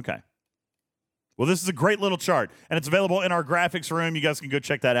suggestions. Okay. Well, this is a great little chart, and it's available in our graphics room. You guys can go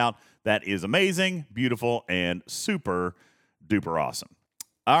check that out. That is amazing, beautiful, and super duper awesome.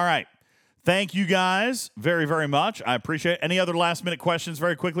 All right. Thank you guys very, very much. I appreciate it. Any other last-minute questions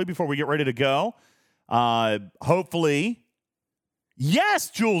very quickly before we get ready to go? Hopefully. Yes,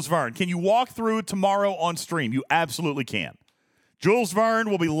 Jules Verne. Can you walk through it tomorrow on stream? You absolutely can. Jules Verne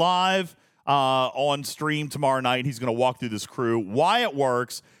will be live on stream tomorrow night. He's going to walk through this crew, why it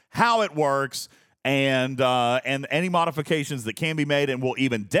works, how it works, and any modifications that can be made, and we'll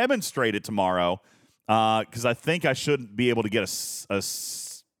even demonstrate it tomorrow because I think I should be able to get a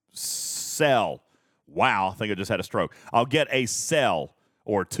cell. Wow, I think I just had a stroke. I'll get a cell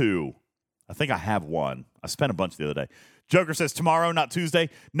or two. I think I have one. I spent a bunch the other day. Joker says tomorrow, not Tuesday.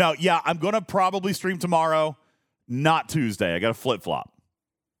 No, yeah, I'm going to probably stream tomorrow, not Tuesday. I got a flip-flop.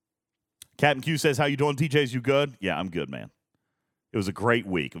 Captain Q says, how you doing, TJs? You good? Yeah, I'm good, man. It was a great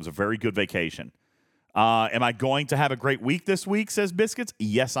week. It was a very good vacation. Am I going to have a great week this week, says Biscuits?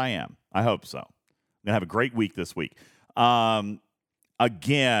 Yes, I am. I hope so. I'm going to have a great week this week. Again,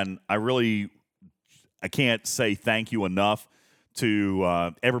 I can't say thank you enough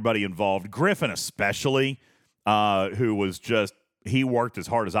to everybody involved. Griffin especially, who was he worked as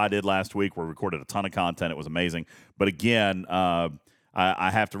hard as I did last week. We recorded a ton of content. It was amazing. But again, I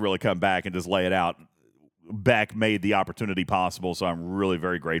have to really come back and just lay it out. Beck made the opportunity possible, so I'm really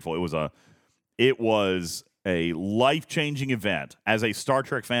very grateful. It was a life-changing event. As a Star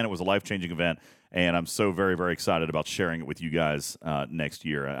Trek fan, it was a life-changing event, and I'm so very, very excited about sharing it with you guys next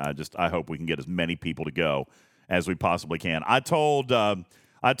year. I hope we can get as many people to go as we possibly can. I told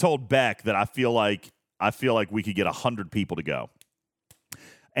Beck that I feel like we could get 100 people to go.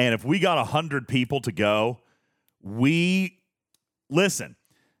 And if we got 100 people to go, listen,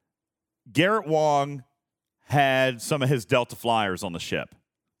 Garrett Wong had some of his Delta Flyers on the ship,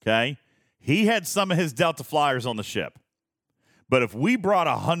 okay? He had some of his Delta Flyers on the ship. But if we brought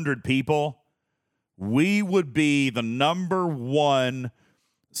 100 people, we would be the number one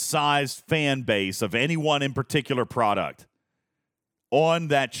sized fan base of any one in particular product on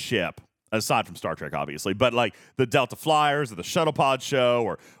that ship, aside from Star Trek, obviously. But like the Delta Flyers or the Shuttle Pod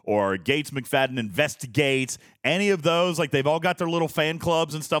Show or Gates McFadden Investigates, any of those, like they've all got their little fan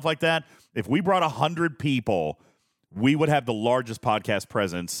clubs and stuff like that. If we brought 100 people, we would have the largest podcast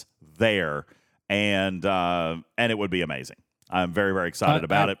presence there, and it would be amazing. I'm very, very excited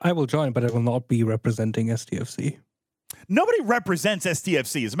about it. I will join, but I will not be representing STFC. Nobody represents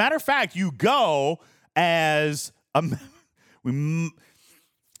STFC. As a matter of fact, you go as we're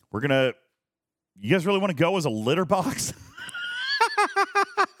gonna. You guys really want to go as a litter box?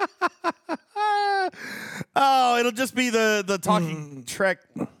 Oh, it'll just be the Talking Trek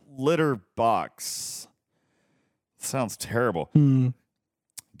litter box. Sounds terrible.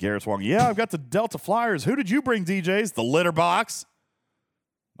 Garrett's Wong. Yeah, I've got the Delta Flyers. Who did you bring, DJs? The litter box.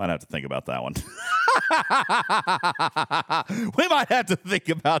 Might have to think about that one. We might have to think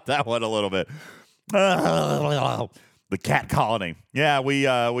about that one a little bit. The cat colony. Yeah,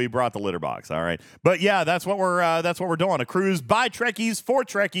 we brought the litter box. All right, but yeah, that's what we're doing. A cruise by Trekkies for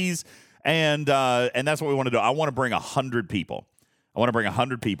Trekkies, and that's what we want to do. I want to bring 100 people.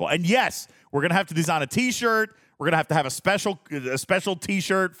 And yes, we're gonna have to design a T-shirt. We're gonna have a special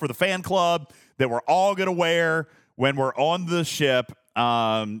T-shirt for the fan club that we're all gonna wear when we're on the ship.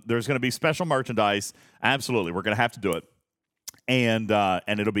 There's gonna be special merchandise. Absolutely, we're gonna have to do it, and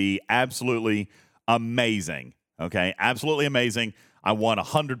it'll be absolutely amazing. Okay, absolutely amazing. I want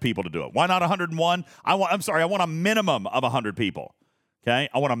 100 people to do it. Why not 101? I want a minimum of 100 people. Okay,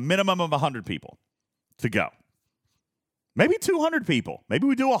 I want a minimum of 100 people to go. Maybe 200 people. Maybe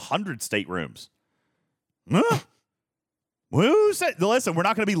we do 100 staterooms. Huh? Who said? Listen, we're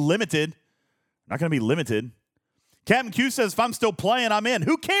not going to be limited. Captain Q says, if I'm still playing, I'm in.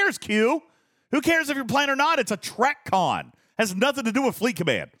 Who cares, Q? Who cares if you're playing or not? It's a Trek con. Has nothing to do with Fleet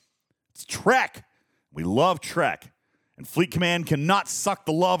Command. It's Trek. We love Trek. And Fleet Command cannot suck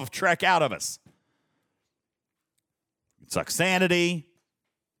the love of Trek out of us. It sucks sanity,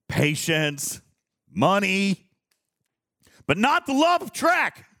 patience, money. but not the love of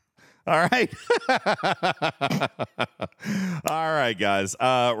Trek. All right. All right, guys.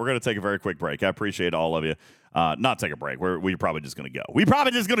 We're going to take a very quick break. I appreciate all of you. Not take a break. We're probably just going to go. We're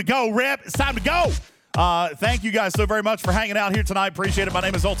probably just going to go, Rip. It's time to go. Thank you guys so very much for hanging out here tonight. Appreciate it. My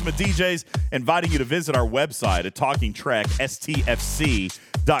name is Ultimate DJs, inviting you to visit our website at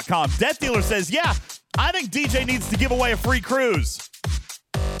TalkingTrekSTFC.com. Death Dealer says, yeah, I think DJ needs to give away a free cruise.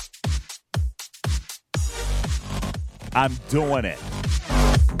 I'm doing it.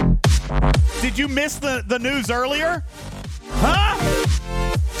 Did you miss the news earlier? Huh?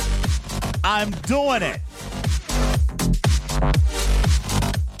 I'm doing it.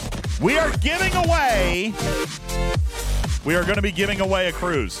 We are going to be giving away a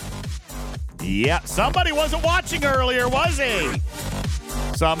cruise. Yeah, somebody wasn't watching earlier, was he?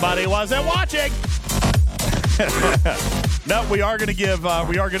 Somebody wasn't watching. No, we are going to give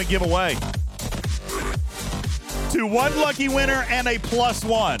away to one lucky winner and a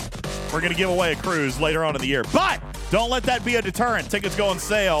 +1. We're going to give away a cruise later on in the year. But don't let that be a deterrent. Tickets go on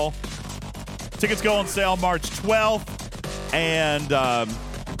sale. March 12th. And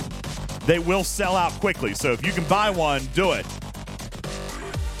they will sell out quickly. So if you can buy one, do it.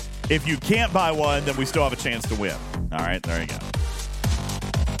 If you can't buy one, then we still have a chance to win. All right, there you go.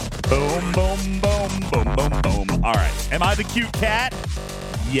 Boom, boom, boom, boom, boom, boom. All right. Am I the cute cat?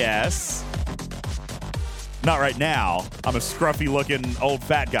 Yes. Not right now. I'm a scruffy-looking old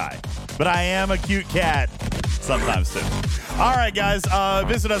fat guy. But I am a cute cat sometimes, too. All right, guys.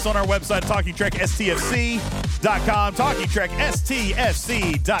 Visit us on our website, TalkingTrekSTFC.com.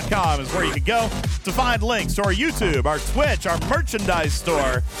 TalkingTrekSTFC.com is where you can go to find links to our YouTube, our Twitch, our merchandise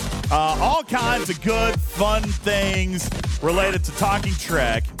store, all kinds of good, fun things related to Talking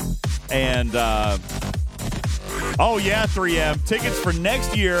Trek. And, 3M. Tickets for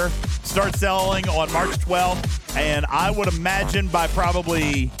next year start selling on March 12th. And I would imagine by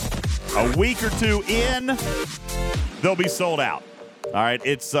probably a week or two in, they'll be sold out. All right,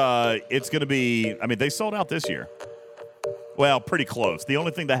 it's going to be. I mean, they sold out this year. Well, pretty close. The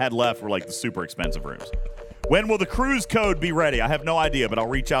only thing they had left were like the super expensive rooms. When will the cruise code be ready? I have no idea, but I'll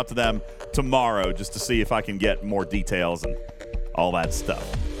reach out to them tomorrow just to see if I can get more details and all that stuff.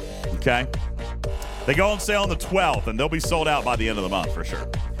 Okay, they go on sale on the 12th, and they'll be sold out by the end of the month for sure.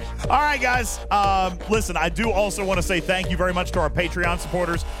 All right, guys. Listen, I do also want to say thank you very much to our Patreon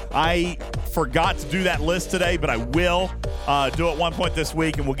supporters. I forgot to do that list today, but I will do it one point this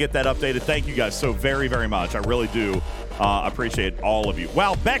week, and we'll get that updated. Thank you guys so very, very much. I really do appreciate all of you.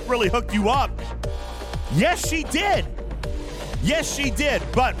 Wow, Beck really hooked you up. Yes, she did. Yes, she did.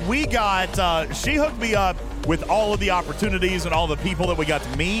 But we got, she hooked me up with all of the opportunities and all the people that we got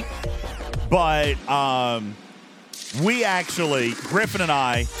to meet. But we actually, Griffin and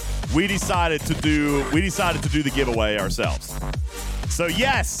I, we decided to do the giveaway ourselves. So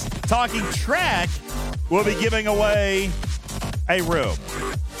yes, Talking Trek will be giving away a room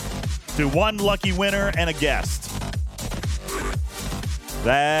to one lucky winner and a guest.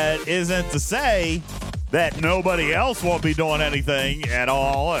 That isn't to say that nobody else won't be doing anything at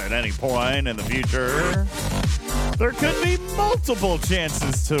all at any point in the future. There could be multiple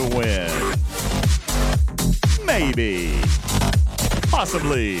chances to win. Maybe.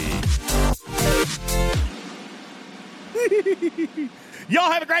 Possibly.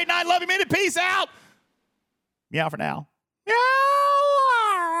 Y'all have a great night. Love you, minute. Peace out. Meow for now. Meow.